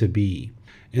seem to be.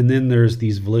 And then there's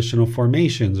these volitional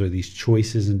formations or these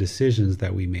choices and decisions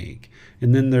that we make.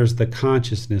 And then there's the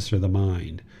consciousness or the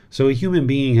mind. So a human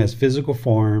being has physical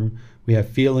form, we have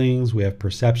feelings, we have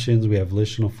perceptions, we have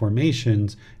volitional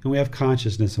formations, and we have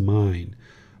consciousness of mind.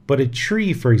 But a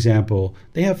tree, for example,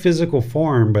 they have physical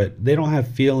form, but they don't have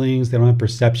feelings, they don't have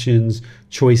perceptions,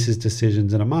 choices,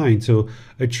 decisions, and a mind. So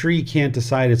a tree can't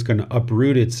decide it's going to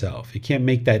uproot itself. It can't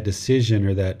make that decision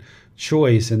or that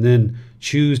choice and then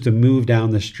choose to move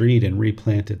down the street and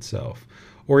replant itself.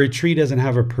 Or a tree doesn't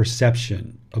have a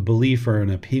perception, a belief, or an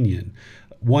opinion.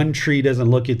 One tree doesn't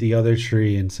look at the other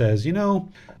tree and says,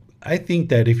 I think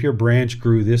that if your branch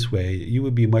grew this way, you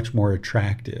would be much more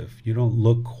attractive. You don't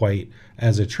look quite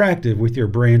as attractive with your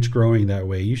branch growing that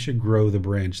way. You should grow the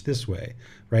branch this way,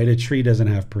 right? A tree doesn't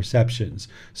have perceptions.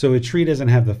 So a tree doesn't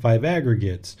have the 5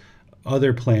 aggregates.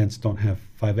 Other plants don't have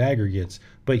 5 aggregates,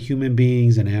 but human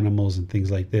beings and animals and things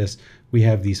like this, we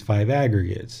have these 5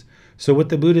 aggregates. So what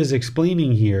the Buddha is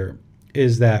explaining here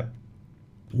is that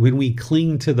when we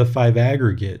cling to the 5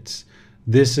 aggregates,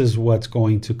 this is what's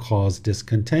going to cause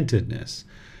discontentedness.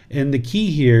 And the key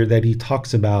here that he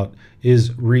talks about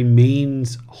is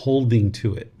remains holding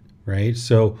to it, right?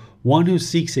 So one who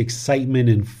seeks excitement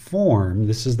in form,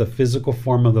 this is the physical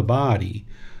form of the body,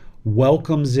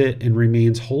 welcomes it and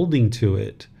remains holding to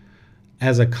it.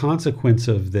 As a consequence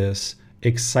of this,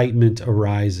 excitement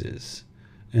arises.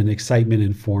 and excitement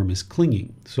in form is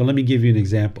clinging. So let me give you an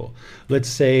example. Let's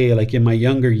say, like in my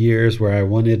younger years where I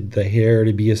wanted the hair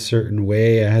to be a certain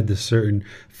way, I had this certain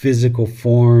physical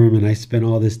form, and I spent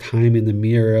all this time in the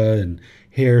mirror and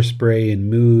hairspray and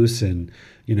mousse and,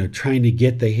 trying to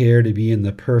get the hair to be in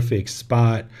the perfect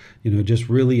spot, just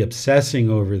really obsessing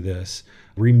over this,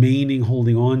 remaining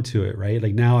holding on to it, right?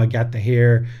 Like now I got the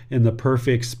hair in the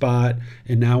perfect spot,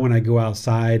 and now when I go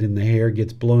outside and the hair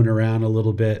gets blown around a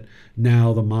little bit,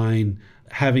 now the mind,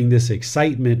 having this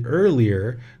excitement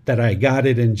earlier that I got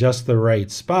it in just the right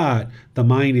spot, the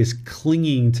mind is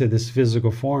clinging to this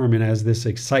physical form, and as this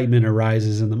excitement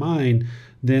arises in the mind,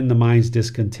 then the mind's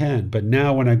discontent. But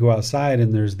now when I go outside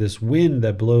and there's this wind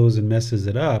that blows and messes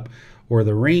it up, or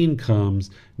the rain comes,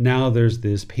 now there's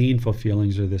this painful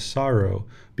feelings or this sorrow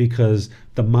because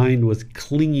the mind was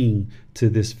clinging to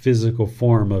this physical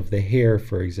form of the hair,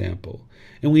 for example.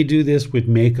 And we do this with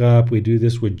makeup, we do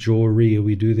this with jewelry,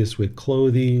 we do this with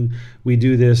clothing, we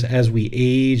do this as we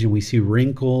age and we see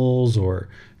wrinkles or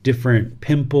different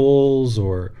pimples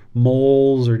or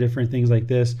moles or different things like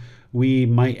this. We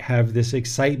might have this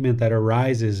excitement that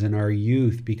arises in our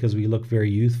youth because we look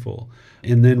very youthful.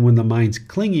 And then when the mind's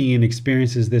clinging and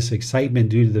experiences this excitement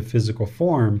due to the physical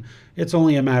form, it's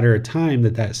only a matter of time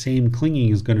that that same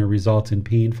clinging is going to result in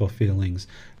painful feelings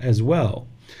as well.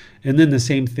 And then the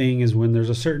same thing is when there's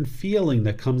a certain feeling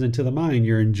that comes into the mind.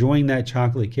 You're enjoying that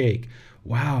chocolate cake.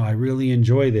 Wow, I really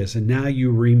enjoy this. And now you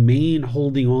remain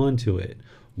holding on to it,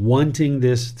 wanting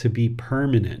this to be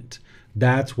permanent.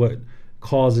 That's what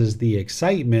causes the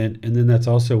excitement, and then that's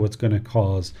also what's going to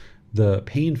cause the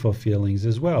painful feelings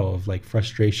as well, of like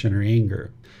frustration or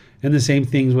anger. And the same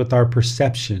things with our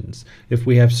perceptions. If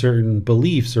we have certain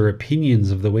beliefs or opinions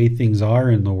of the way things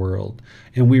are in the world,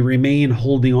 and we remain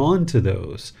holding on to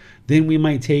those, then we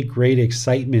might take great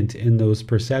excitement in those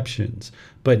perceptions.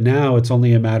 But now it's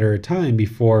only a matter of time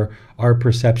before our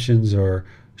perceptions are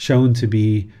shown to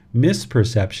be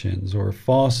misperceptions or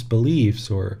false beliefs,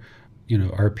 or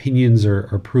our opinions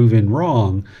are proven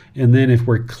wrong. And then if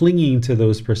we're clinging to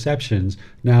those perceptions,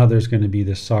 now there's going to be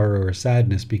this sorrow or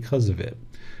sadness because of it.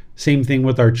 Same thing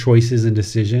with our choices and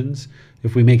decisions.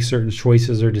 If we make certain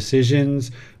choices or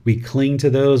decisions, we cling to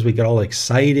those. We get all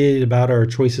excited about our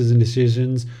choices and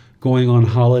decisions, going on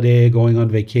holiday, going on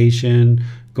vacation,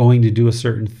 going to do a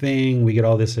certain thing. We get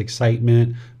all this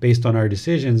excitement based on our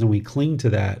decisions, and we cling to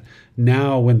that.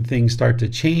 Now when things start to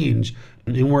change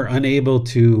and we're unable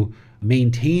to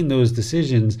maintain those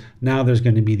decisions, now there's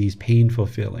going to be these painful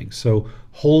feelings. So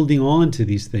holding on to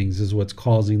these things is what's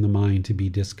causing the mind to be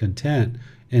discontent,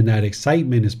 and that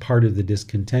excitement is part of the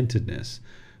discontentedness.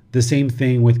 The same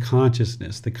thing with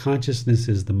consciousness. The consciousness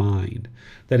is the mind.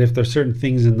 That if there's certain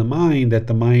things in the mind that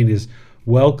the mind is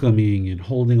welcoming and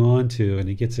holding on to, and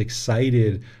it gets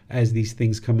excited as these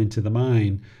things come into the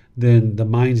mind, then the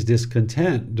mind's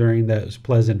discontent during those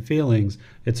pleasant feelings,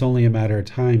 it's only a matter of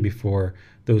time before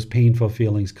those painful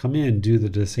feelings come in due to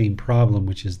the same problem,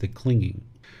 which is the clinging.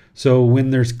 So when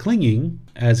there's clinging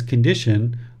as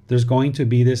condition, there's going to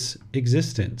be this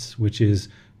existence, which is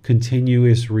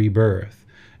continuous rebirth.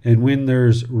 And when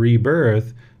there's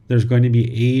rebirth, there's going to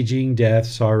be aging, death,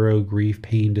 sorrow, grief,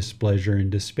 pain, displeasure,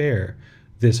 and despair.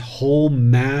 This whole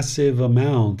massive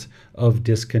amount of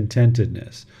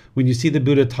discontentedness. When you see the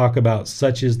Buddha talk about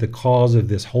such is the cause of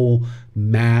this whole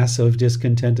mass of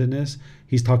discontentedness,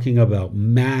 he's talking about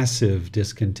massive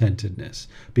discontentedness,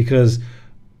 because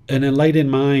an enlightened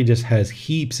mind just has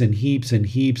heaps and heaps and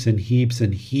heaps and heaps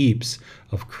and heaps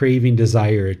of craving,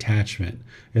 desire, attachment.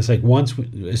 It's like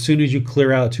as soon as you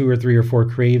clear out 2 or 3 or 4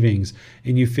 cravings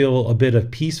and you feel a bit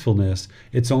of peacefulness,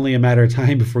 it's only a matter of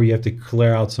time before you have to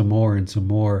clear out some more and some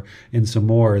more and some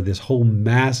more. This whole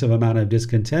massive amount of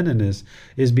discontentedness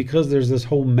is because there's this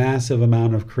whole massive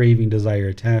amount of craving, desire,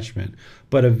 attachment.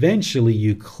 But eventually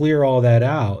you clear all that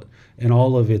out, and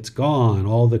all of it's gone.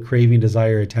 All the craving,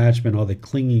 desire, attachment, all the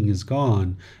clinging is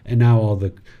gone. And now all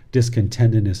the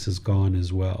discontentedness is gone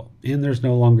as well. And there's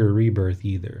no longer rebirth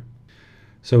either.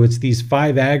 So it's these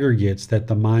 5 aggregates that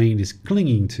the mind is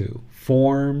clinging to: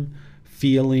 form,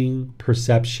 feeling,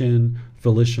 perception,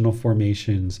 volitional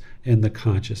formations, and the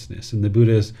consciousness. And the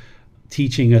Buddha is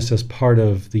teaching us as part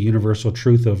of the universal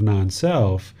truth of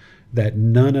non-self that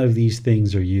none of these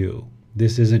things are you.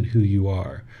 This isn't who you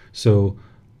are. So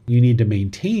you need to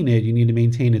maintain it, you need to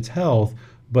maintain its health,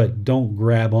 but don't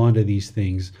grab onto these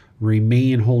things.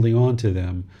 Remain holding on to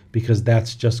them, because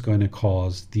that's just going to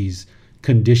cause these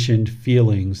conditioned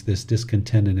feelings, this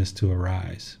discontentedness to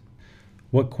arise.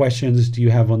 What questions do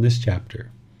you have on this chapter?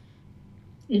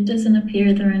 It doesn't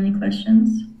appear there are any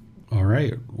questions. All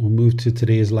right, we'll move to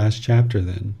today's last chapter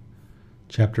then.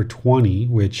 chapter 20,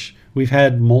 which we've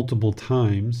had multiple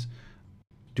times.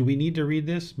 Do we need to read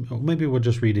this? Maybe we'll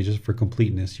just read it just for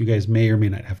completeness. You guys may or may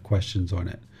not have questions on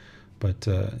it. But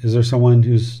is there someone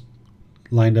who's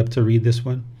lined up to read this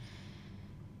one?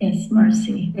 Yes,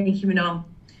 Marcy. Thank you, Manal.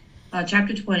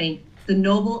 Chapter 20, the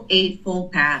Noble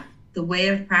Eightfold Path, the way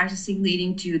of practicing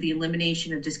leading to the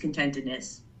elimination of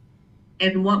discontentedness.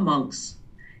 And what, monks,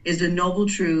 is the noble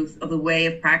truth of the way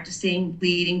of practicing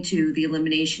leading to the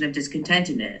elimination of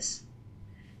discontentedness?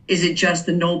 Is it just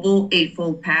the Noble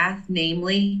Eightfold Path,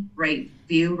 namely right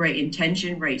view, right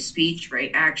intention, right speech,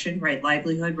 right action, right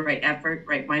livelihood, right effort,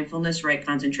 right mindfulness, right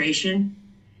concentration?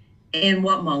 And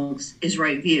what, monks, is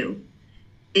right view?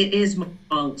 It is,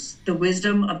 monks, the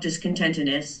wisdom of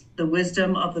discontentedness, the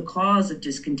wisdom of the cause of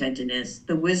discontentedness,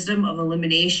 the wisdom of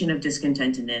elimination of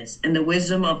discontentedness, and the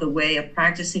wisdom of the way of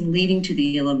practicing leading to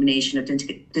the elimination of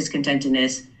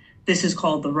discontentedness. This is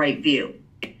called the right view.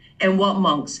 And what,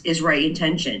 monks, is right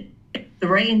intention? The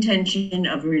right intention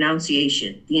of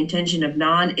renunciation, the intention of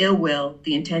non-ill will,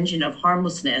 the intention of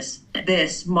harmlessness.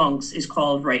 This, monks, is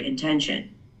called right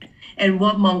intention. And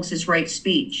what, monks, is right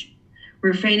speech?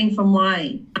 Refraining from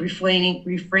lying,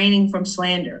 refraining from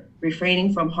slander,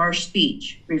 refraining from harsh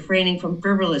speech, refraining from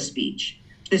frivolous speech.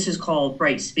 This is called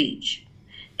right speech.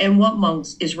 And what,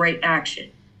 monks, is right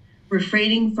action?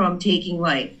 Refraining from taking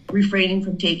life, refraining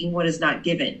from taking what is not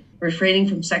given, refraining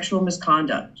from sexual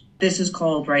misconduct. This is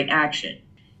called right action.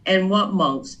 And what,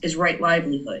 monks, is right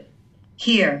livelihood?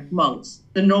 Here, monks,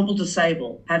 the noble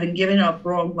disciple, having given up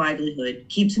wrong livelihood,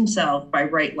 keeps himself by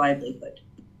right livelihood.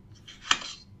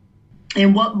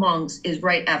 And what, monks, is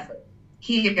right effort?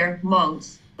 Here,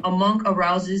 monks, a monk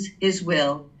arouses his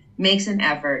will, makes an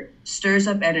effort, stirs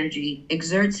up energy,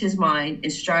 exerts his mind,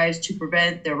 and strives to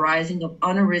prevent the arising of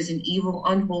unarisen, evil,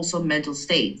 unwholesome mental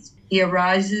states. He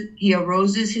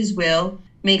arouses his will,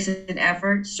 makes an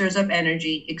effort, stirs up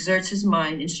energy, exerts his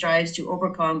mind, and strives to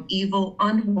overcome evil,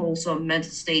 unwholesome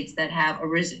mental states that have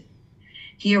arisen.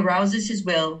 He arouses his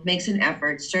will, makes an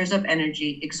effort, stirs up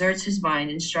energy, exerts his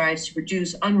mind, and strives to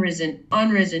produce unrisen,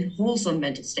 wholesome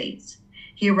mental states.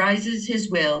 He arouses his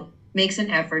will, makes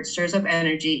an effort, stirs up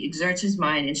energy, exerts his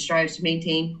mind, and strives to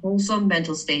maintain wholesome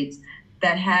mental states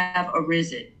that have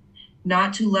arisen,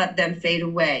 not to let them fade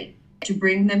away, to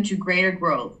bring them to greater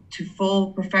growth, to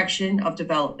full perfection of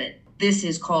development. This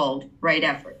is called right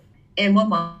effort. And what,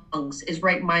 monks, is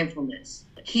right mindfulness?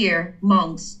 Here,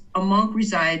 monks, a monk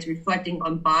resides reflecting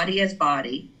on body as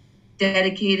body,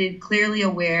 dedicated, clearly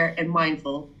aware, and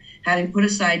mindful, having put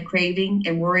aside craving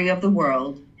and worry of the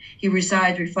world. He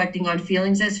resides reflecting on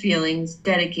feelings as feelings,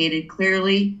 dedicated,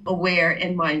 clearly aware,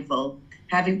 and mindful,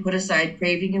 having put aside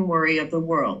craving and worry of the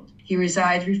world. He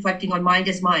resides reflecting on mind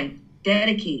as mind,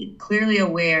 dedicated, clearly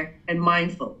aware, and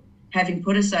mindful, having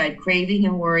put aside craving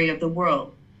and worry of the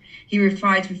world. He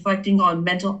resides reflecting on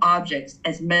mental objects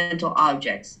as mental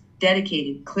objects,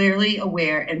 dedicated, clearly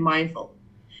aware, and mindful,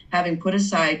 having put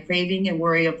aside craving and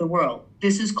worry of the world.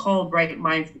 This is called right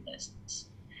mindfulness.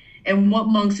 And what,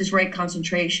 monks, is right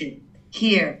concentration?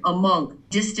 Here, a monk,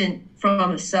 distant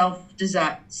from sense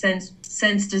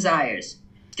desires,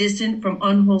 distant from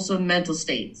unwholesome mental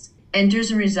states, enters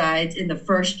and resides in the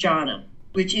first jhana,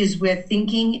 which is with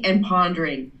thinking and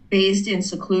pondering, based in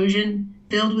seclusion,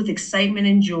 filled with excitement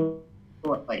and joy,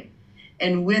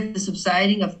 and with the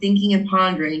subsiding of thinking and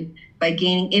pondering by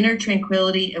gaining inner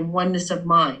tranquility and oneness of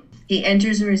mind. He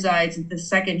enters and resides in the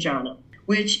second jhana,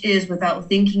 which is without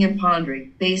thinking and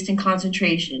pondering, based in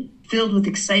concentration, filled with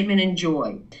excitement and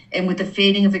joy, and with the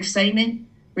fading of excitement,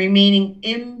 remaining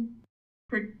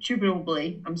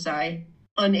imperturbably,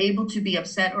 unable to be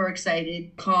upset or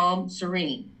excited, calm,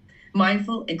 serene,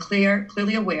 mindful and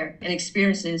clearly aware, and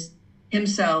experiences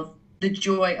himself the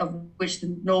joy of which the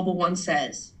noble one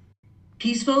says.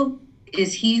 Peaceful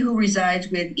is he who resides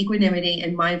with equanimity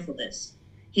and mindfulness.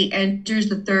 He enters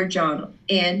the third jhana,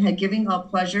 and had given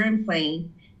up pleasure and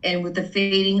pain, and with the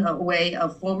fading away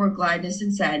of former gladness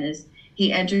and sadness,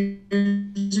 he enters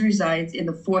and resides in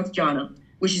the fourth jhana,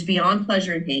 which is beyond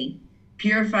pleasure and pain,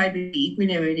 purified with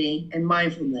equanimity and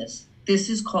mindfulness. This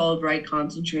is called right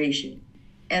concentration.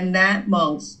 And that,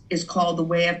 monks, is called the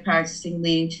way of practicing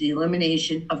leading to the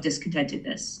elimination of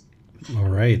discontentedness. All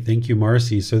right. Thank you,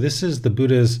 Marcy. So this is the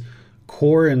Buddha's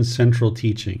core and central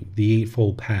teaching, the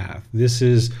Eightfold Path. This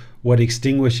is what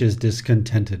extinguishes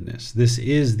discontentedness. This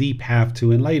is the path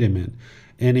to enlightenment.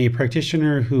 And a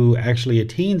practitioner who actually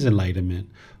attains enlightenment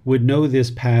would know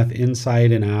this path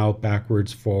inside and out,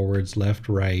 backwards, forwards, left,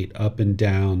 right, up and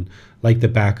down, like the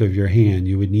back of your hand.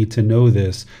 You would need to know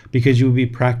this because you would be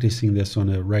practicing this on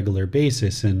a regular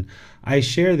basis. And I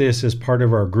share this as part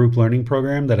of our group learning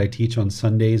program that I teach on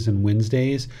Sundays and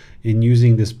Wednesdays, in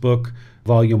using this book,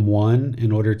 Volume 1,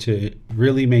 in order to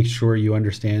really make sure you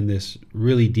understand this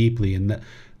really deeply. And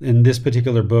in this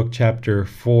particular book, chapter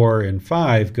 4 and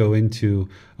 5 go into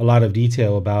a lot of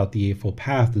detail about the Eightfold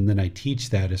Path, and then I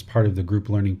teach that as part of the group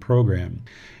learning program.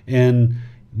 And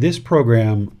this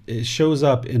program, it shows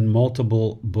up in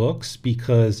multiple books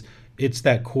because it's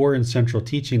that core and central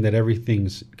teaching that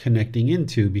everything's connecting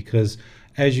into. Because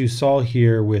as you saw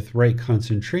here with right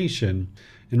concentration,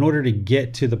 in order to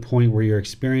get to the point where you're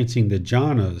experiencing the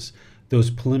jhanas, those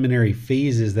preliminary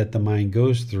phases that the mind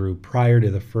goes through prior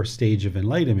to the first stage of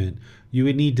enlightenment, you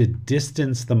would need to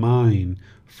distance the mind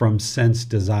from sense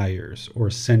desires or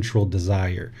central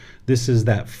desire. This is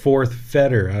that fourth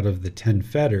fetter out of the 10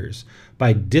 fetters.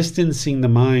 By distancing the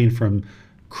mind from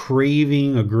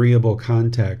craving agreeable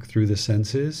contact through the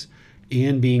senses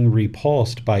and being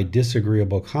repulsed by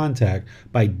disagreeable contact,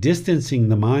 by distancing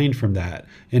the mind from that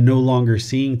and no longer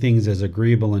seeing things as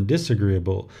agreeable and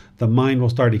disagreeable, the mind will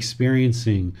start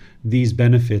experiencing these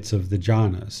benefits of the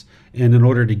jhanas. And in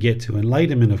order to get to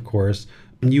enlightenment, of course,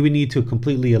 you would need to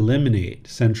completely eliminate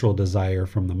central desire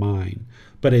from the mind.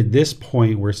 But at this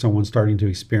point where someone's starting to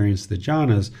experience the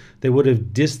jhanas, they would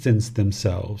have distanced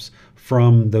themselves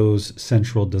from those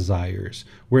central desires,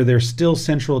 where there's still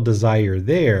central desire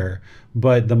there,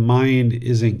 but the mind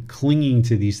isn't clinging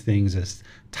to these things as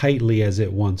tightly as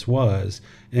it once was,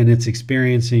 and it's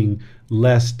experiencing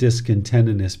less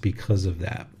discontentedness because of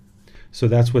that. So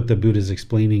that's what the Buddha is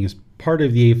explaining as part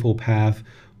of the Eightfold Path,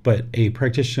 but a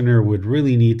practitioner would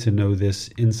really need to know this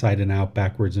inside and out,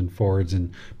 backwards and forwards,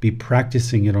 and be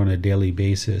practicing it on a daily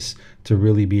basis to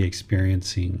really be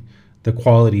experiencing the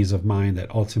qualities of mind that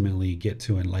ultimately get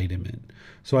to enlightenment.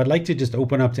 So I'd like to just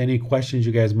open up to any questions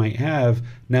you guys might have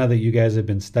now that you guys have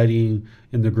been studying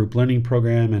in the group learning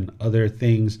program and other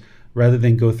things. Rather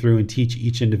than go through and teach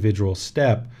each individual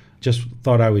step, just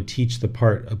thought I would teach the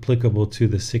part applicable to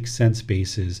the 6 sense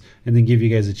bases and then give you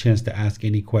guys a chance to ask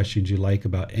any questions you like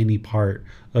about any part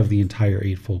of the entire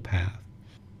Eightfold Path.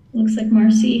 Looks like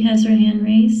Marcy has her hand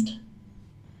raised.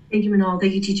 Thank you, Manal.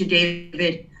 Thank you, Teacher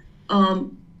David.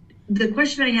 The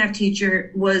question I have,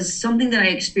 teacher, was something that I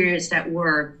experienced at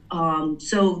work.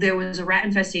 So there was a rat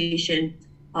infestation.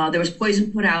 There was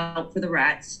poison put out for the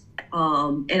rats.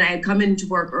 And I had come into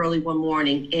work early one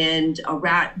morning, and a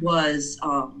rat was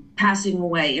passing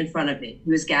away in front of me. He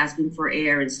was gasping for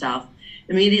air and stuff.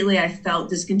 Immediately, I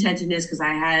felt discontentedness because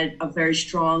I had a very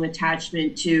strong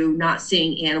attachment to not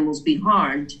seeing animals be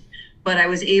harmed. But I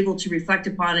was able to reflect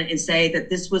upon it and say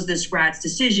that this was this rat's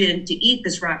decision to eat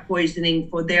this rat poisoning,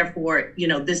 for therefore,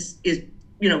 this is,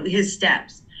 his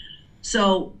steps.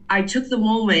 So I took the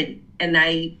moment, and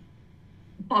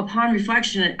upon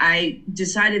reflection, I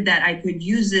decided that I could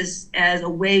use this as a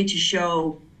way to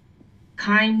show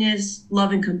kindness,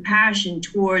 love, and compassion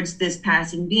towards this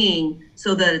passing being,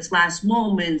 so that its last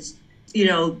moments,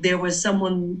 there was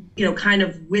someone, kind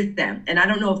of with them. And I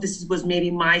don't know if this was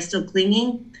maybe my still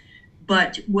clinging,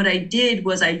 but what I did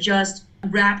was I just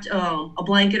wrapped a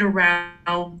blanket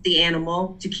around the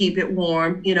animal to keep it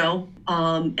warm,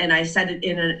 and I set it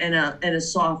in a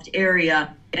soft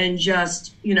area and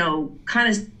just, kind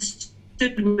of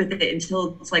stood with it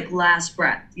until it's like last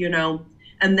breath,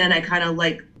 and then I kind of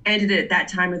like ended it at that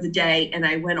time of the day, and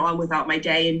I went on without my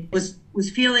day and was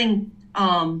feeling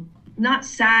not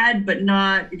sad, but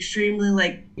not extremely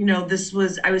like,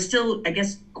 I was still, I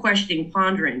guess, questioning,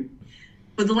 pondering.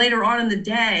 But then later on in the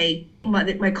day,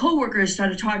 my coworkers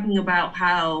started talking about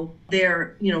how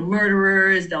they're,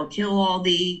 murderers, they'll kill all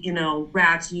the,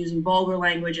 rats, and using vulgar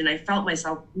language. And I felt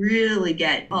myself really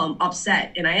get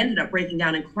upset, and I ended up breaking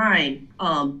down and crying.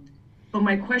 But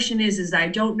my question is I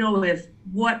don't know if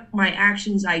what my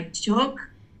actions I took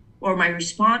or my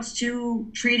response to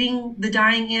treating the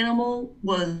dying animal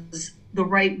was the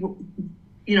right,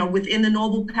 within the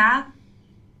noble path.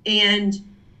 And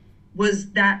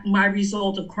was that my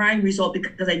result of crying result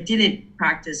because I didn't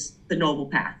practice the noble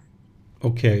path?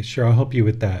 Okay, sure. I'll help you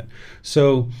with that.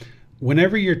 So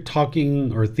whenever you're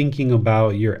talking or thinking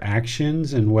about your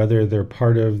actions and whether they're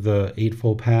part of the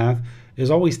Eightfold Path,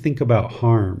 is always think about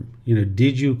harm.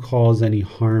 Did you cause any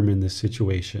harm in this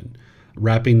situation?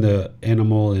 Wrapping the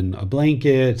animal in a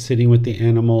blanket, sitting with the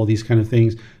animal, these kind of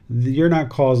things, you're not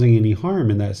causing any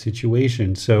harm in that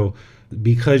situation. So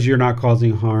because you're not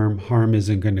causing harm, harm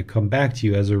isn't going to come back to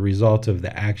you as a result of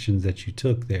the actions that you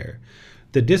took there.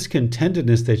 the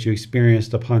discontentedness that you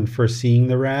experienced upon first seeing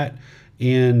the rat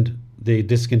and the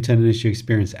discontentedness you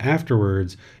experience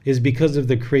afterwards is because of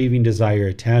the craving, desire,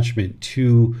 attachment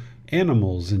to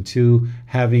animals and to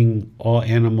having all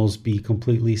animals be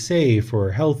completely safe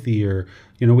or healthy, or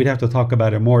we'd have to talk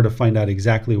about it more to find out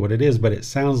exactly what it is, but it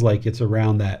sounds like it's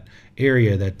around that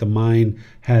area that the mind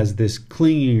has this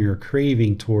clinging or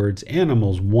craving towards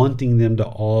animals, wanting them to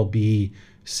all be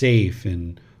safe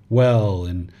and well.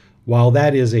 And while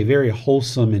that is a very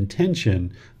wholesome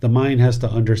intention, the mind has to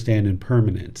understand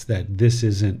impermanence, that this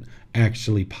isn't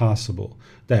actually possible,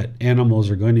 that animals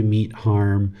are going to meet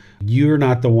harm. You're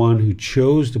not the one who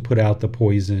chose to put out the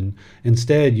poison.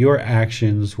 Instead, your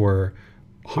actions were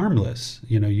harmless.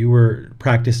 You were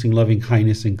practicing loving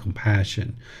kindness and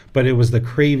compassion, but it was the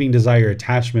craving, desire,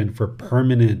 attachment for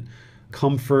permanent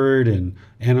comfort and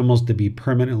animals to be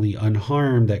permanently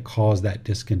unharmed that caused that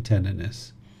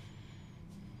discontentedness.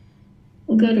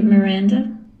 We'll go to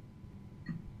Miranda.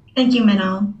 Thank you,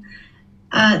 Manal.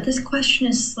 This question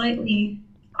is slightly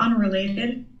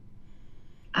unrelated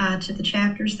to the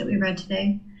chapters that we read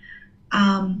today.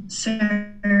 So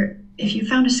if you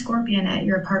found a scorpion at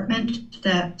your apartment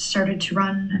that started to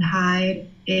run and hide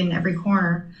in every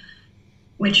corner,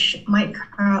 which might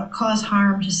cause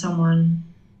harm to someone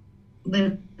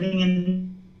living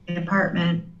in the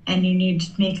apartment, and you need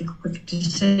to make a quick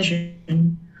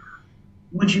decision,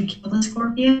 would you kill the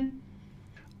scorpion?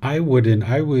 I wouldn't.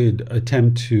 I would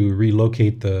attempt to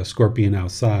relocate the scorpion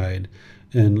outside.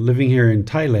 And living here in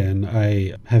Thailand,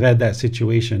 I have had that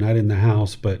situation, not in the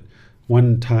house, but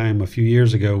one time a few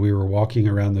years ago, we were walking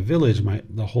around the village,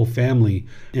 the whole family,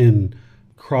 and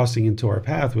crossing into our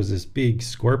path was this big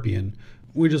scorpion.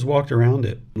 We just walked around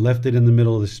it, left it in the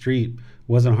middle of the street.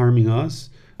 Wasn't harming us,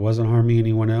 wasn't harming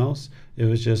anyone else. It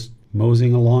was just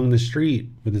moseying along the street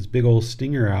with its big old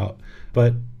stinger out.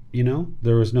 But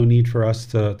there was no need for us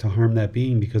to harm that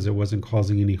being because it wasn't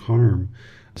causing any harm.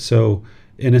 So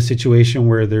in a situation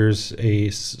where there's a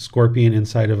scorpion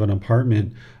inside of an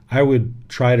apartment, I would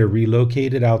try to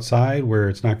relocate it outside where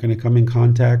it's not going to come in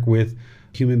contact with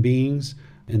human beings.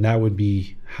 And that would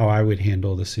be how I would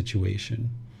handle the situation.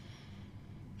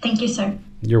 Thank you, sir.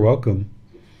 You're welcome.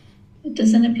 It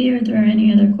doesn't appear there are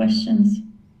any other questions.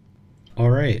 All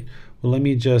right. Well, let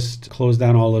me just close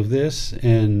down all of this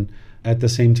and at the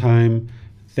same time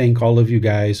thank all of you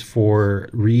guys for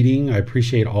reading. I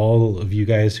appreciate all of you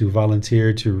guys who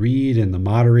volunteered to read and the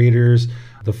moderators.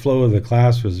 The flow of the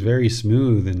class was very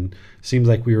smooth and seems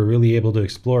like we were really able to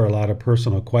explore a lot of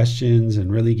personal questions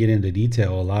and really get into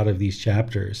detail a lot of these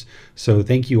chapters. So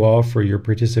thank you all for your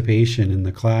participation in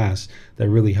the class. That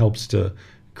really helps to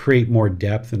create more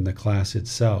depth in the class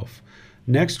itself.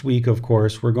 Next week, of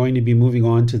course, we're going to be moving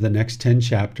on to the next 10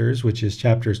 chapters, which is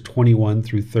chapters 21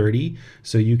 through 30.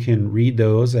 So you can read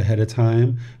those ahead of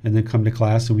time and then come to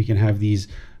class and we can have these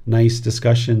nice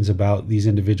discussions about these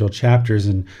individual chapters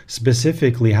and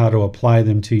specifically how to apply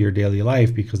them to your daily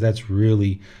life, because that's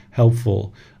really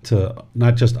helpful to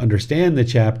not just understand the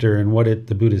chapter and what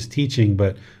the Buddha is teaching,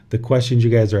 but the questions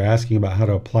you guys are asking about how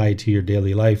to apply it to your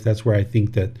daily life. That's where I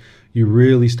think that you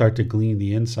really start to glean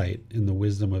the insight in the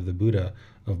wisdom of the Buddha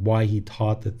of why he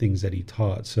taught the things that he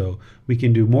taught. So we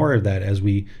can do more of that as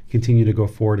we continue to go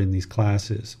forward in these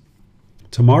classes.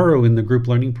 Tomorrow in the group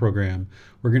learning program,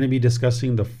 we're going to be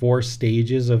discussing the 4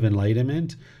 stages of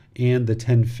enlightenment and the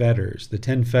 10 fetters. The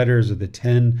 10 fetters are the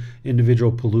 10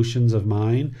 individual pollutions of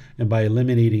mind, and by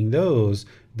eliminating those,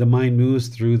 the mind moves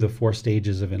through the 4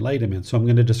 stages of enlightenment. So I'm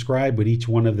going to describe what each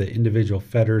one of the individual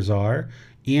fetters are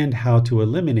and how to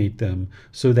eliminate them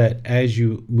so that as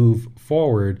you move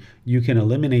forward, you can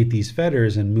eliminate these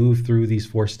fetters and move through these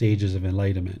 4 stages of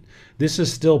enlightenment. This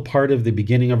is still part of the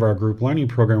beginning of our group learning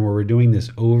program where we're doing this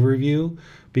overview,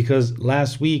 because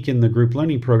last week in the group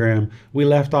learning program, we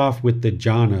left off with the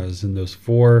jhanas and those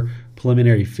 4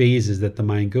 preliminary phases that the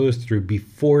mind goes through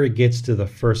before it gets to the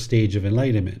first stage of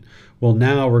enlightenment. Well,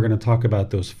 now we're going to talk about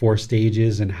those 4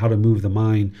 stages and how to move the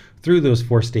mind through those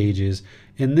 4 stages.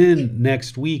 And then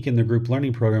next week in the group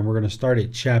learning program, we're going to start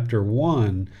at chapter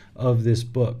 1 of this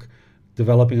book,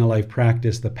 Developing a Life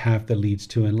Practice, The Path That Leads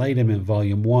to Enlightenment,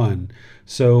 Volume 1.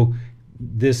 So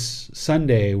this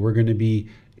Sunday, we're going to be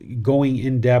going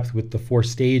in depth with the 4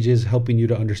 stages, helping you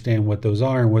to understand what those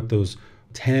are and what those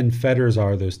 10 fetters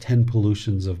are, those 10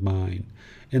 pollutions of mind.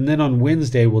 And then on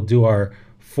Wednesday, we'll do our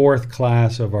 4th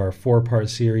class of our 4-part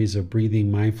series of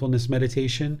breathing mindfulness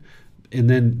meditation. And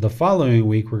then the following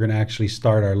week, we're going to actually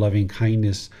start our loving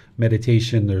kindness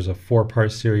meditation. There's a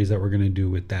 4-part series that we're going to do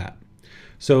with that.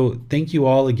 So thank you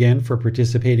all again for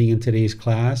participating in today's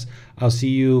class. I'll see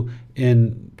you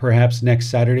in perhaps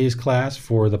next Saturday's class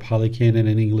for the Pali Canon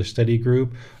and English Study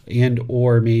Group, and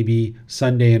or maybe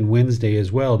Sunday and Wednesday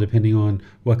as well, depending on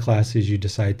what classes you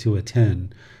decide to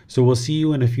attend. So we'll see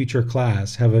you in a future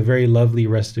class. Have a very lovely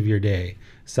rest of your day.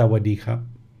 Sawadee ka.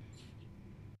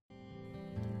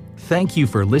 Thank you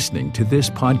for listening to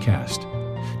this podcast.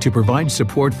 To provide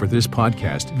support for this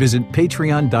podcast, visit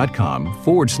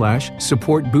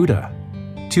patreon.com/support Buddha.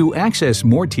 To access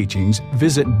more teachings,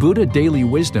 visit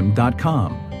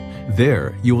buddhadailywisdom.com.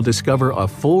 There, you will discover a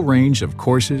full range of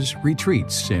courses,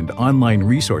 retreats, and online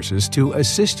resources to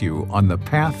assist you on the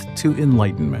path to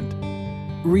enlightenment.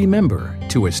 Remember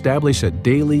to establish a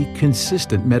daily,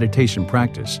 consistent meditation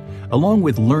practice, along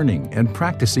with learning and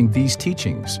practicing these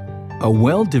teachings. A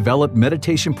well-developed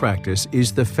meditation practice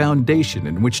is the foundation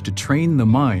in which to train the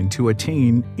mind to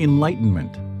attain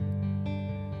enlightenment.